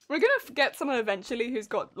 We're gonna get someone eventually who's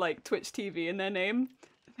got like Twitch TV in their name.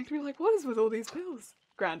 And they're gonna be like, what is with all these pills?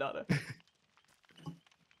 Granddaughter.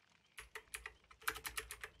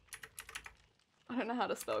 I don't know how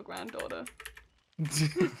to spell granddaughter.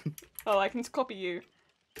 Oh, I can just copy you.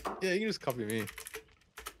 Yeah, you can just copy me.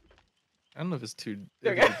 I don't know if it's There we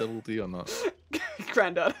if go. it's a double D or not.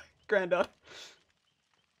 Granddaughter. Granddaughter.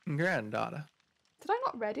 Granddaughter. Did I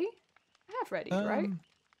not ready? I have ready, right?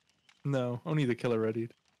 No, only the killer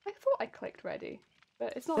readied. I thought I clicked ready,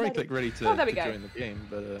 but it's not Probably ready. click ready to, Oh, there we to go. join the game,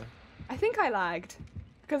 but I think I lagged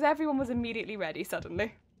because everyone was immediately ready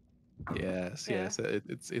suddenly. yes, Yeah. yes,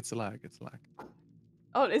 it's a lag, it's a lag.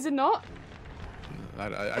 Oh, is it not?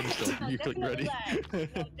 I just don't. You click ready. Definitely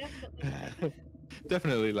lag. No, definitely.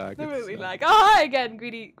 Definitely lag. Definitely it's, lag. Oh, hi again,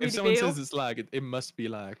 greedy If someone Bill. says it's lag, it must be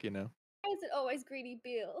lag, you know. Why is it always Greedy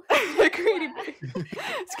Bill? Greedy Bill.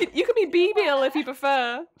 You can be B Bill if you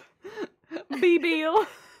prefer. B Bill.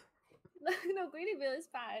 No, Greedy Bill is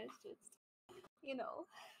fine. It's just, you know.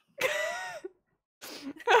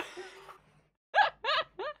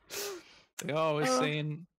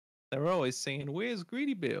 They're always saying, "Where's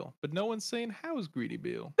Greedy Bill?" But no one's saying, "How's Greedy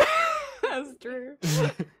Bill?" That's true.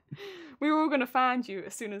 We were all gonna find you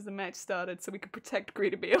as soon as the match started so we could protect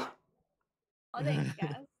Greedy Bill. Oh, thanks,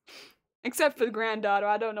 guys. Except for the granddaughter.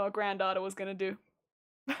 I don't know what granddaughter was gonna do.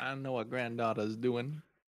 I don't know what granddaughter's doing.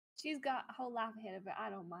 She's got a whole life ahead of her. I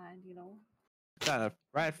don't mind, you know. Got a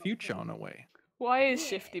bright future on the way. Why is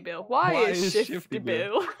Shifty Bill? Why is Shifty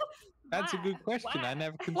Bill? That's a Why? good question. I Why?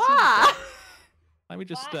 never considered Why? that. Let me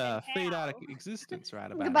just Why and fade out of how? existence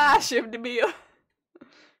right about Goodbye, now. Shifty Bill.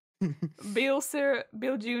 Bill Sir,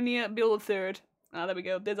 Bill Jr., Bill the Third. Ah, there we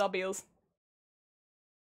go. There's our Bills.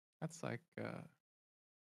 That's like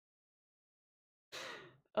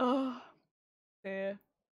Oh, yeah.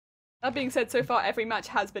 That being said, so far every match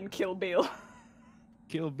has been Kill Bill.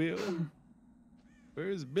 Kill Bill.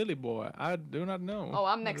 Where's Billy Boy? I do not know. Oh,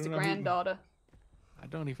 I'm I next to don't know who- granddaughter. I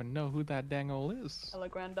don't even know who that dang ole is. Hello,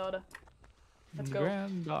 granddaughter. Let's go.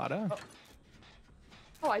 Granddaughter.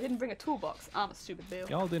 Oh, I didn't bring a toolbox. I'm a stupid Bill.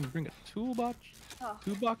 Y'all didn't bring a toolbox? Oh.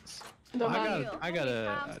 Toolbox? No, I man. got I got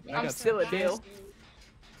I'm got still a some Bill. chest-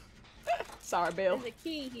 Sorry, Bill. There's a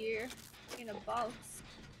key here in a box.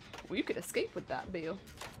 Well, you could escape with that, Bill.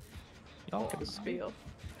 Y'all can escape. Bill.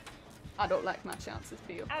 I don't like my chances,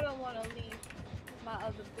 Bill. I don't want to leave my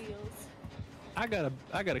other bills. I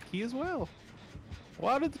got a key as well.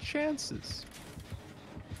 What are the chances?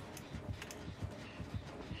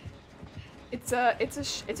 It's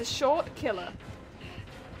a short killer.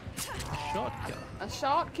 Short killer. A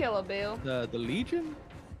short killer, Bill. The Legion?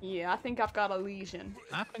 Yeah, I think I've got a lesion.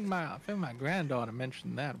 I think my granddaughter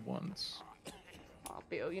mentioned that once. Oh,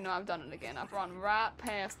 Bill, you know I've done it again. I've run right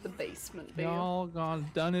past the basement, Bill. Y'all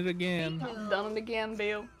done it again. I've done it again,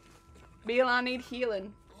 Bill. Bill, I need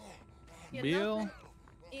healing. You're Bill? nothing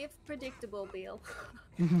if predictable, Bill.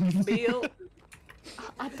 Bill,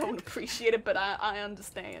 I don't appreciate it, but I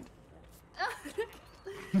understand.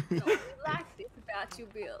 No, we like this about you,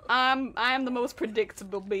 Bill. I am the most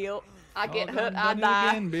predictable, Bill. I get hurt, I done it die.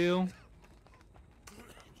 again, Bill.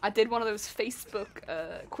 I did one of those Facebook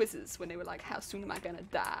quizzes when they were like, how soon am I gonna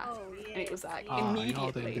die? Oh, yeah. And it was like, Y'all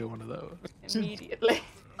immediately. didn't do one of those. Immediately.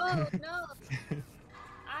 Oh, no.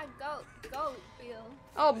 I go, Bill.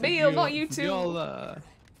 Oh, Bill, not you too.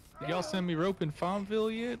 Did y'all send me rope in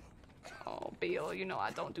Farmville yet? Oh, Bill, you know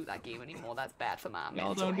I don't do that game anymore. That's bad for my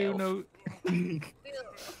Y'all mental don't health. do no. Bill.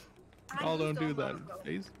 Y'all don't do that.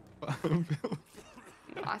 Face Farmville.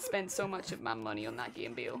 You know, I spent so much of my money on that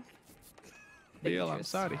game, Bill. Bill, I'm Dangerous.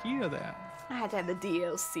 sorry to hear that. I had to have the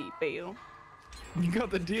DLC, Bill. You got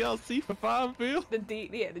the DLC for Farmville? The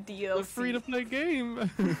DLC. The free-to-play game.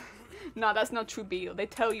 No, that's not true, Bill. They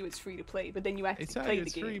tell you it's free to play, but then you actually They tell play you the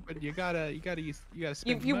it's game. free, but you gotta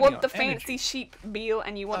spend If you money want on the energy. fancy sheep, Bill,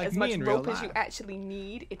 and you want Like as me much in real rope as you life. actually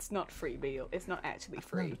need, it's not free, Bill. It's not actually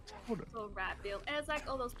free. So right, Bill. And it's like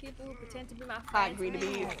all those people who pretend to be my I friends agree to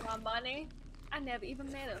and be. want my money. I never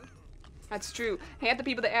even met them. That's true. Hey, the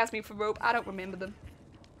people that asked me for rope, I don't remember them.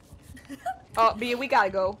 Oh, Bill, we gotta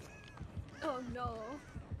go. Oh no.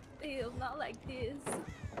 Bill, not like this.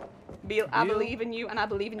 Bill, I Bill? believe in you, and I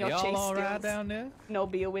believe in your Y'all chase all right skills. down there? No,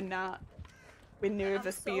 Bill, we're not. We're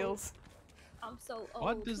nervous, so- Bills. I'm so old.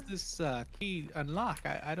 What does this key unlock?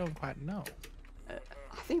 I don't quite know.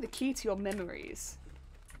 I think the key to your memories.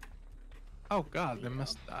 Oh God, they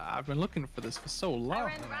must. I've been looking for this for so I long.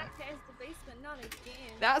 ran right past the basement, not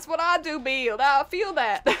again. That's what I do, Bill. I feel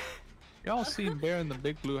that. Y'all seen Bear in the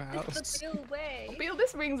Big Blue House? It's the Bill way. Bill,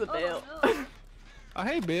 this rings a bell. Oh no. Oh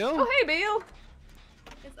hey, Bill. Oh, hey, Bill.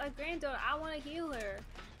 It's a granddaughter. I want to heal her.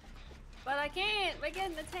 But I can't. We're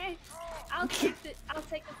getting attacked. I'll take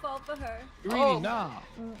the fall for her. Greedy, Oh. nah.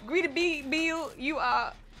 GreedyBee, Bill, you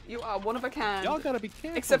are one of a kind. Y'all gotta be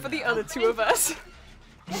careful. Except for the now. other two of us.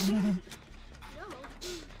 No.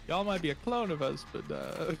 Y'all might be a clone of us, but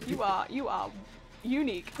You are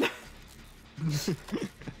unique.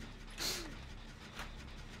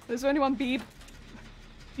 There's only one Bill.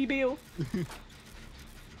 only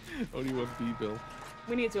one B Bill.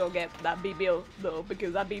 We need to go get that Bill though,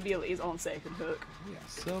 because that Bill is on second hook. We are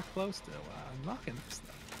so close to unlocking this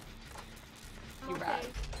stuff. You're Okay. right.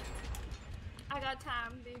 I got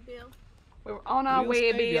time, big Bill. We're on our We'll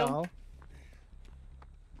way, save Bill. y'all.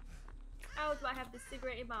 How do I have the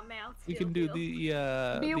cigarette in my mouth? We still, can do Bill?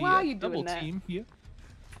 the why are you double doing that? team here.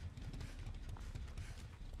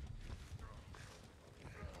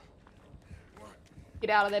 Get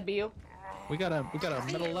out of there, Bill. We gotta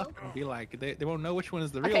middle up and be like they won't know which one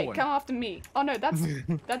is the real Okay, one. come after me. Oh no,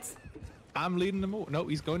 that's. I'm leading them all. No,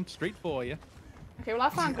 he's going straight for you. Okay, well I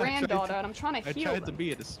found I tried granddaughter to- and I'm trying to I heal tried to them.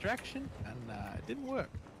 be a distraction and it didn't work.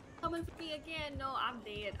 Coming for me again? No, I'm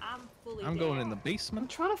dead. I'm fully I'm dead. going in the I'm basement.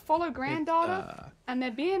 trying to follow granddaughter, uh, and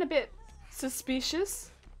they're being a bit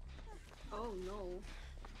suspicious. Oh no.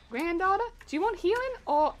 Granddaughter, do you want healing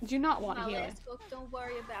or do you not want My healing? last book, don't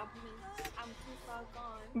worry about me. I'm too far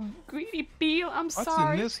gone. Greedy Bill, I'm What's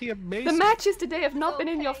sorry. in this here The basement? matches today have not been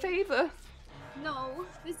in your Okay. favor. No,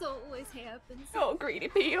 this always happens. Oh, Greedy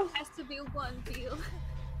Bill. Has to be one Bill.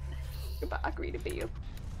 Goodbye, Greedy Bill.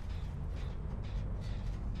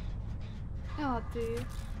 Oh, dude.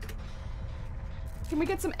 Can we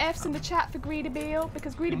get some F's in the chat for Greedy Bill?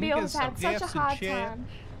 Because Greedy Can we Bill get has had some such a F's in hard chat? time.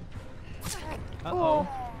 Uh-oh.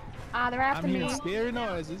 They're after I'm me. hearing scary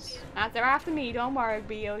noises. They're after me. Don't worry,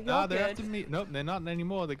 Bill. You're Ah, they're good. after me. Nope, they're not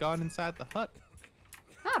anymore. They're gone inside the hut.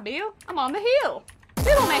 Hi, Bill. I'm on the hill.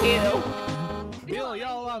 Bill on the hill. Bill,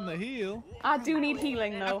 y'all on the hill. I do need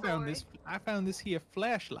healing though. I found this here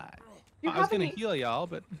flashlight. You I was haven't gonna e- heal y'all,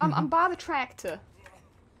 but I'm by the tractor.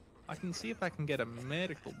 I can see if I can get a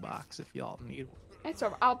medical box if y'all need one. It's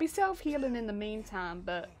alright. I'll be self-healing in the meantime,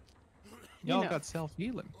 but Y'all know. got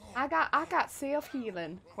self-healing. I got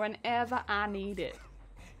self-healing whenever I need it.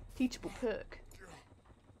 Teachable perk.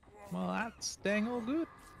 Well, that's dang all good.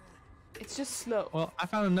 It's just slow. Well, I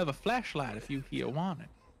found another flashlight if you here want it.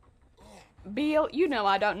 Bill, you know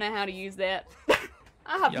I don't know how to use that.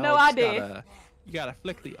 I have Y'all no just idea. You gotta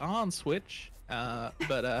flick the on switch,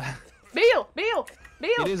 but Bill!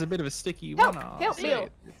 it is a bit of a sticky Help! one. Help, I'll Bill! say.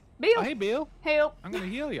 Bill! Oh, hey, Bill. Help! I'm gonna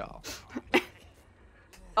heal y'all.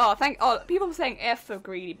 Oh, people are saying F for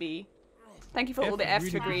GreedyBee. Thank you for all the F's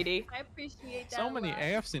for GreedyBee. Greedy. I appreciate that. So a many lot.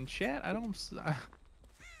 F's in chat. I don't.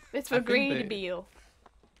 It's for I think Greedy they- Bill.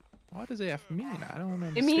 What does F mean? I don't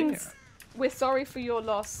understand. It means we're sorry for your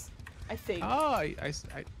loss, I think. Oh, I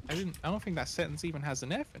didn't. I don't think that sentence even has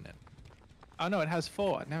an F in it. Oh no, it has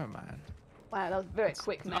 4. Never mind. Wow, that was very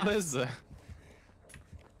quick, man. Oh, there's the.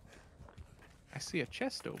 I see a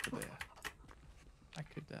chest over there. I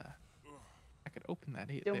could open that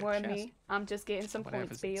here. Don't there, worry chest. me. I'm just getting some points,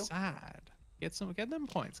 Whatever's Bill. inside. Get them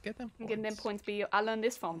points. Get them I'm points. getting them points, Bill. I learned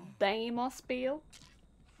this from Deimos, Bill.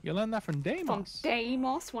 You learned that from Deimos. From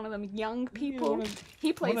Deimos, one of them young people. one of-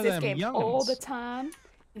 He plays one of this them game all young'uns. the time,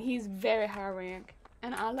 and he's very high rank.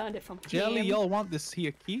 And I learned it from Jelly, him. y'all want this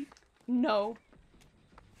here key? No.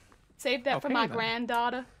 Save that for Okay, my then.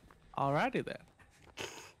 granddaughter. Alrighty then.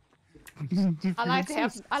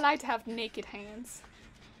 I like to have naked hands.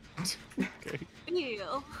 Okay.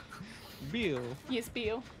 Ew. Bill, Yes,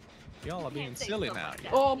 Bill. y'all are being Can't say silly stuff now. like that.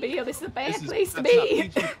 Oh, Bill, this is a bad This is- place to that's not be.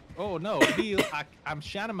 PG. Oh no, Bill, I'm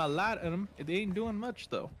shining my light at them. It ain't doing much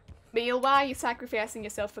though. Bill, why are you sacrificing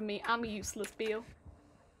yourself for me? I'm useless, Bill.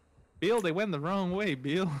 Bill, they went the wrong way,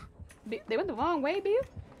 Bill. They went the wrong way, Bill?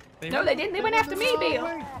 No, went- they didn't. They went after the me, wrong Bill.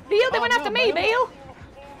 way. Bill, they Oh, went after no, me, Bill. Bill.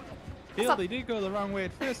 Bill, they did go the wrong way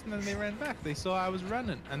at first, and then they ran back. They saw I was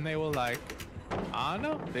running, and they were like, "Ah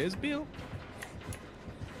no, there's Bill.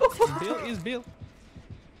 Bill is Bill."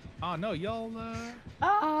 Oh no, y'all.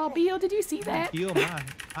 Oh, Bill, did you see that? Bill,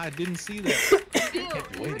 I didn't see that. Bill,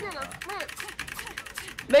 Kept you're waiting. gonna flip.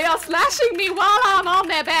 They are slashing me while I'm on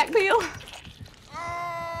their back, Bill.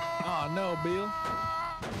 Oh no, Bill.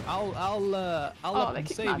 I'll up they and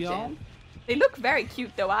kicked save my y'all. jam. They look very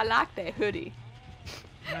cute, though. I like their hoodie.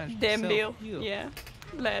 Nice Damn, Bill. self-heal. Yeah.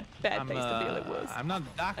 Bad face to Bill it was. I'm not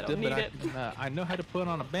a doctor, don't but need I know how to put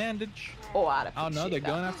on a bandage. Oh, I'd Oh no, they're appreciate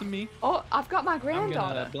going that. after me. Oh, I've got my I'm gonna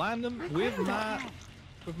granddaughter. blind them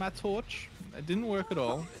with my torch. It didn't work at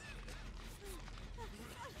all.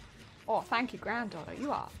 Oh, thank you, granddaughter.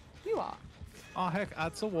 You are. Oh heck,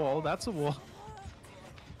 that's a wall. That's a wall.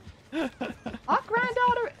 Our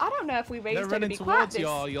granddaughter, I don't know if we raised They're her to running be quite towards this.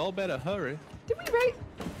 y'all. Y'all better hurry. Did we raise?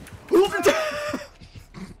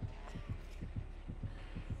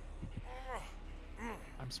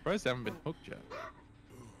 I'm surprised they haven't been hooked yet.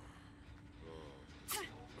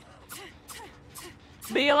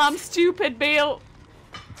 Bill, I'm stupid, Bill.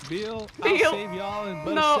 Bill, Bill. I'll save y'all in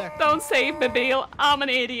but a No, second. don't save me, Bill. I'm an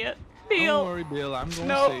idiot. Don't Bill. worry, Bill. I'm gonna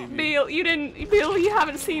No, save you. Bill, you didn't. Bill, you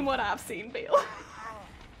haven't seen what I've seen, Bill.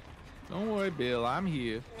 Don't worry, Bill. I'm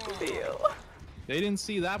here. Bill. They didn't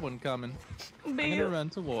see that one coming. I'm gonna Bill. run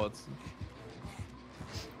towards them.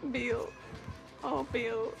 Bill. Oh,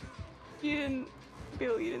 Bill. You didn't.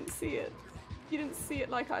 Bill, you didn't see it. You didn't see it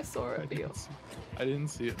like I saw it, Bill. I didn't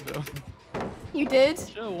see it though. You did?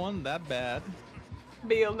 Sure wasn't that bad.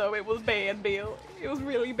 Bill, no, it was bad, Bill. It was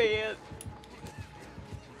really bad.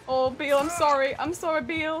 Oh, Bill, I'm sorry. I'm sorry,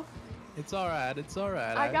 Bill. It's alright. It's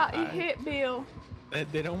alright. I got you hit, Bill.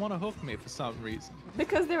 They don't want to hook me for some reason.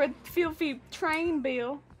 Because they're a filthy train,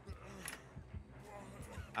 Bill.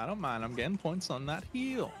 I don't mind. I'm getting points on that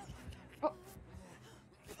heal.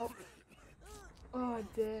 Oh,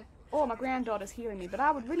 dear. Oh, my granddaughter's healing me, but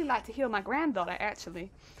I would really like to heal my granddaughter, actually.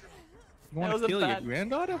 You want was to a kill your bad-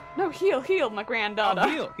 granddaughter? No, heal my granddaughter.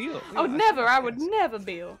 Oh, heal. I would never, I would never,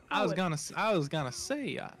 Bill. I was would- gonna say. Oh,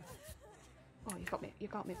 you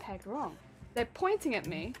got me pegged wrong. They're pointing at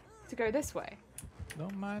me to go this way.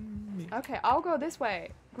 Don't mind me. Okay, I'll go this way,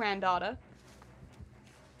 granddaughter.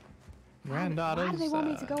 Granddaughter's Why do they want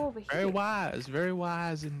me to go over very here? very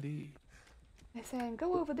wise indeed. They're saying,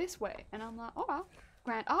 go over this way. And I'm like, oh,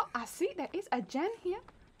 oh, I see, there is a gen here.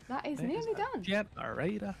 That is nearly done.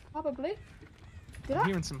 Generator. Probably. Did I'm I?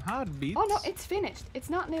 hearing some heartbeats. Oh, no, it's finished. It's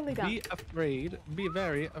not nearly done. Be afraid. Be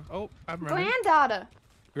very. Oh, I'm running. Granddaughter!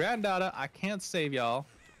 Granddaughter, I can't save y'all.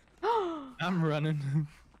 I'm running.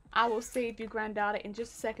 I will save you, granddaughter, in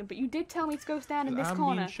just a second. But you did tell me to go stand in this I'm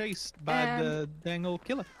corner. being chased by And- the dang old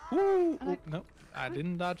killer. Ooh, And I- no, I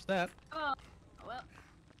didn't dodge that. Oh, well,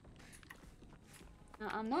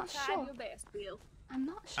 I'm not tried sure. your best, Bill. I'm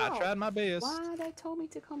not sure. I tried my best. Why they told me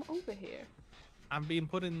to come over here. I'm being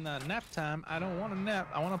put in nap time. I don't want to nap.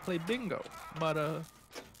 I want to play bingo. But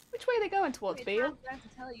Which way are they going towards, Wait, Bill? I'm going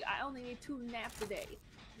to tell you, I only need 2 naps a day.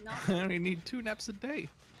 No. I only need 2 naps a day.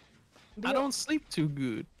 I Bill, don't sleep too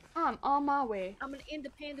good. I'm on my way. I'm an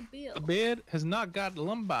independent Bill. The bed has not got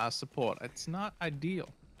lumbar support. It's not ideal.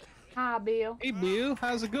 Hi, Bill. Hey, Bill.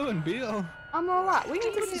 How's it going, Bill? I'm alright. We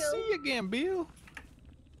need Good to to. see you again, Bill.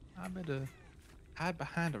 I better hide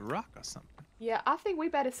behind a rock or something. Yeah, I think we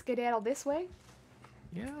better skedaddle this way.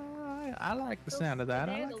 Yeah, I like the sound of that.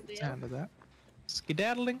 I like the Skedaddle, sound of that.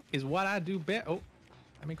 Skedaddling is what I do best. Oh,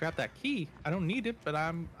 let me grab that key. I don't need it, but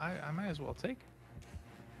I might as well take it.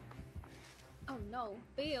 Oh no,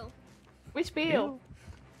 Bill. Which Bill? Bill.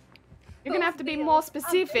 You're gonna have to be Bill. more I'm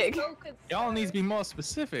specific. so Y'all need to be more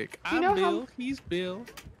specific. You I'm know how- Bill. He's Bill.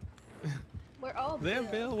 We're all They're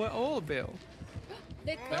Bill. We're all Bill.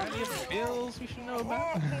 They're Are there any other Bills we should know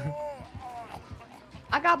about?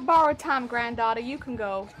 I got borrowed time, granddaughter. You can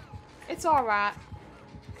go. It's alright.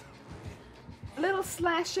 A little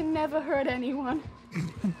slashing never hurt anyone.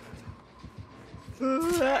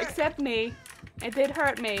 Except me. It did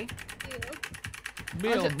hurt me.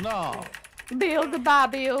 Bill, no. Bill, goodbye,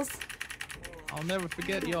 Bills. I'll never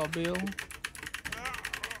forget y'all, Bill.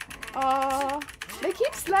 They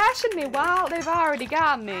keep slashing me while they've already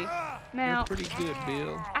got me. Now, You're pretty good,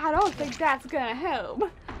 Bill. I don't think that's gonna help.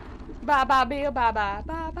 Bye bye, Bill. Bye bye.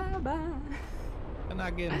 Bye bye bye. Can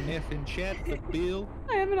I get an F in chat for Bill?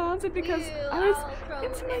 I haven't answered because Bill, I was I'll throw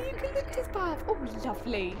into my it. eucalyptus bath. Oh,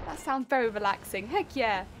 lovely. That sounds very relaxing. Heck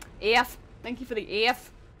yeah. F. Thank you for the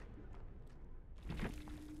F.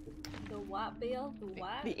 The what, Bill? The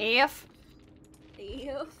what? The F.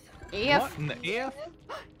 F. F. What in the F?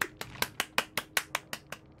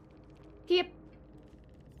 Hip.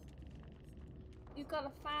 You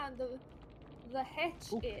gotta find the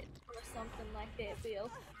hatch it or something like that, Bill.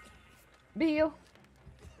 Bill.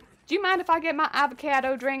 Do you mind if I get my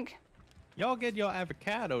avocado drink? Y'all get your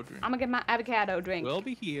avocado drink. I'm gonna get my avocado drink. We'll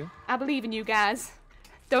be here. I believe in you guys.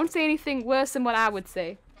 Don't say anything worse than what I would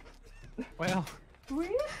say. Well,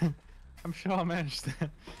 Really? I'm sure I'll manage that.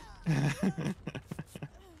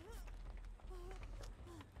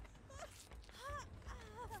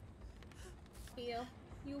 Bill,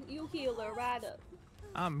 you heal her right up.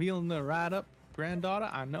 I'm healing her right up, granddaughter.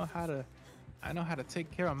 I know how to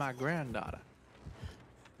take care of my granddaughter.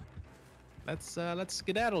 Let's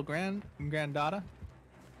skedaddle, granddaughter.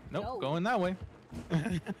 Nope, No. going that way.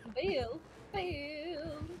 Bill,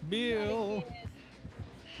 Bill. Bill. Not again.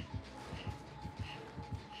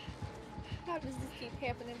 How does this keep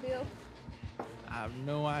happening, Bill? I have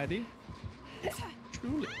no idea.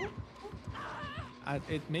 Truly.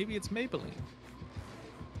 Maybe it's Maybelline.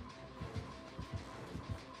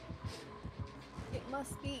 It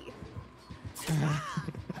must be.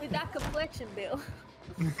 With that complexion, Bill.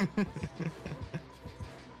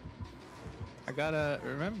 I gotta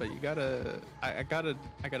remember. You gotta. I gotta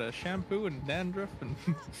shampoo and dandruff and.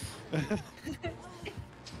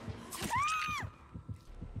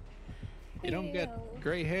 You don't get Bill.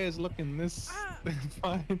 gray hairs looking this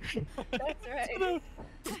fine. That's right.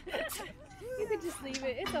 You can just leave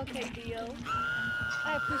it. It's okay, Bill.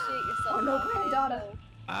 I appreciate your Oh, no, self-confidence, granddaughter. though.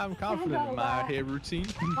 I'm confident in my hair routine.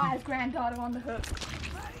 Why is granddaughter on the hook?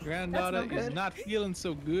 Granddaughter That's no is good. not feeling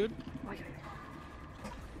so good.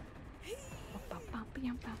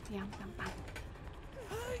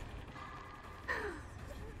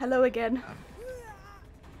 Hello again.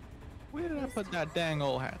 Where did I put that dang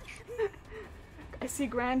old hatch? I see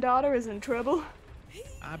granddaughter is in trouble.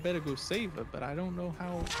 I better go save her, but I don't know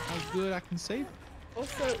how good I can save her.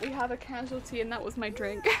 Also, we have a casualty and that was my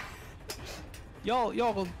drink. Y'all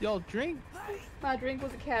drink? My drink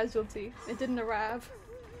was a casualty. It didn't arrive.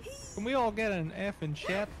 Can we all get an F in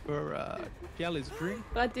chat for Jelly's drink?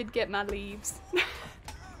 But I did get my leaves.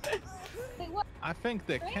 Wait, what? I think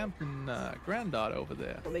they're camping granddaughter over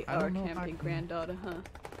there. Well, they I are don't know if I camping can- granddaughter, huh?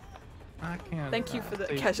 I can't. Thank you for the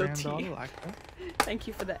save casualty. granddaughter like that. Thank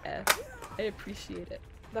you for the F. I appreciate it.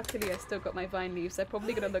 Luckily, I still got my vine leaves. I'm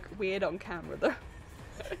probably gonna look weird on camera though.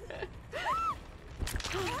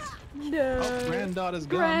 No. Oh, granddaughter's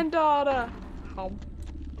gone. Granddaughter. Oh.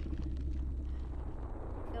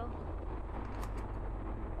 Bill?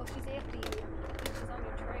 Oh, she's after you. I think she's on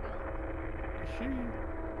your trail. She.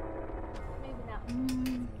 Maybe not.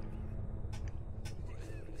 Mm.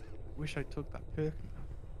 Wish I took that pick.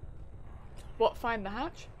 What? Find the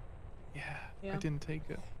hatch? Yeah, Yeah. I didn't take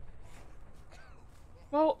it.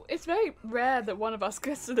 Well, it's very rare that one of us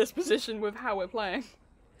gets to this position with how we're playing.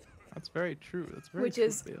 That's very true. That's very Which true,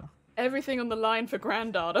 is- Bill. Everything on the line for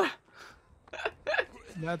granddaughter.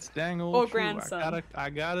 That's dang old Or true. grandson. I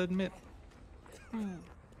gotta admit.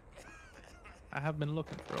 I have been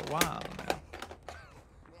looking for a while now.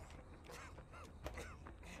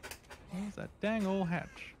 Where's that dang old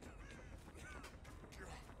hatch?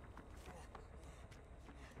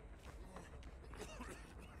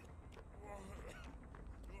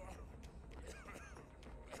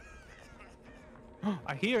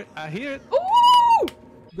 I hear it. I hear it. Ooh!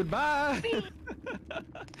 Goodbye.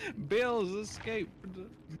 Bill's escaped.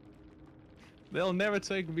 They'll never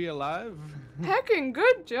take me alive. Heckin'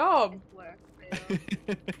 good job. Nice work,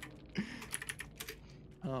 Bill.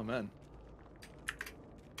 Oh man.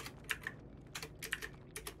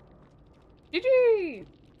 GG!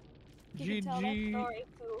 You can tell that GG. story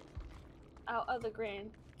to our other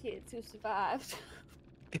grandkids who survived.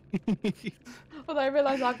 Although I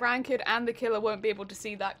realise our grandkid and the killer won't be able to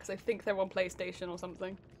see that because I think they're on PlayStation or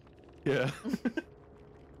something. Yeah.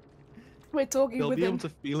 We're talking They'll with be them. able to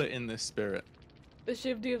feel it in this spirit. The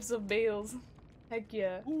shifty of some bales. Heck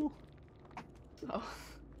yeah. Ooh, Oh.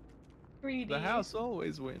 Greedy. the house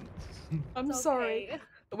always wins. I'm It's sorry. okay.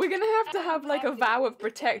 We're gonna have to have like a vow of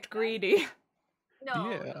protect Greedy.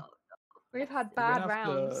 No, Yeah. no. We've had We're gonna bad have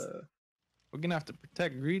rounds. We're gonna have to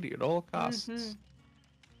protect Greedy at all costs. Mhm.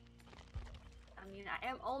 I mean, I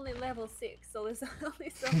am only level 6, so there's only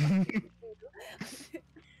so much you can do.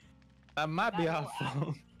 That might be I our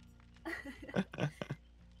know,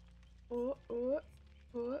 fault. Oh.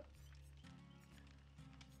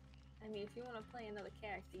 I mean, if you want to play another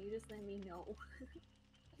character, you just let me know.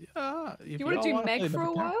 Yeah. If You wanna y'all do wanna Meg play for a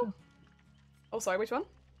another while? character. Oh, sorry, which one?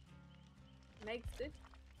 Meg's good.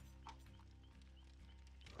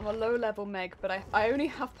 I'm a low level Meg, but I only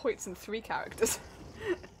have points in 3 characters.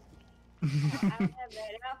 I don't have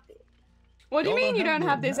that outfit. What do you Y'all mean you don't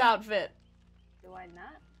have this that. outfit? Do I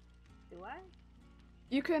not? Do I?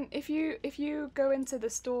 You can, if you go into the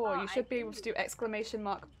store, Oh, you I should be able to do. do exclamation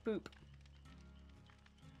mark boop.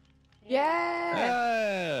 Yeah.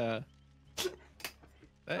 Yeah!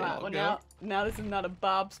 There Right, y'all well go. now this is not a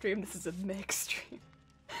Bob stream, this is a Meg stream.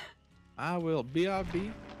 I will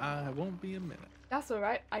BRB. I won't be a minute. That's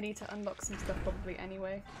alright, I need to unlock some stuff probably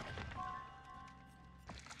anyway.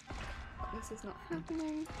 But this is not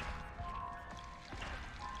happening.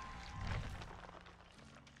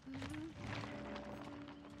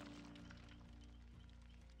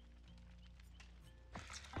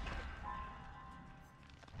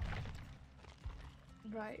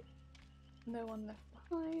 Right. No one left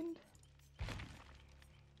behind.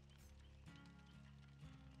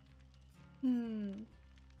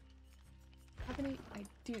 How many? I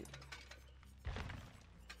do.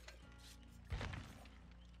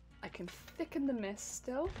 I can thicken the mist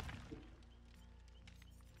still.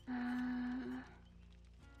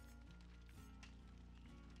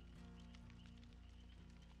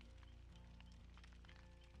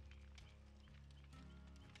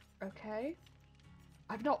 Okay.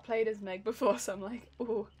 I've not played as Meg before, so I'm like,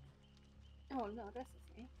 ooh. Oh no, that's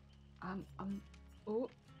okay. Ooh.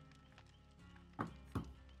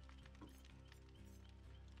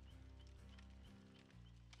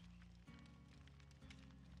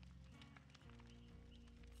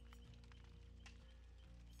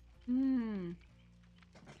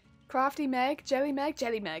 Crafty Meg, Jelly Meg,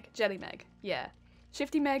 Jelly Meg, Jelly Meg. Yeah.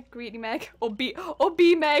 Shifty Meg, Greedy Meg, or B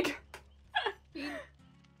Meg.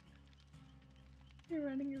 You're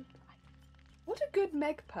running your. What are good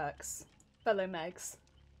Meg perks, fellow Megs?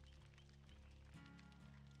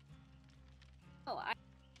 Oh, I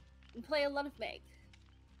play a lot of Meg.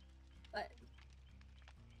 But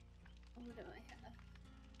what do I have?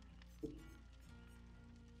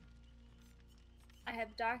 I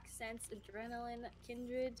have Dark Sense, Adrenaline,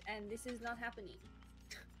 Kindred, and This Is Not Happening.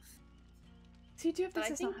 So you do have But this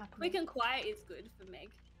I is think not happening. Quick and Quiet is good for Meg.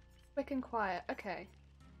 Quick and quiet. Okay.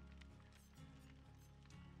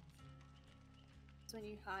 It's when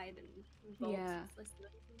you hide and vault. Yeah. It's less than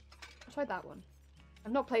anything. I'll try that one.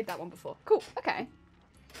 I've not played that one before. Cool. Okay.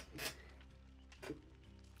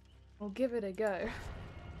 We'll give it a go.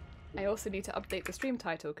 I also need to update the stream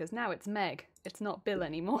title because now it's Meg. It's not Bill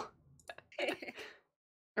anymore.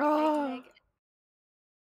 Oh.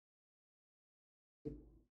 Meg.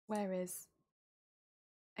 Where is?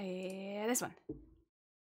 This one.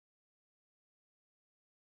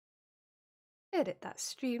 Edit that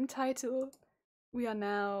stream title. We are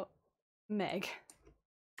now Meg.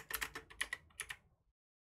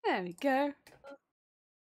 There we go.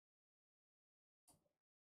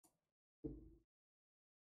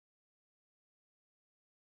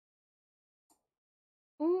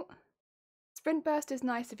 Ooh. Sprint burst is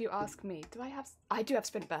nice if you ask me. Do I have? I do have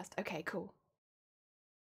sprint burst. Okay, cool.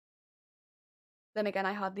 Then again,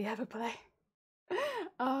 I hardly ever play.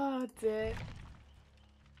 Oh dear.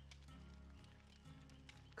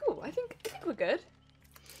 Cool. I think we're good.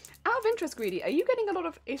 Out of interest, Greedy, are you getting a lot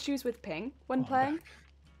of issues with ping when playing?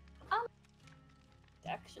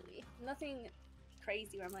 Actually, nothing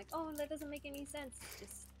crazy where I'm like, oh, that doesn't make any sense.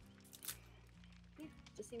 Just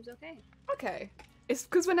seems okay. Okay. It's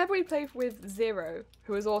because whenever we play with Zero,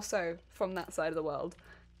 who is also from that side of the world,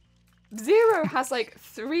 Zero has like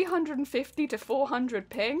 350 to 400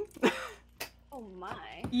 ping. Oh my.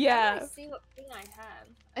 Yeah. Let's see what thing I have.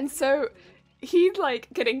 And so he's like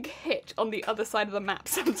getting hit on the other side of the map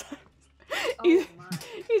sometimes. Oh my.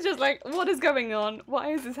 He's just like, what is going on?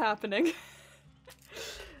 Why is this happening? Hey.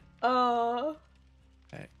 I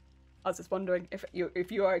was just wondering if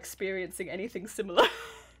you are experiencing anything similar.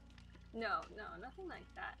 No, nothing like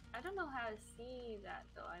that. I don't know how to see that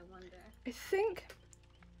though, I wonder. I think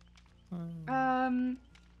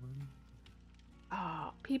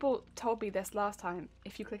people told me this last time.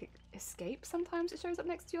 If you click escape, sometimes it shows up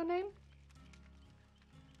next to your name.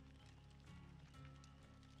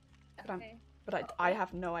 Okay. But I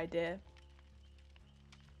have no idea.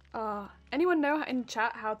 Anyone know in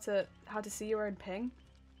chat how to see your own ping?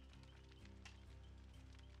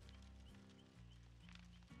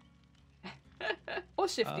 Or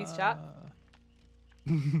Shifty's chat.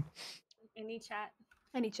 Any chat?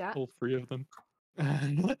 Any chat. All three of them.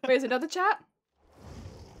 Where's another chat?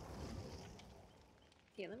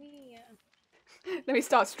 Here, let me Let me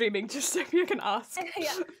start streaming just so you can ask.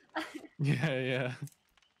 yeah. Yeah.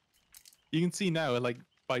 You can see now, like,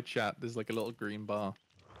 by chat, there's like a little green bar.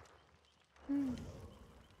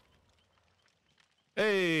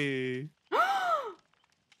 Hey!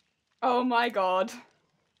 Oh my god.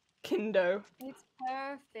 Kindo. It's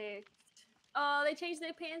perfect. Oh, they changed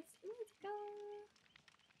their pants. Let's go.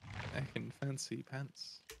 Heckin' fancy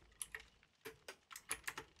pants.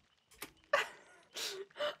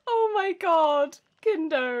 Oh my god.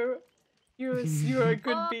 Kindo. You're a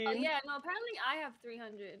good bean. Oh yeah, no, apparently I have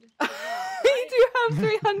 300. You do have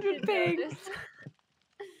 300 ping.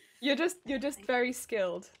 You're just very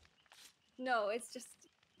skilled. No, it's just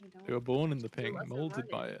You were born in the ping, wasn't molded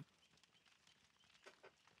by running. it.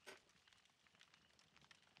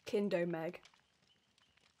 Kindo Meg.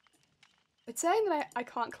 It's saying that I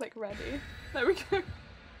can't click ready. There we go.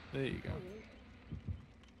 There you go.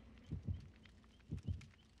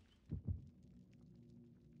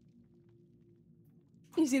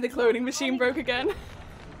 You see the cloning machine broke again?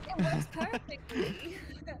 It works perfectly.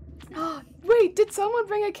 Wait, did someone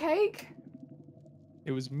bring a cake?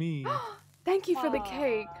 It was me. Thank you for the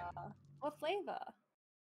cake. What flavor?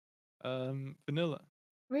 Vanilla.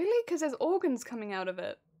 Really? Because there's organs coming out of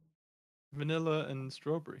it. Vanilla and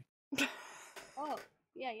strawberry. Oh,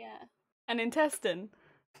 yeah. An intestine.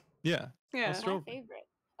 Yeah. Yeah. Or My strawberry. favorite.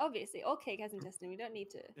 Obviously, all cake has intestine. We don't need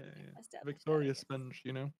to Yeah. establish Victoria that. sponge,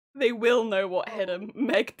 you know? They will know what hit him.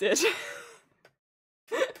 Meg did.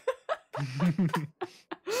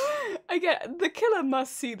 Again, the killer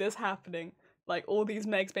must see this happening. Like, all these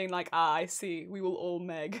Megs being like, I see. We will all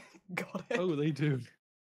Meg. Got it. Oh, they do.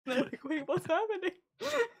 They're like, wait, what's happening?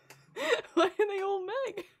 Why are they all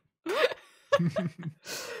Meg?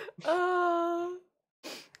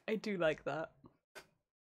 I do like that.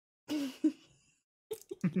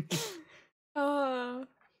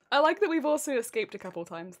 I like that we've also escaped a couple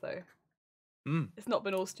times though. It's not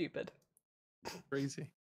been all stupid.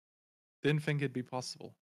 Crazy. Didn't think it'd be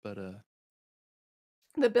possible, but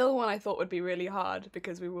The Bill one I thought would be really hard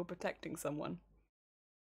because we were protecting someone.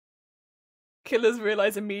 Killers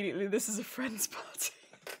realize immediately this is a friend's party.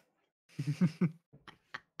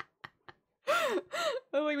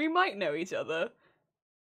 I'm like, we might know each other.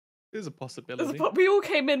 there's a possibility. We all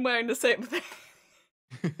came in wearing the same thing.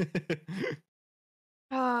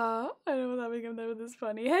 I don't know that became never this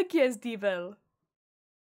funny. Heck yes, Divel.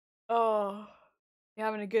 Oh, you're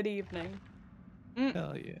having a good evening.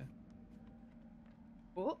 Hell yeah.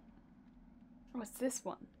 What? What's this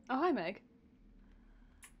one? Oh, hi, Meg.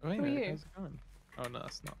 Oh, hey, Who are Meg, you? how's it going? Oh, no,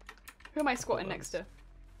 it's not. Who am I squatting next to?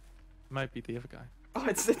 Might be the other guy. Oh,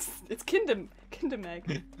 it's Kinder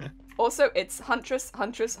Meg. Also, it's Huntress.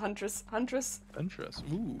 Huntress.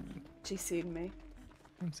 Ooh. She's seen me.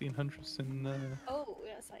 I haven't seen Huntress in Oh,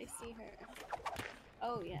 yes, I see her.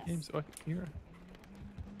 Oh, yes. games, so I can hear her.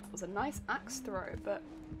 It was a nice axe throw, but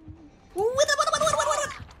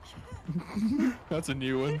That's a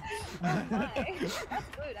new one. Oh my. That's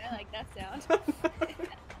good. I like that sound.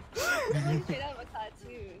 It's like straight out of a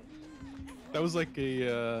cartoon. That was like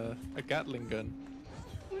a Gatling gun.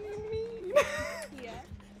 what do you mean? Yeah.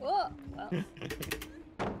 Oh, well. Is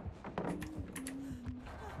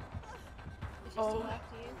she still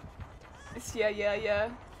after you? It's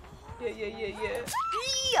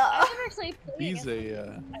yeah. I've never actually played He's against a I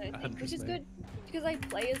don't think, Huntress which is name. good because I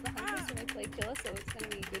play as the Huntress when I play Killer, so it's gonna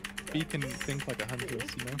be good. He can think like a Huntress,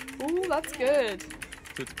 you know? Ooh, that's good.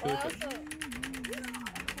 So it's Well, I perfect.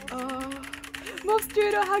 also. Mob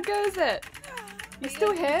Studio, how goes it? You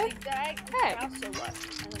still here? Zigzag, Heck. crouch or what?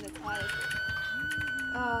 And then it's harder.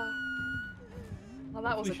 Well,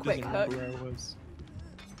 that was a She quick doesn't hook. remember where I was.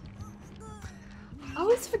 I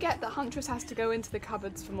always forget that Huntress has to go into the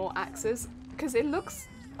cupboards for more axes because it looks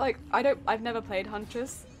like I've never played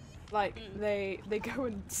Huntress. Like they go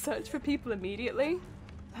and search for people immediately.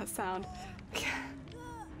 That sound.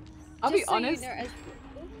 I'll be honest. You know,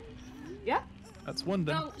 Yeah. That's one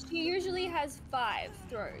done. no, she usually has 5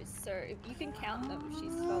 throws, so if you can count them,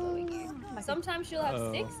 she's following you. Sometimes she'll have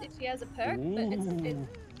 6 if she has a perk, but it's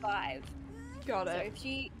 5. Got So it. if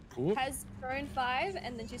she Oop. has thrown 5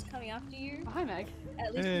 and then she's coming after you, Oh, hi Meg.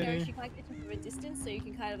 at least you know Hey. she can't get you from a distance, so you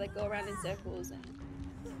can kind of like go around in circles and.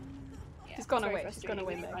 Yeah, She's gone it's very away, she's gone frustrating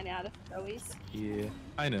away, when you Meg. run out of throwies. Yeah,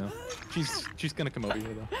 I know. She's gonna come over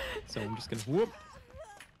here though. So I'm just gonna whoop.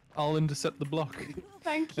 I'll intercept the block.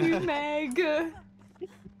 Thank you, Meg.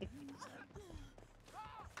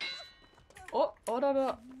 Oh,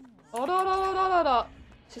 da. Oh, da.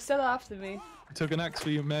 She's still after me. I took an axe for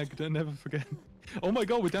you, Meg. Don't never forget. Oh my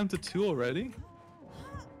god, we're down to 2 already.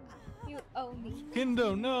 You owe me.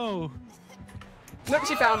 Kindo, no. Look,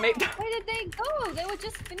 she found me. Where did they go? They were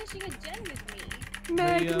just finishing a gen with me.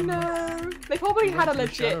 Meg, no. They probably They had a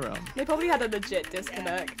went to the legit. showround. They probably had a legit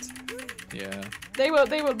disconnect. Yeah. They were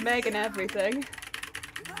Meg and everything.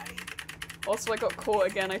 Also, I got caught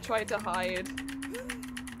again. I tried to hide.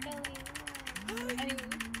 Ellie. I mean,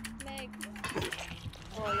 Meg.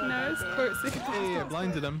 Oh, you're No, right it's there. quite Hey, I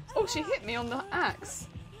blinded them. Oh, she hit me on the axe.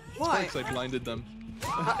 Of Why? course I blinded them.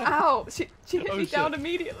 Ow! She hit Oh, me down shit.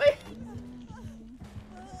 immediately.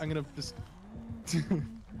 I'm gonna just.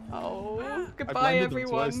 Oh, I goodbye, blinded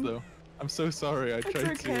everyone. them twice though. I'm so sorry. I It's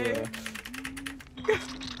tried okay. to.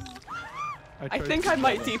 I tried think to I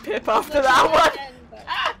might kill them. de-pip after that Gen, but-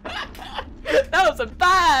 one. That was a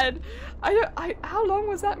bad. How long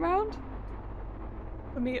was that round?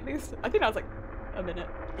 For me, at least. I think that was like a minute.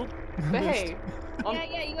 Oop, But missed. hey,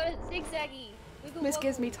 Yeah, you got a zigzaggy. Wiggle, this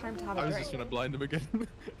gives me wobble. time to have I a was drink. just gonna blind them again.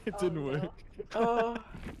 It Oh, didn't no. work. Oh,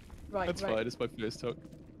 right, That's right. fine. It's my first hook.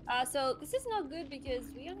 So this is not good because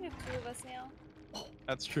we only have 2 of us now.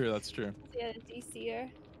 That's true. That's true. Yeah, DCer.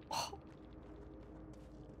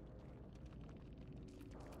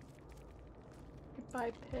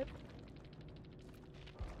 Goodbye, Pip.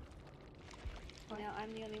 Now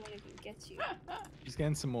I'm the only one who can get you. He's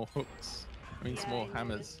getting some more hooks. I mean, some Yeah, more I know,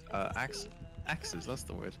 hammers. that's Axes. That's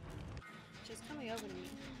the word. She's coming over to me.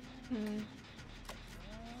 Hmm.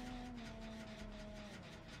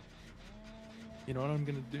 You know what I'm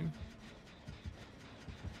gonna do?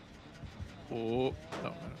 Oh,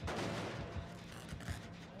 no.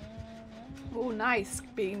 Oh, nice.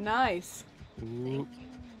 Being nice. Ooh, Thank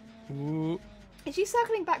you. ooh. Is she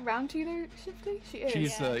circling back round to you though, Shifty? She is.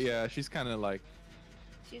 She's Yeah. yeah, she's kind of like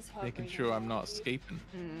She's making hovering sure I'm around not you, escaping.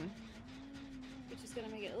 Hmm. which is gonna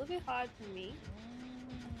make it a little bit hard for me.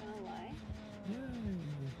 Not gonna lie.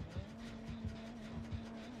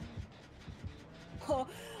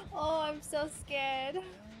 Oh, I'm so scared.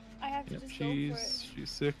 I have to Yep, just go for it. she's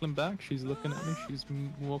circling back. She's looking at me. She's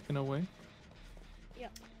walking away.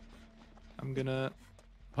 Yep. I'm gonna.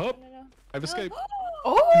 Hop! No. I've escaped.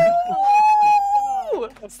 Oh!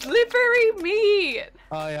 Slippery meat!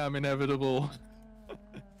 I am inevitable.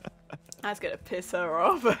 That's gonna piss her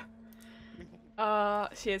off.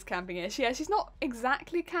 She is camping here. She's not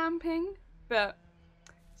exactly camping, but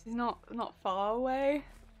she's not far away.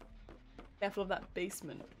 Careful of that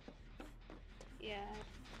basement. Yeah.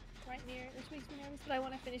 Right near it, which makes me nervous, but I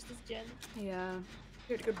want to finish this gen. Yeah.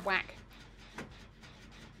 Give it a good whack.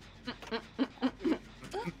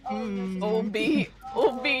 Oh, no, All beat.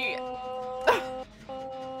 All beat.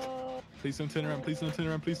 Oh. Please don't turn around. Please don't turn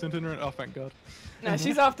around. Please don't turn around. Oh, thank God. No,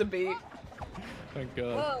 she's after beat. Thank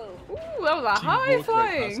God. Whoa. Ooh, that was a She high walked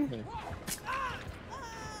right past flying. me.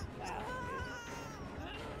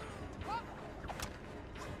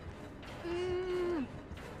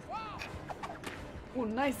 Wow. Oh,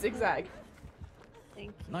 nice zigzag. Thank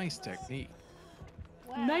you. Nice technique.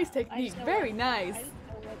 Wow. Nice I technique. just know Very what- nice. I just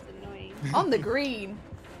know what's annoying. On the green.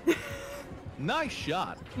 Nice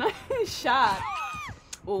shot. Nice shot.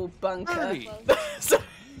 Oh, bunker. Birdie. Sorry.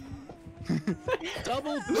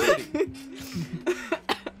 Double birdie.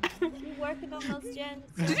 You working on those gens?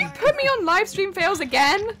 Did you put me on live stream fails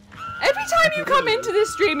again? Every time you come into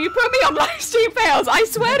this stream, you put me on live stream fails. I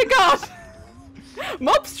swear to God.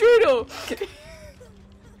 Mob strudel.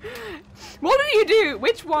 What did you do?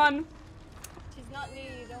 Which one? She's not new,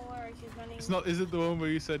 don't worry, she's running. It's not. Is it the one where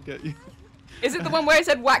you said get you? Is it the one where I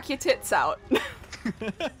said whack your tits out?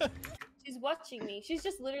 She's watching me. She's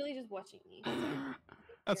just literally just watching me.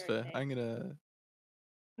 That's You're fair. okay. I'm gonna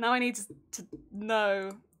Now I need to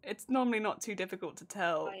know. It's normally not too difficult to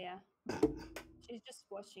tell. Oh yeah. She's just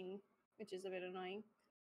watching, which is a bit annoying.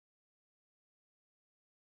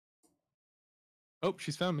 Oh,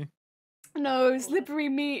 she's found me. No, slippery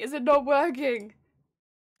meat. Is it not working?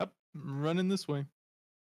 Up, running this way.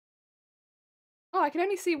 Oh, I can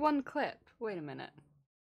only see one clip. Wait a minute.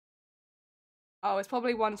 Oh, it's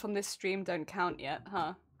probably ones from this stream don't count yet,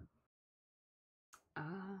 huh?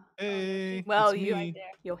 Ah. Hey, Well, it's me.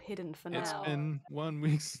 you're hidden for It's now. been 1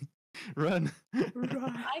 week. Run.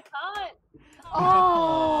 Run. I can't.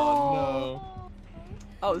 Oh, no.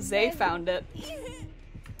 Oh, Zay found it.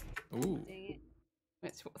 Ooh. Dang it.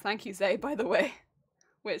 Thank you, Zay, by the way.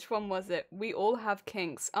 Which one was it? We all have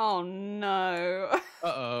kinks. Oh, no.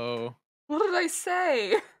 Uh-oh. What did I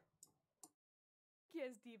say?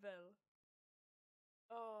 Yes, Devil.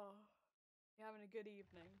 Oh, you're having a good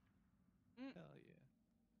evening. Hell yeah.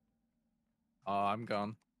 Oh, I'm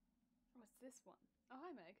gone. What's this one? Oh,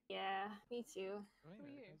 hi, Meg. Yeah, me too. Who are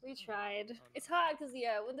you? We tried. Oh, no. It's hard because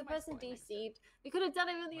when the Am I person spoiling it? DC'd, we could have done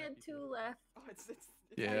it when we Might had be 2 good. left. Oh, it's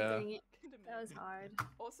Yeah. Dang it. That was hard.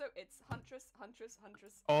 Also, it's Huntress.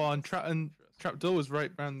 Oh, and Trapdoor was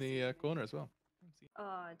right around the corner as well.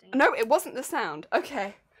 Oh, dang it. No, it wasn't the sound.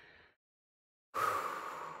 Okay.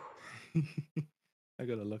 I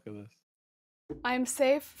gotta look at this. I am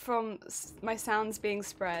safe from my sounds being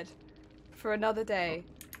spread for another day.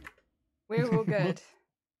 We're all good.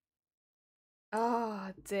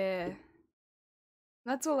 Oh, dear.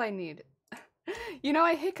 That's all I need. You know,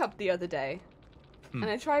 I hiccuped the other day. And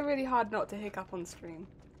I try really hard not to hiccup on stream.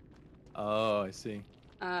 Oh, I see.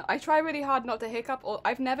 I try really hard not to hiccup, or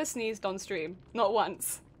I've never sneezed on stream. Not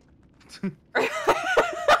once.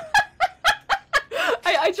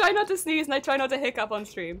 I try not to sneeze and I try not to hiccup on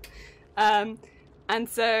stream. And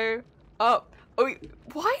so... Oh,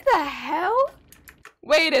 why the hell?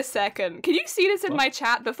 Wait a second. Can you see this in my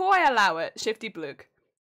chat? Before I allow it, Shiftyblook.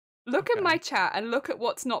 Look at my chat and look at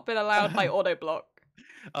what's not been allowed by Autoblock.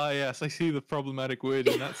 Ah, yes, I see the problematic word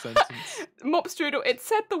in that sentence. Mopstrudel, it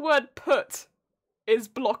said the word put is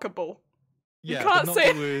blockable. Yeah, You can't but not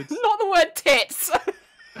say the words. not the word tits.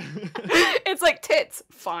 It's like tits,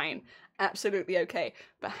 fine, absolutely okay.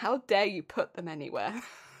 But how dare you put them anywhere?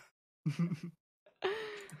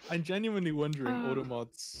 I'm genuinely wondering,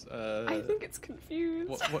 Automod's. I think it's confused.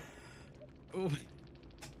 What? Oh,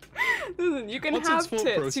 Listen, you can What's have its thought tits,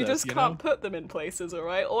 you process, just you can't know? put them in places,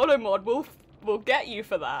 alright? Automod will get you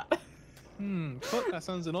for that. that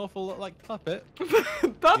sounds an awful lot like puppet.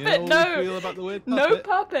 Puppet, You know no! what we feel about the word No puppet?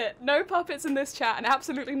 puppet! No puppets in this chat, and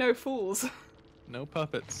absolutely no fools. No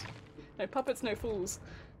puppets. No puppets, no fools.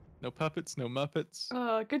 No puppets, no muppets.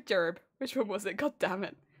 Oh, good job. Which one was it? God damn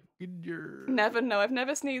it. Good year. I've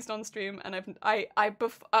never sneezed on stream, and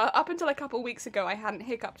up until a couple weeks ago, I hadn't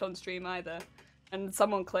hiccuped on stream either, and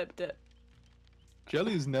someone clipped it.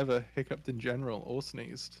 Jelly's never hiccuped in general or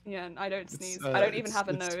sneezed. Yeah, and I don't sneeze. It's, I don't even have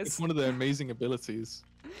a it's nose. one of their amazing abilities.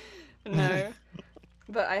 No.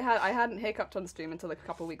 But I hadn't hiccuped on stream until a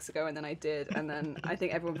couple weeks ago, and then I did, and then I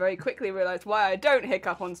think everyone very quickly realized why I don't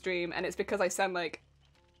hiccup on stream, and it's because I sound like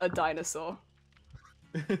a dinosaur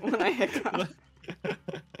when I hiccup.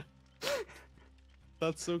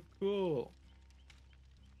 That's so cool.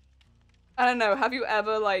 I don't know, have you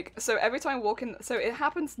ever, so every time I walk in, so it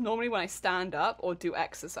happens normally when I stand up or do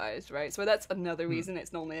exercise, right? So that's another reason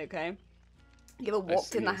it's normally okay. You ever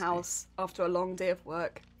walked in the house after a long day of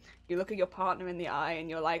work, you look at your partner in the eye and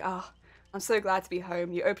you're like, oh, I'm so glad to be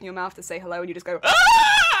home. You open your mouth to say hello and you just go,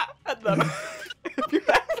 ah! At them.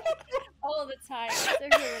 All the time.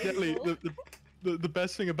 It's Jelly, really cool. the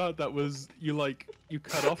best thing about that was you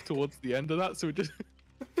cut off towards the end of that, so it just...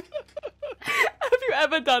 Have you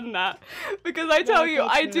ever done that? Because I tell you,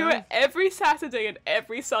 I do it have. every Saturday and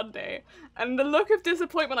every Sunday. And the look of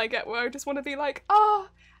disappointment I get where I just want to be like, oh,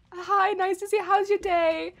 hi, nice to see you, how's your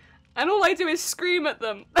day? And all I do is scream at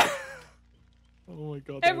them. Oh my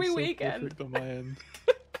god, that Every was so weekend. perfect on my end.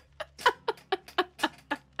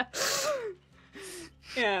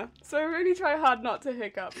 Yeah, so I really try hard not to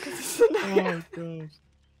hiccup because it's annoying. Oh god.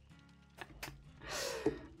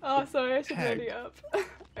 Oh, sorry, I should Heck. ready up.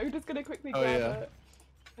 I'm just gonna quickly Oh, grab yeah.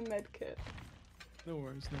 a med kit. No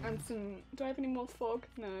worries, no And worries. some... Do I have any more fog?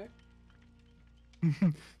 No.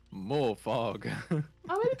 More fog.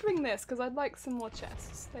 I'll maybe bring this because I'd like some more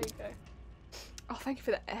chests. There you go. Oh, thank you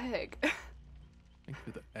for the egg. Thank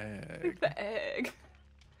you for the egg. Thank you for the egg.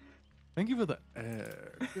 Thank you for the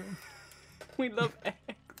egg. We love eggs.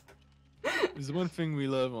 There's the one thing we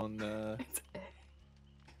love on It's egg.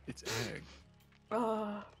 it's egg.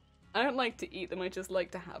 Oh, I don't like to eat them, I just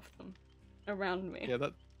like to have them around me. Yeah,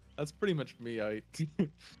 That's pretty much me.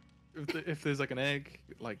 If there's like an egg,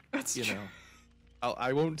 like That's you true. know,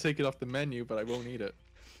 I won't take it off the menu, but I won't eat it.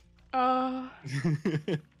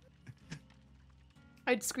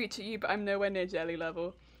 I'd screech at you, but I'm nowhere near jelly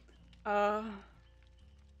level. I'm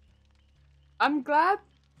glad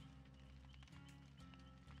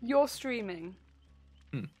you're streaming.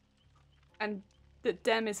 And that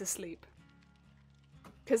Dem is asleep.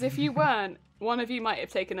 Because if you weren't, one of you might have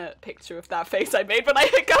taken a picture of that face I made when I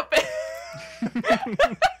hiccup it.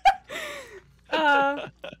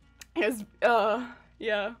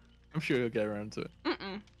 Yeah. I'm sure you'll get around to it.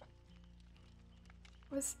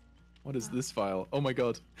 What is this file? Oh my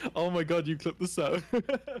god. Oh my god, you clipped this out.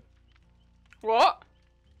 What?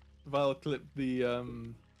 Val clipped the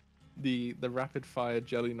rapid fire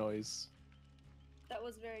jelly noise. That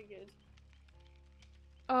was very good.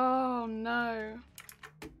 Oh no.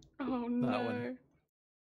 Oh no. That one.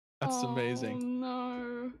 That's amazing. Oh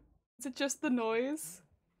no. Is it just the noise?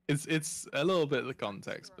 It's a little bit of the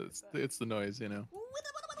context, but it's the noise, you know.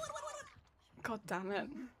 God damn it.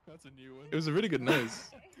 That's a new one. It was a really good noise.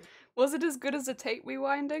 Was it as good as the tape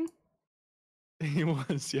rewinding? It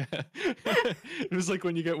was, yeah. It was like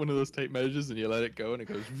when you get one of those tape measures and you let it go and it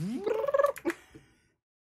goes.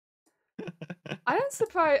 I'm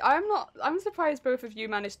surprised both of you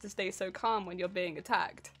managed to stay so calm when you're being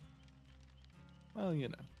attacked. Well, you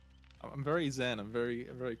know, I'm very zen. I'm very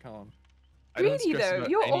calm. Greedy though,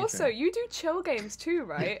 you do chill games too,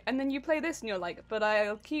 right? And then you play this and you're like, but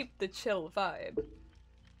I'll keep the chill vibe.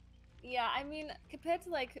 Yeah, I mean, compared to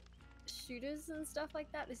like shooters and stuff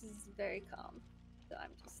like that, this is very calm. So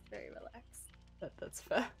I'm just very relaxed. That's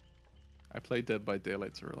fair. I play Dead by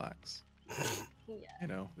Daylight to relax. Yeah. You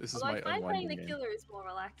know, this is Although my I find playing unwinding the game. killer is more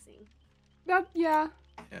relaxing. Yeah. Yeah.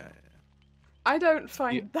 I don't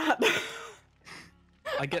find that.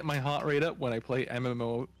 I get my heart rate up when I play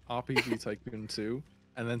MMORPG Tycoon 2,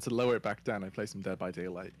 and then to lower it back down, I play some Dead by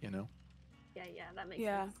Daylight, you know? Yeah, that makes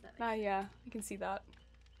sense. Yeah, I can see that.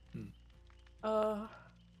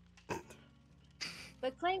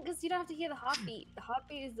 But playing, because you don't have to hear the heartbeat. The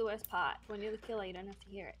heartbeat is the worst part. When you're the killer, you don't have to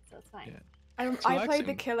hear it, so it's fine. Yeah. I played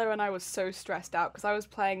the killer and I was so stressed out because I was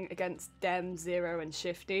playing against Dem, Zero, and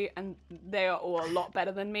Shifty, and they are all a lot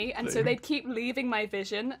better than me. And so they'd keep leaving my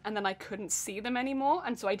vision, and then I couldn't see them anymore,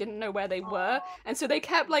 and so I didn't know where they were. And so they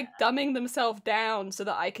kept like dumbing themselves down so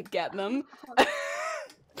that I could get them.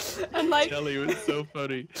 And like, Jelly, it was so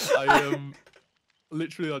funny. I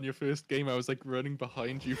literally on your first game, I was like running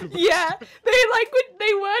behind you. Yeah,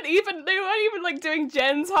 they weren't even like doing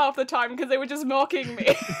gens half the time because they were just mocking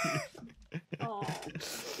me.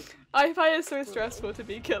 I find it so stressful to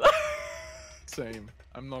be killer. Same.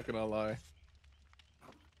 I'm not gonna lie.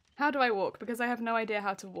 How do I walk? Because I have no idea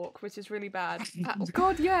how to walk, which is really bad. Oh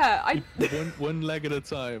god, yeah. One leg at a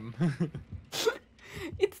time.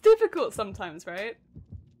 It's difficult sometimes, right?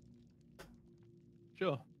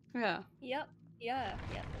 Sure. Yeah. Yep. Yeah.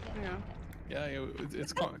 Yeah,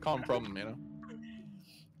 it's a common problem, you know.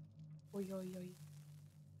 Oy, oy, oy.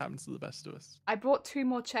 Happens to the best of us. I brought 2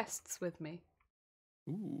 more chests with me.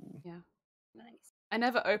 Ooh. Yeah. Nice. I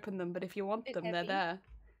never opened them, but if you want Bit them, they're heavy. there.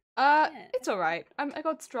 Yeah. It's alright. I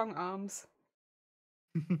got strong arms.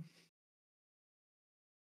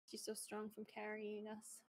 She's so strong from carrying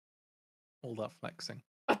us. All that flexing.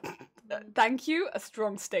 Thank you. A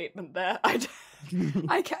strong statement there.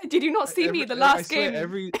 Did you not see me the last game?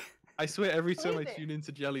 I swear every time I Believe it. tune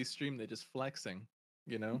into Jelly's stream, they're just flexing.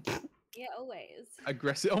 You know? Yeah, always.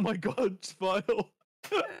 Aggressive. Oh my god, Vile.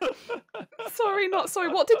 Sorry, not sorry.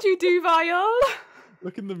 What did you do, Vial?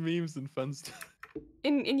 Look in the memes and fun stuff.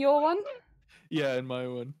 In your one? Yeah, in my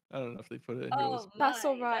one. I don't know if they put it in yours. That's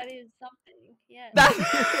all right. That is something. Yeah. That's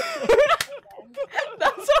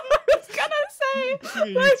what I was gonna say. It's like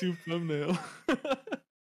a YouTube thumbnail. I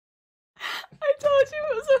told you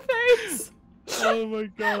it was a face. Oh my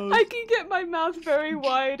god. I can get my mouth very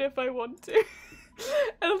wide if I want to.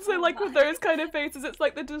 And also, like with those kind of faces, it's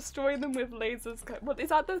like they're destroying them with lasers. What is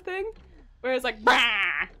that the thing? Where it's like,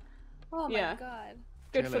 bah! Oh my Yeah. god.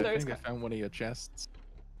 Good Jelly, for those. I think I found one of your chests.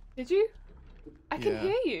 Did you? I can Yeah.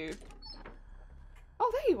 hear you.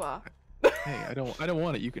 Oh, there you are. Hey, I don't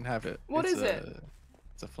want it. You can have it. What It's is it?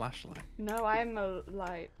 It's a flashlight. No, I'm a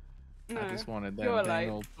light. No, I just wanted them you're a dang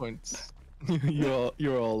light. old points.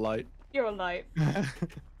 you're all light. You're a light.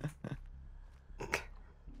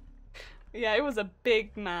 Yeah, it was a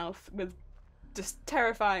big mouth with just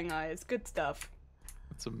terrifying eyes. Good stuff.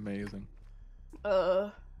 That's amazing.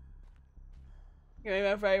 You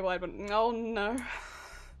know, a very wide one. Oh no.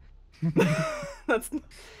 That's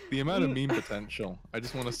The amount of meme potential. I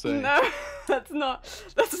just want to say. no. That's not.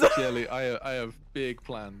 That's not. Jelly, I have big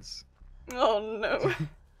plans. Oh no.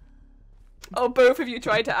 Oh, both of you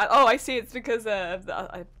tried to add. Oh, I see. It's because I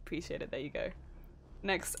appreciate it. There you go.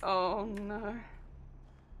 Next. Oh no.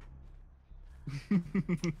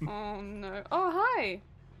 Oh no. Oh hi.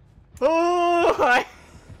 Oh hi.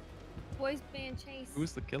 Boys being chased.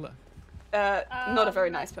 Who's the killer? Not a very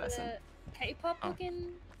nice person. K-pop looking.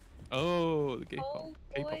 Oh, the K-pop. Old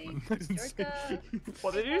K-pop. boy. man. Yorka.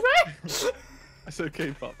 What did you say? I said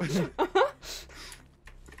K-pop.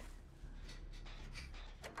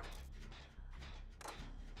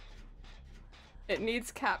 It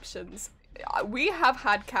needs captions. We have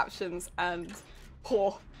had captions and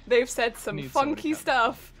they've said some Needs so many funky captions.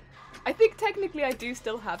 stuff. I think technically I do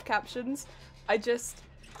still have captions.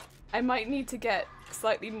 I might need to get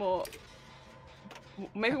slightly more.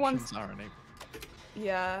 Maybe ones. Captions are enabled.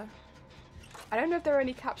 Yeah. I don't know if there are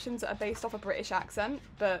any captions that are based off a British accent,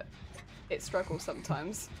 but it struggles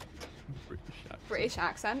sometimes. British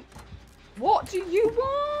accent. What do you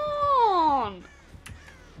want?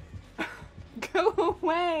 Go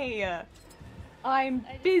away! I'm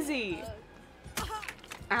busy!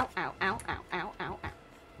 Ow, ow, ow, ow, ow, ow, ow.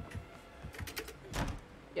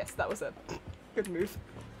 Yes, that was a good move.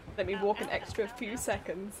 Let me walk an extra few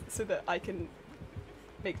seconds so that I can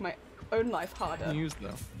make my own life harder. Use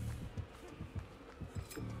though.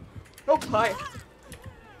 Oh, hi!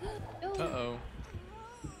 Uh-oh.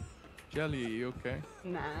 Jelly, are you okay?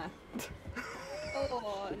 Nah.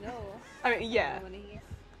 Oh no. I mean, yeah, I wanna hear.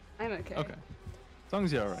 I'm okay. Okay. As long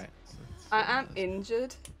as you're alright. I am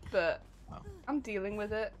injured, but Oh. I'm dealing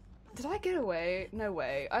with it. Did I get away? No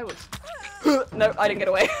way. I was. No, I didn't get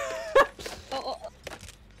away.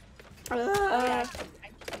 Yeah,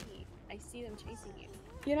 I see them chasing you.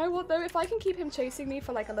 You know what though? If I can keep him chasing me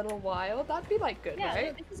for like a little while, that'd be like good, Yeah, right?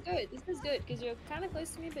 no, this is good. This is good because you're kind of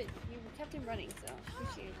close to me, but you kept him running, so I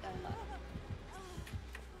appreciate that a lot.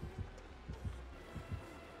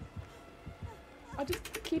 I'll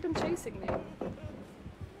just keep him chasing me.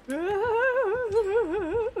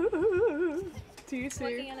 Do you see?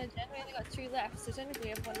 Looking at a gen, we only got 2 left, so technically we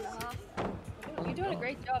have 1.5. You're doing a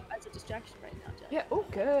great job as a distraction right now, Jen. Yeah. Oh,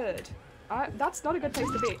 good. That's not a good place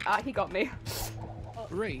to be. He got me.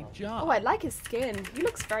 Great job. Oh, I like his skin. He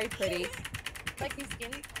looks very pretty. Like his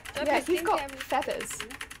skin. Yeah, he's got feathers.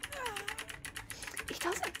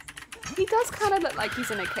 He does kind of look like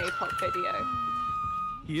he's in a K-pop video.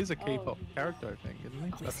 He is a K-pop character, I think, isn't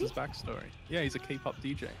he? Oh, That's is his he? backstory. Yeah, he's a K-pop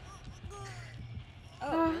DJ.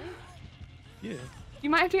 Oh, really? Yeah. You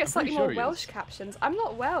might have to get I'm slightly pretty more sure he Welsh is. captions. I'm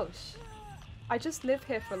not Welsh. I just live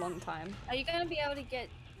here for a long time. Are you gonna be able to get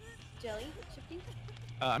Jelly, Shifty?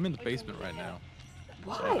 I'm in the basement right now.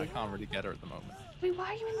 So I Why? can't really get her at the moment. Wait, why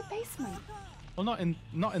are you in the basement? Well, not in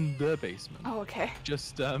the basement. Oh, okay.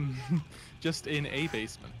 Just just in a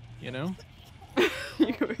basement, you know?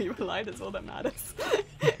 you lied, that's all that matters.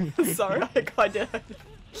 Sorry, I did.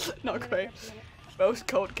 Not great. Welsh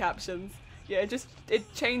cult captions. Yeah,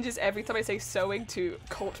 it changes every time I say sewing to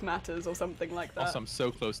cult matters or something like that. Also, I'm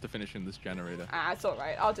so close to finishing this generator. It's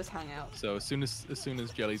alright, I'll just hang out. So as soon as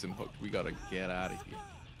Jelly's unhooked, we gotta get out of here.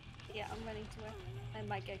 Yeah, I'm running to her. I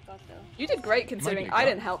might get got though. You did great considering get I got.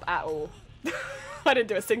 didn't help at all. I didn't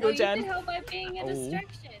do a No, single you gen. did help by being a Oh.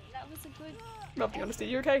 distraction. That was a good. Love the honesty,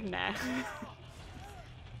 you okay? Nah.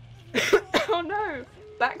 Oh no!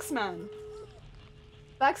 Baxman!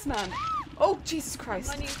 Baxman! Oh, Jesus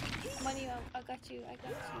Christ! Money, I got you, I got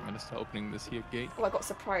you. I'm gonna start opening this here gate. Oh, I got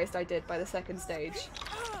surprised I did by the second stage.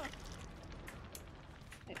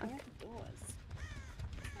 Wait, where are the doors?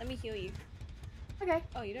 Let me heal you. Okay.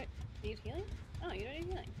 Oh, you don't need healing? Oh, you don't need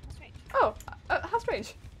healing. That's strange. Oh, how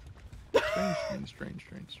strange. Strange.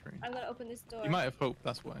 I'm gonna open this door. You might have hope,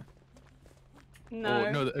 that's why. No.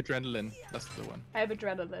 Or, no, the adrenaline. That's the one. I have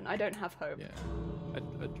adrenaline. I don't have hope. Yeah.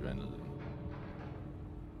 Adrenaline.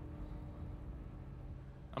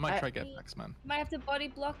 I might try get Baxman. You might have to body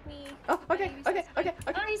block me. Oh, okay, Maybe okay, some- okay,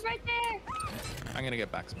 okay. Oh, he's right there! I'm gonna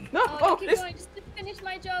get Baxman. No! Oh, Oh, you keep it's... going. Just to finish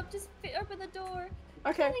my job. Just open the door.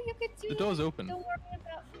 Okay. Nothing you could do. The door's open. Don't worry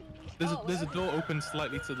about me. There's a door open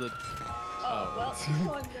slightly to the. Oh, well, I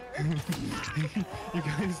wonder. You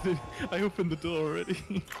guys did. I opened the door already.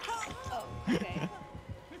 Oh, okay.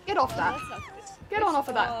 Get off Oh, that. that's not good. Get on off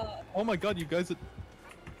of that. Oh my god, you guys are.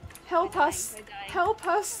 Help We're us. dying, we're dying. Help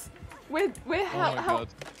us. We're Oh help. my Help. god.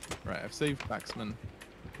 Right, I've saved Baxman.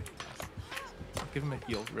 I'll give him a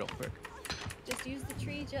heal real quick. Just use the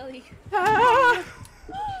tree jelly. Ah!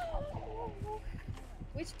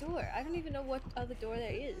 Which door? I don't even know what other door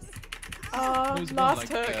there is. There's one,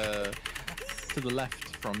 Last like, hook. to the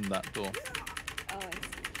left from that door. Oh, I see.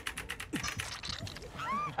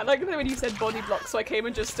 I like that when you said body block, so I came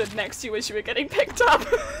and just stood next to you as you were getting picked up.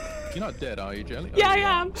 You're not dead, are you, Jelly? Yeah, Oh, I you are.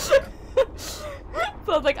 am. So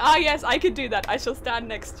I was like, ah, yes, I can do that. I shall stand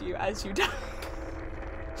next to you as you die.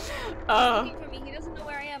 He's looking for me. He doesn't know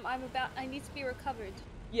where I am. I need to be recovered.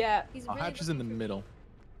 Yeah. He's Oh, really Hatch is in the looking for me. middle.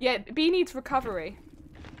 Yeah, B needs recovery.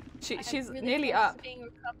 I have She's really nearly close up. to being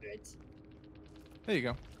recovered. There you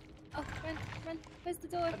go. Oh, run. Where's the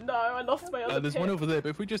door? No, I lost my other There's pit. one over there, but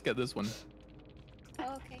if we just get this one.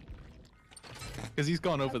 Oh, okay. Because he's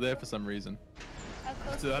gone over there for some reason. How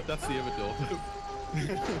close So is it? that's the other door.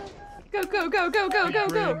 Go, go, go, go, go, go,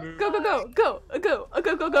 go, go, go, go, go, go,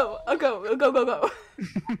 go, go, go, go, go, go.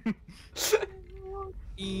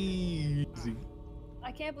 Easy.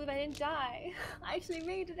 I can't believe I didn't die. I actually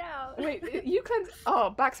made it out. Wait, you cleanse.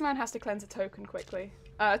 Oh, Baxman has to cleanse a token quickly.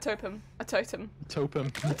 A totem. A totem.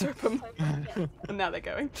 Totem. A totem. Yes. And now they're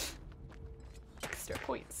going. Extra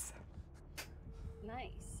points.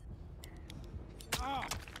 Nice.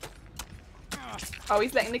 Oh,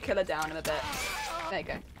 he's letting the killer down in a bit. There you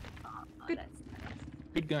go. Oh, Good. that's nice.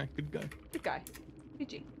 Good guy, good guy. Good guy.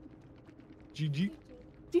 GG. GG.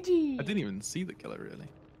 GG. I didn't even see the killer, really.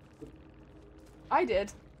 I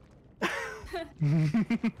did.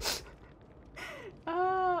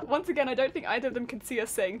 Once again, I don't think either of them can see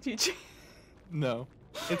us saying GG. No.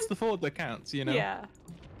 It's the thought that counts, you know? Yeah.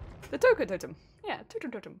 The token totem. Yeah,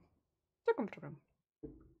 totem totem. Totem totem.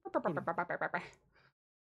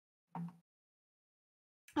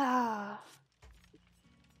 Ah.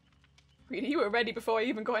 Greedy, you were ready before I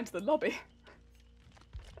even got into the lobby.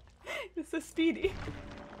 You're so speedy.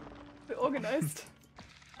 So organized.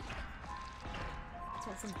 Just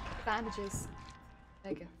want some bandages.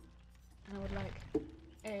 There you go. And I would like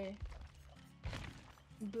a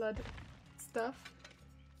blood stuff.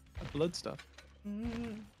 Blood stuff. There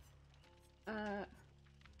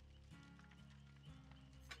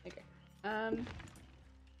you go. I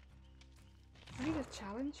need a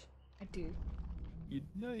challenge? I do. You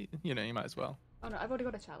know, you might as well. Oh no, I've already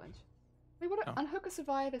got a challenge. Wait, what? Oh. Unhook a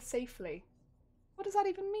survivor safely. What does that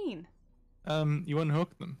even mean? You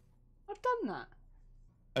unhook them. I've done that.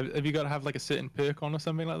 Have you got to have like a certain perk on or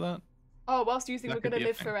something like that? Oh, whilst using That we're could gonna be a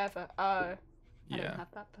live thing. forever. Oh. I Yeah. don't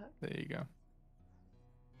have that perk. There you go.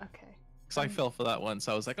 Okay. Because I fell for that once.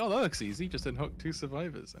 I was like, oh, that looks easy. Just unhook 2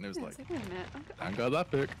 survivors. And it was Yeah, like, it's like, wait a minute. I got that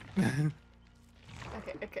perk.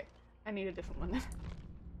 Okay. I need a different one then.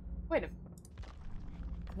 Wait a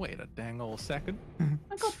Wait a dang old second.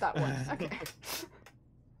 I got that one. Okay.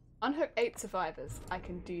 Unhook 8 survivors. I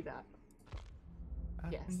can do that. I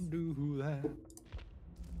Yes. can do that.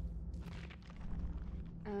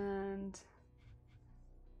 And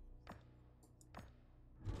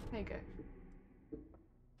there you go.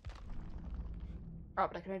 Oh,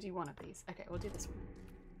 but I can only do one of these. Okay, we'll do this one.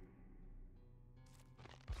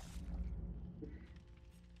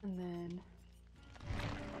 And then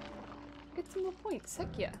get some more points.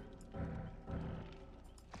 Heck yeah.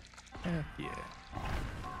 Heck yeah.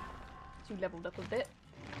 You leveled up a bit.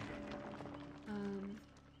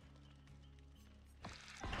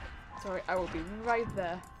 Sorry, I will be right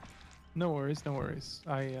there. No worries, no worries.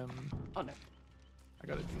 Oh no. I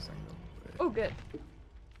gotta do something. Oh good.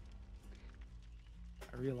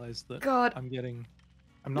 I realized that God. I'm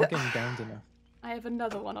not getting downed enough. I have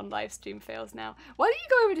another one on live stream fails now. Why don't you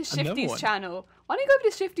go over to Another Shifty's one? channel? Why don't you go over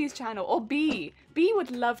to Shifty's channel or B? B would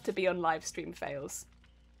love to be on live stream fails.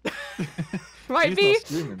 Right, He's B? not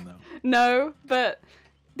streaming though. No, but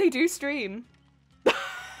they do stream.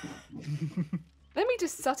 Let me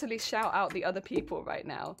just subtly shout out the other people right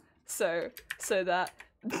now, so that.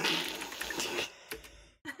 Can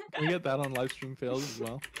we get that on live stream fails as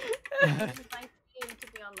well? I would like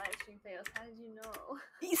to be on live stream fails. How did you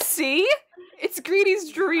know? See, it's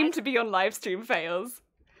Greedy's dream to be on live stream fails.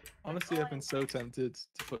 Honestly, I've been so tempted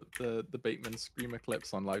to put the Bateman screamer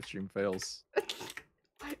clips on live stream fails.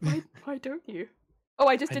 Why don't you? Oh,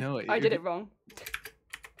 I just I did. know it. I did it wrong.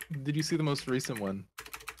 Did you see the most recent one?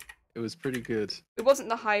 It was pretty good. It wasn't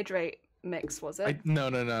the hydrate mix, was it? No.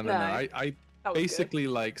 I That was basically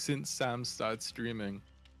like since Sam started streaming,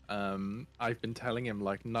 I've been telling him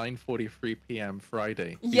like 9:43 p.m.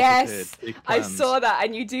 Friday. be Yes, prepared, big I plans. saw that,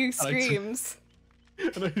 and you do I- screams.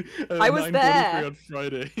 I was 9:43 there. on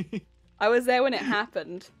Friday. I was there when it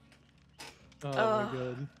happened. Oh my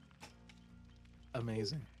god.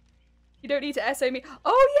 Amazing. You don't need to SO me.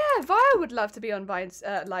 Oh yeah, Vile would love to be on Vine's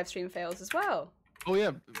live stream fails as well. Oh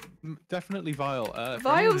yeah, definitely Vile.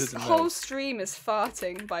 Vile's whole stream is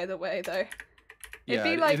farting, by the way, though. Yeah,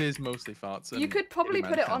 be like, it is mostly farts. you could probably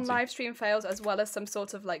put it on live. livestream fails as well as some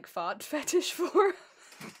sort of like fart fetish for.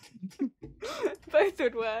 Both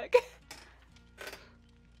would work.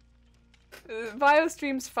 Vio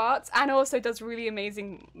streams farts and also does really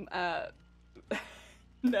amazing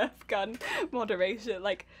Nerf gun moderation,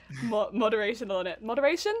 like moderation on it.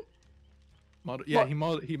 Moderation? He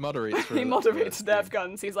moderates. He moderates Nerf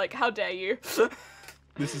guns. He's like, how dare you?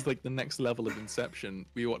 This is like the next level of Inception.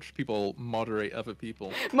 We watch people moderate other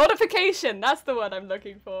people. Modification. That's the word I'm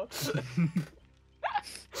looking for.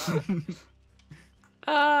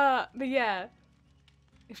 But yeah.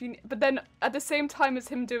 But then at the same time as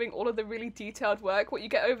him doing all of the really detailed work, what you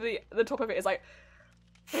get over the top of it is like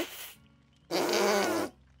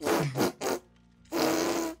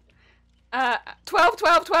 12, 12,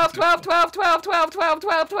 12, 12, 12, 12, 12, 12,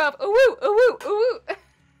 12, 12. Ooh, ooh, ooh, ooh.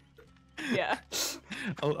 Yeah.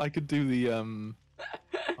 I could do the oh,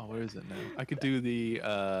 where is it now? I could do the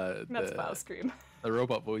That's foul scream. The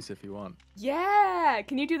robot voice if you want. Yeah.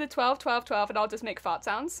 Can you do the 12, 12, 12 and I'll just make fart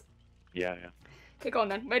sounds? Yeah. Okay, go on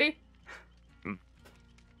then. Ready?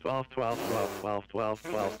 12, 12, 12, 12, 12,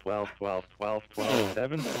 12, 12, 12, 12,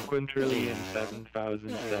 7 quintillion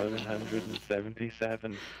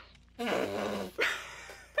 7,777.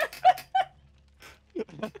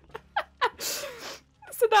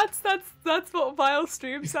 So that's what Vile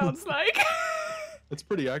stream sounds like. It's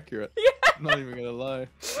pretty accurate. Yeah. I'm not even gonna lie.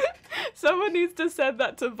 Someone needs to send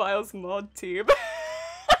that to Vile's mod team.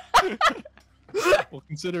 Well,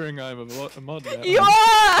 considering I'm a mod now. You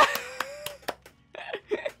are!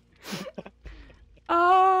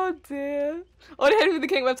 Oh dear. On Henry the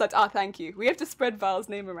King website. Ah, thank you. We have to spread Vile's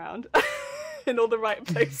name around in all the right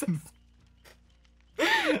places.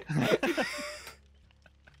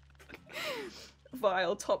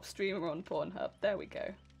 Vile, top streamer on Pornhub. There we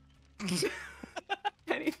go.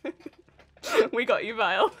 Anyway, we got you,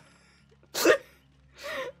 Vile.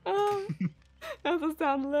 As a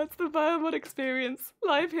sound alerts, the Biomod experience.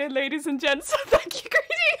 Live here, ladies and gents. Thank you,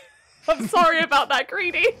 Greedy. I'm sorry about that,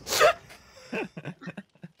 Greedy.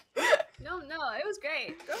 No, it was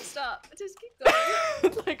great. Don't stop. Just keep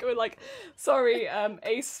going. We're like, sorry,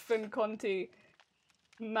 Ace from Conti,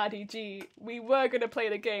 Maddie G. We were gonna play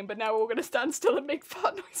the game, but now we're gonna stand still and make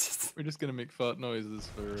fart noises. We're just gonna make fart noises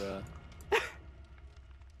for.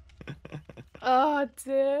 Oh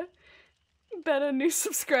dear. Better new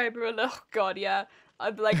subscriber alert. Oh god, yeah.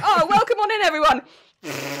 I'd be like, oh, welcome on in, everyone.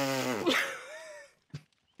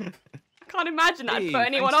 Can't imagine I'd put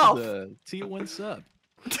anyone off. Tier 1 sub.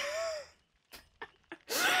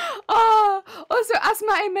 Oh, also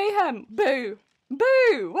Asthmatic Mayhem. Boo.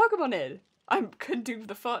 Boo. Welcome on in. I could do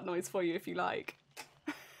the fart noise for you if you like.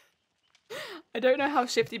 I don't know how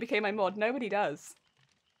Shifty became my mod. Nobody does.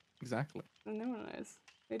 Exactly. No one knows.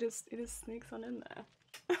 It just sneaks on in there.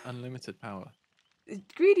 Unlimited power.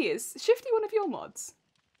 Greedy, is Shifty one of your mods?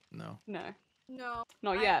 No. No. No.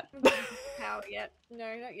 Not yet. I haven't power yet.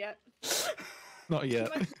 No, not yet. Not yet.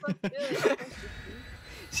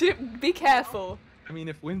 Be careful. I mean,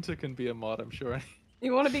 if Winter can be a mod, I'm sure.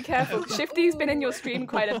 You want to be careful. Shifty's been in your stream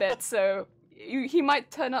quite a bit, so he might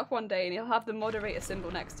turn up one day and he'll have the moderator symbol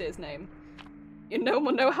next to his name. No one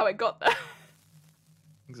will know how it got there.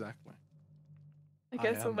 Exactly. I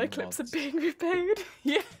guess all my clips are being repaid.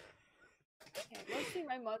 Yeah. Yeah, mostly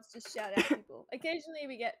my mods just shout out people. Occasionally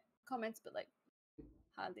we get comments, but like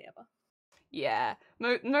hardly ever. Yeah,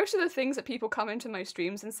 most of the things that people come into my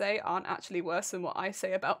streams and say aren't actually worse than what I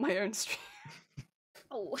say about my own stream.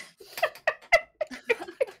 Oh.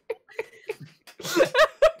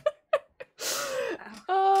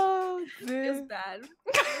 Oh, it feels bad.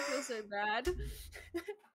 It feels so bad.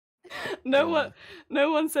 No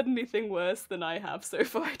one said anything worse than I have so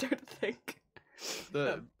far, I don't think.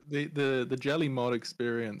 The jelly mod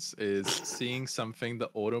experience is seeing something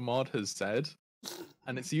that Automod has said,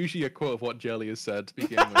 and it's usually a quote of what Jelly has said to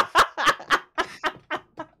begin with.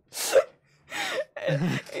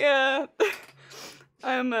 Yeah.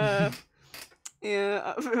 I'm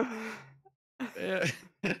yeah. Yeah.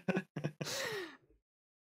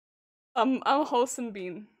 I'm a wholesome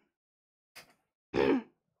bean.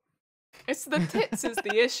 It's the tits is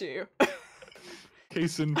the issue.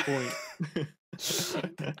 Case in point.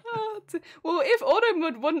 Well, if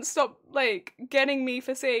Automod wouldn't stop like getting me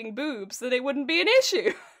for saying boobs, then it wouldn't be an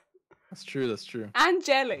issue. That's true. That's true. And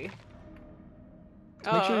jelly.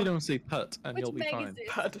 Make sure you don't say put, and Which you'll be Meg fine. is this?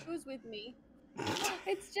 Pud. Who's with me?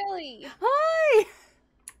 It's Jelly. Hi.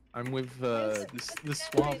 I'm with this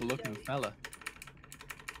suave-looking fella.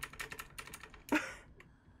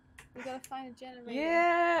 We gotta find a generator.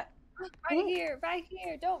 Yeah. Right here, right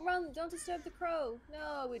here. Don't run. Don't disturb the crow.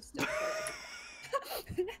 No, we disturbed the crow.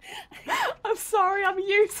 I'm sorry, I'm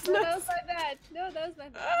useless. No, that was my bad. No, that was my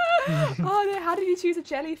bad. Oh no, how did you choose a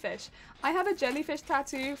jellyfish? I have a jellyfish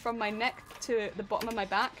tattoo from my neck to the bottom of my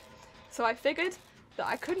back, so I figured that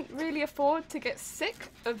I couldn't really afford to get sick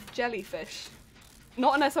of jellyfish.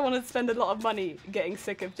 Not unless I wanted to spend a lot of money getting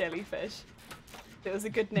sick of jellyfish. It was a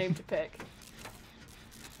good name to pick.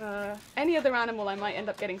 Any other animal I might end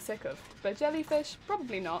up getting sick of, but jellyfish,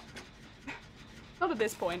 probably not. Not at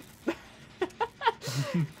this point.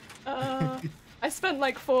 I spent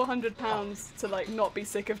like £400 to like not be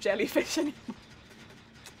sick of jellyfish anymore.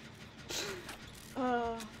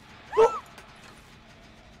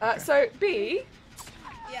 So B.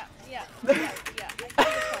 Yeah. I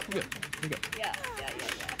Okay. Yeah.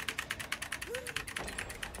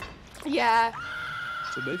 Yeah.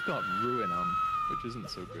 So they've got ruin on, which isn't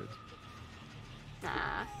so good.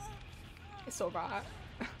 Nah. It's alright.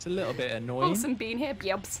 It's a little bit annoying. Awesome bean here,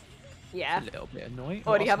 Biobs. Yeah. It's a little bit annoying.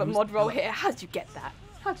 Already have a Awesome. mod roll here. How'd you get that?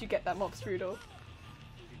 How'd you get that, Mobstrudel?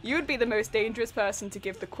 You would be the most dangerous person to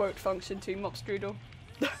give the quote function to, Mobstrudel.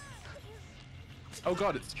 Oh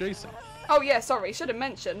god, it's Jason. Oh yeah, sorry, should have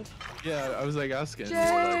mentioned. Yeah, I was like asking.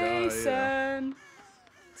 Jason.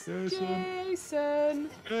 Jason. Jason.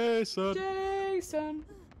 Jason. Jason.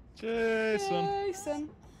 Jason. Jason.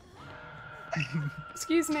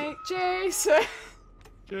 Excuse me, Jason.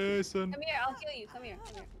 Jason. Come here, I'll heal you. Come here.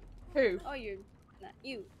 Who? Oh, you're not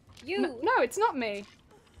you. You. No, it's not me.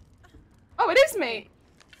 Oh, it is me.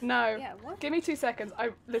 No. Yeah. What? Give me 2 seconds.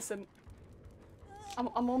 Listen. I'm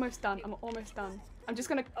almost done. I'm almost done. I'm just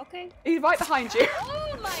gonna. Okay. He's right behind you.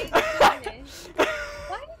 Oh my goodness.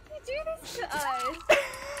 Why did you do this to us? How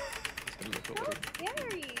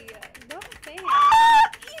scary. Not a fan.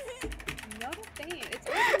 Not a fan. It's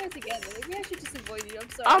all coming together. Maybe I should just avoid you. I'm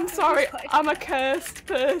sorry. I'm sorry. just like- I'm a cursed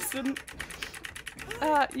person.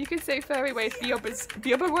 You can say fairy ways.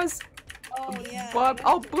 Bioba was. Oh yeah.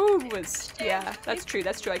 Boo was. Yeah, that's true.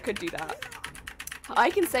 That's true. I could do that. I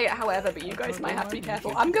can say it however, but you guys might have to be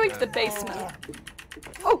careful. I'm going to the basement.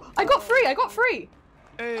 Oh, I got free. I got free.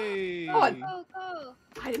 Hey. Oh, Go.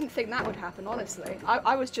 I didn't think that would happen, honestly.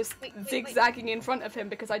 I was just Wait. zigzagging in front of him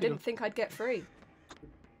because I didn't think I'd get free.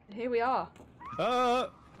 And here we are.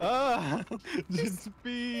 Just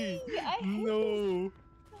be. I hate No.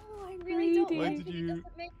 Oh, I really don't Greedy. Why like did it. He you-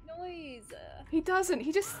 doesn't make noise. He doesn't.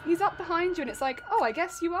 He's up behind you and it's like, oh, I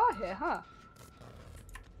guess you are here, huh?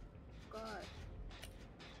 God.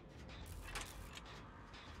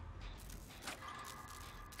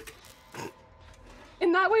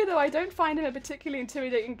 In that way, though, I don't find him a particularly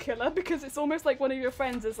intimidating killer because it's almost like one of your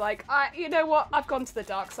friends is like, you know what? I've gone to the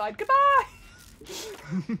dark side. Goodbye.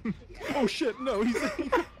 Oh shit! No,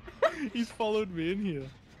 he's followed me in here.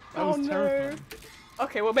 That was no. terrifying.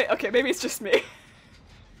 Okay, well, maybe it's just me.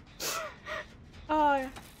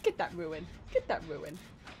 Get that ruin. Get that ruin.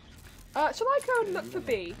 Shall I go and look for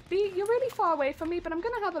B? B, you're really far away from me, but I'm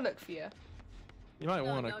gonna have a look for you. You might No,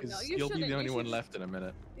 want to, no, because you you'll be shouldn't, the you only one shouldn't. left in a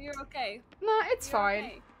minute. You're okay. Nah, it's You're fine.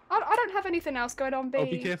 okay. I don't have anything else going on, B. Oh,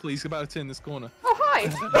 be careful! He's about to turn this corner. Oh, hi!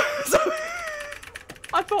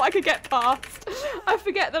 I thought I could get past. I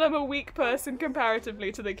forget that I'm a weak person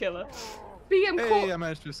comparatively to the killer. B, I'm caught. Hey, I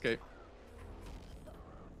managed to escape.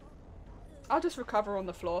 I'll just recover on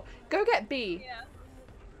the floor. Go get B. Yeah.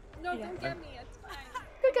 No, Yeah. don't get me. It's fine.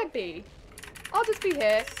 Go get B. I'll just be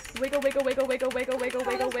here. Wiggle, wiggle, wiggle, wiggle, wiggle, wiggle,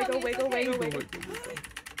 wiggle, wiggle, wiggle, wiggle, wiggle.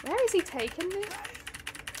 Where is he taking me?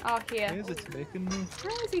 Oh, here. Where's it taking me?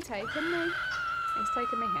 Where is he taking me? He's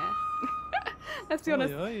taking me here. Let's be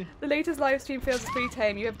honest. Oi, oi. The latest live stream feels pretty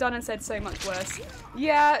tame. You have done and said so much worse.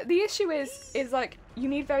 Yeah, the issue is like you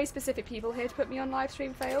need very specific people here to put me on live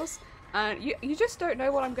stream fails, and you just don't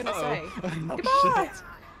know what I'm gonna say. Oh, Goodbye. shit.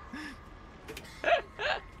 He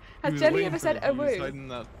Has was Jenny waiting ever for said me. a He was woo? hiding in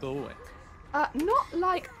that doorway. Not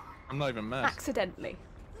like I'm not even mad. accidentally,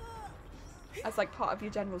 as like part of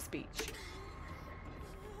your general speech.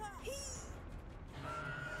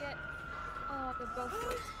 Get. Oh, they're both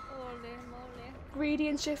good. Holy moly. Greedy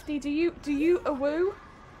and Shifty, do you a woo?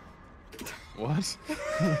 What?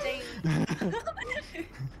 Dang.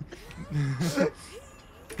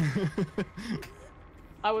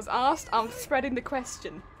 I was asked. I'm spreading the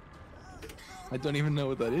question. I don't even know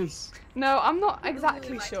what that is. No, I'm not I exactly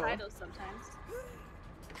lose my sure. titles sometimes.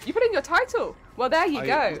 You put in your title. Well, there you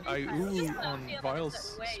go. I ooh Just not on feel a Vile's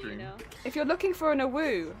certain way, stream. You know? If you're looking for an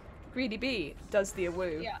awoo, GreedyBee does the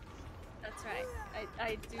awoo. Yeah, that's right.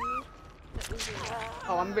 I do. The Uzi.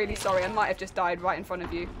 Oh, I'm really sorry. I might have just died right in front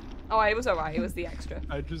of you. Oh, it was alright. It was the extra.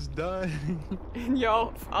 I just died. In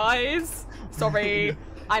your eyes. Sorry.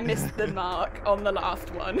 I missed the mark on the last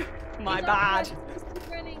one. My Keep bad. Keep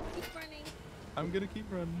running. Keep running. I'm gonna keep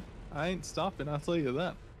running. I ain't stopping, I'll tell you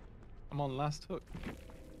that. I'm on last hook.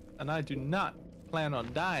 And I do not plan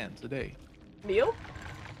on dying today. Neil?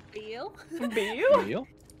 Beal? Beal? Neil?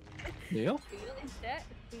 Neil? Beal in chat?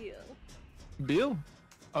 Beal. Bill?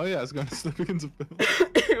 Oh yeah, I was gonna slip into Bill.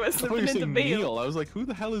 He was I thought you slipping were into saying Beal. Neil. I was like, who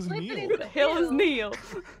the hell is Slipping Neil? into The hell is Beal. Neil?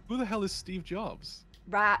 Who the hell is Steve Jobs?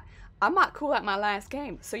 Right. I might call that my last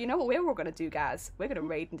game. So you know what we're all gonna do, guys? We're gonna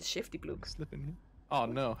raid into Shiftyblook. Slipping here. Oh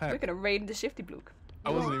no, We're heck. gonna raid into Shiftyblook. I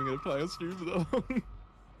wasn't even gonna play on stream though.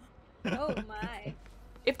 Oh my.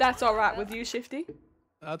 If that's alright with you, Shifty.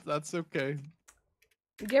 That's okay.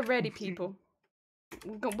 Get ready, people.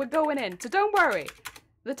 We're going in. So don't worry.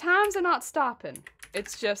 The times are not stopping.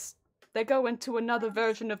 It's just they're going to another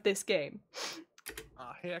version of this game.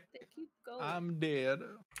 Ah heck. They keep going. I'm dead.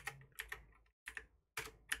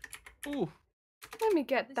 Ooh. Let me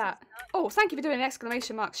get This is that. not- Oh, thank you for doing an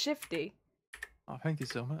exclamation mark, Shifty. Oh, thank you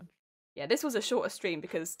so much. Yeah, this was a shorter stream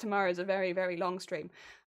because tomorrow's a very, very long stream.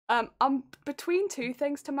 I'm between two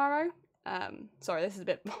things tomorrow. Sorry, this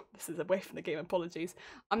is away from the game, apologies.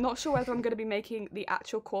 I'm not sure whether I'm going to be making the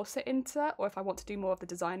actual corset insert or if I want to do more of the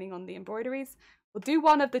designing on the embroideries. We'll do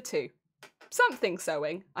one of the two. Something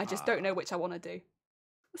sewing, I just don't know which I want to do.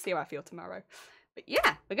 We'll see how I feel tomorrow. But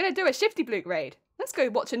yeah, we're going to do a Shiftyblook raid. Let's go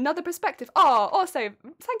watch another perspective. Oh, also,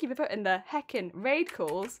 thank you for putting the heckin' raid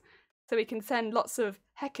calls so we can send lots of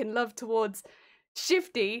heckin' love towards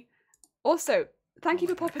Shifty. Also, thank you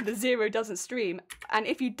for popping the Zero Doesn't Stream. And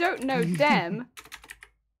if you don't know Dem...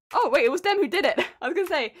 Oh, wait, it was Dem who did it. I was going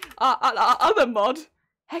to say, our other mod,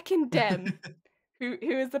 heckin' Dem, who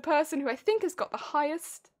is the person who I think has got the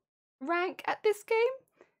highest rank at this game.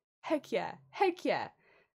 Heck yeah. Heck yeah.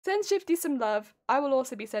 Send Shifty some love. I will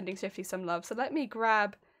also be sending Shifty some love. So let me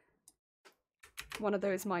grab one of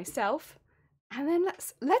those myself. And then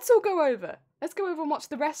let's all go over. Let's go over and watch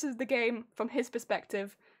the rest of the game from his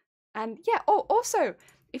perspective. And yeah, oh, also,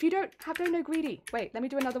 if you don't know Greedy, wait, let me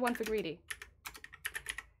do another one for Greedy.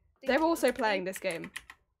 They're also playing this game.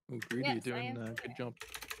 Ooh, Greedy, Yes, you're I doing am a good too. job.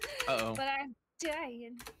 Uh-oh. But I'm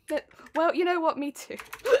dying. Well, you know what? Me too.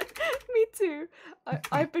 Me too.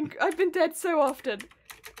 I've been dead so often.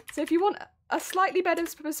 So if you want a slightly better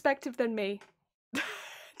perspective than me,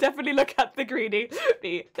 definitely look at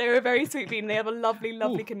TheGreedyBee. They're a very sweet bean. They have a lovely,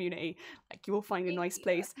 lovely community. Like, you will find a nice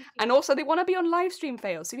place. And also, they want to be on live stream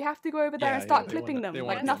fails, so you have to go over there and start clipping them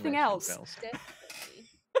like nothing else.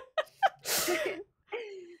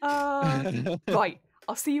 Right.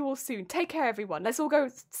 I'll see you all soon. Take care, everyone. Let's all go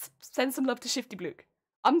send some love to Shiftyblook.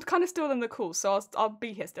 I'm kind of still in the call, so I'll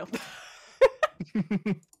be here still.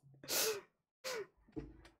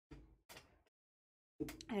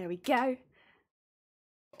 There we go.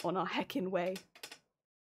 On our heckin' way.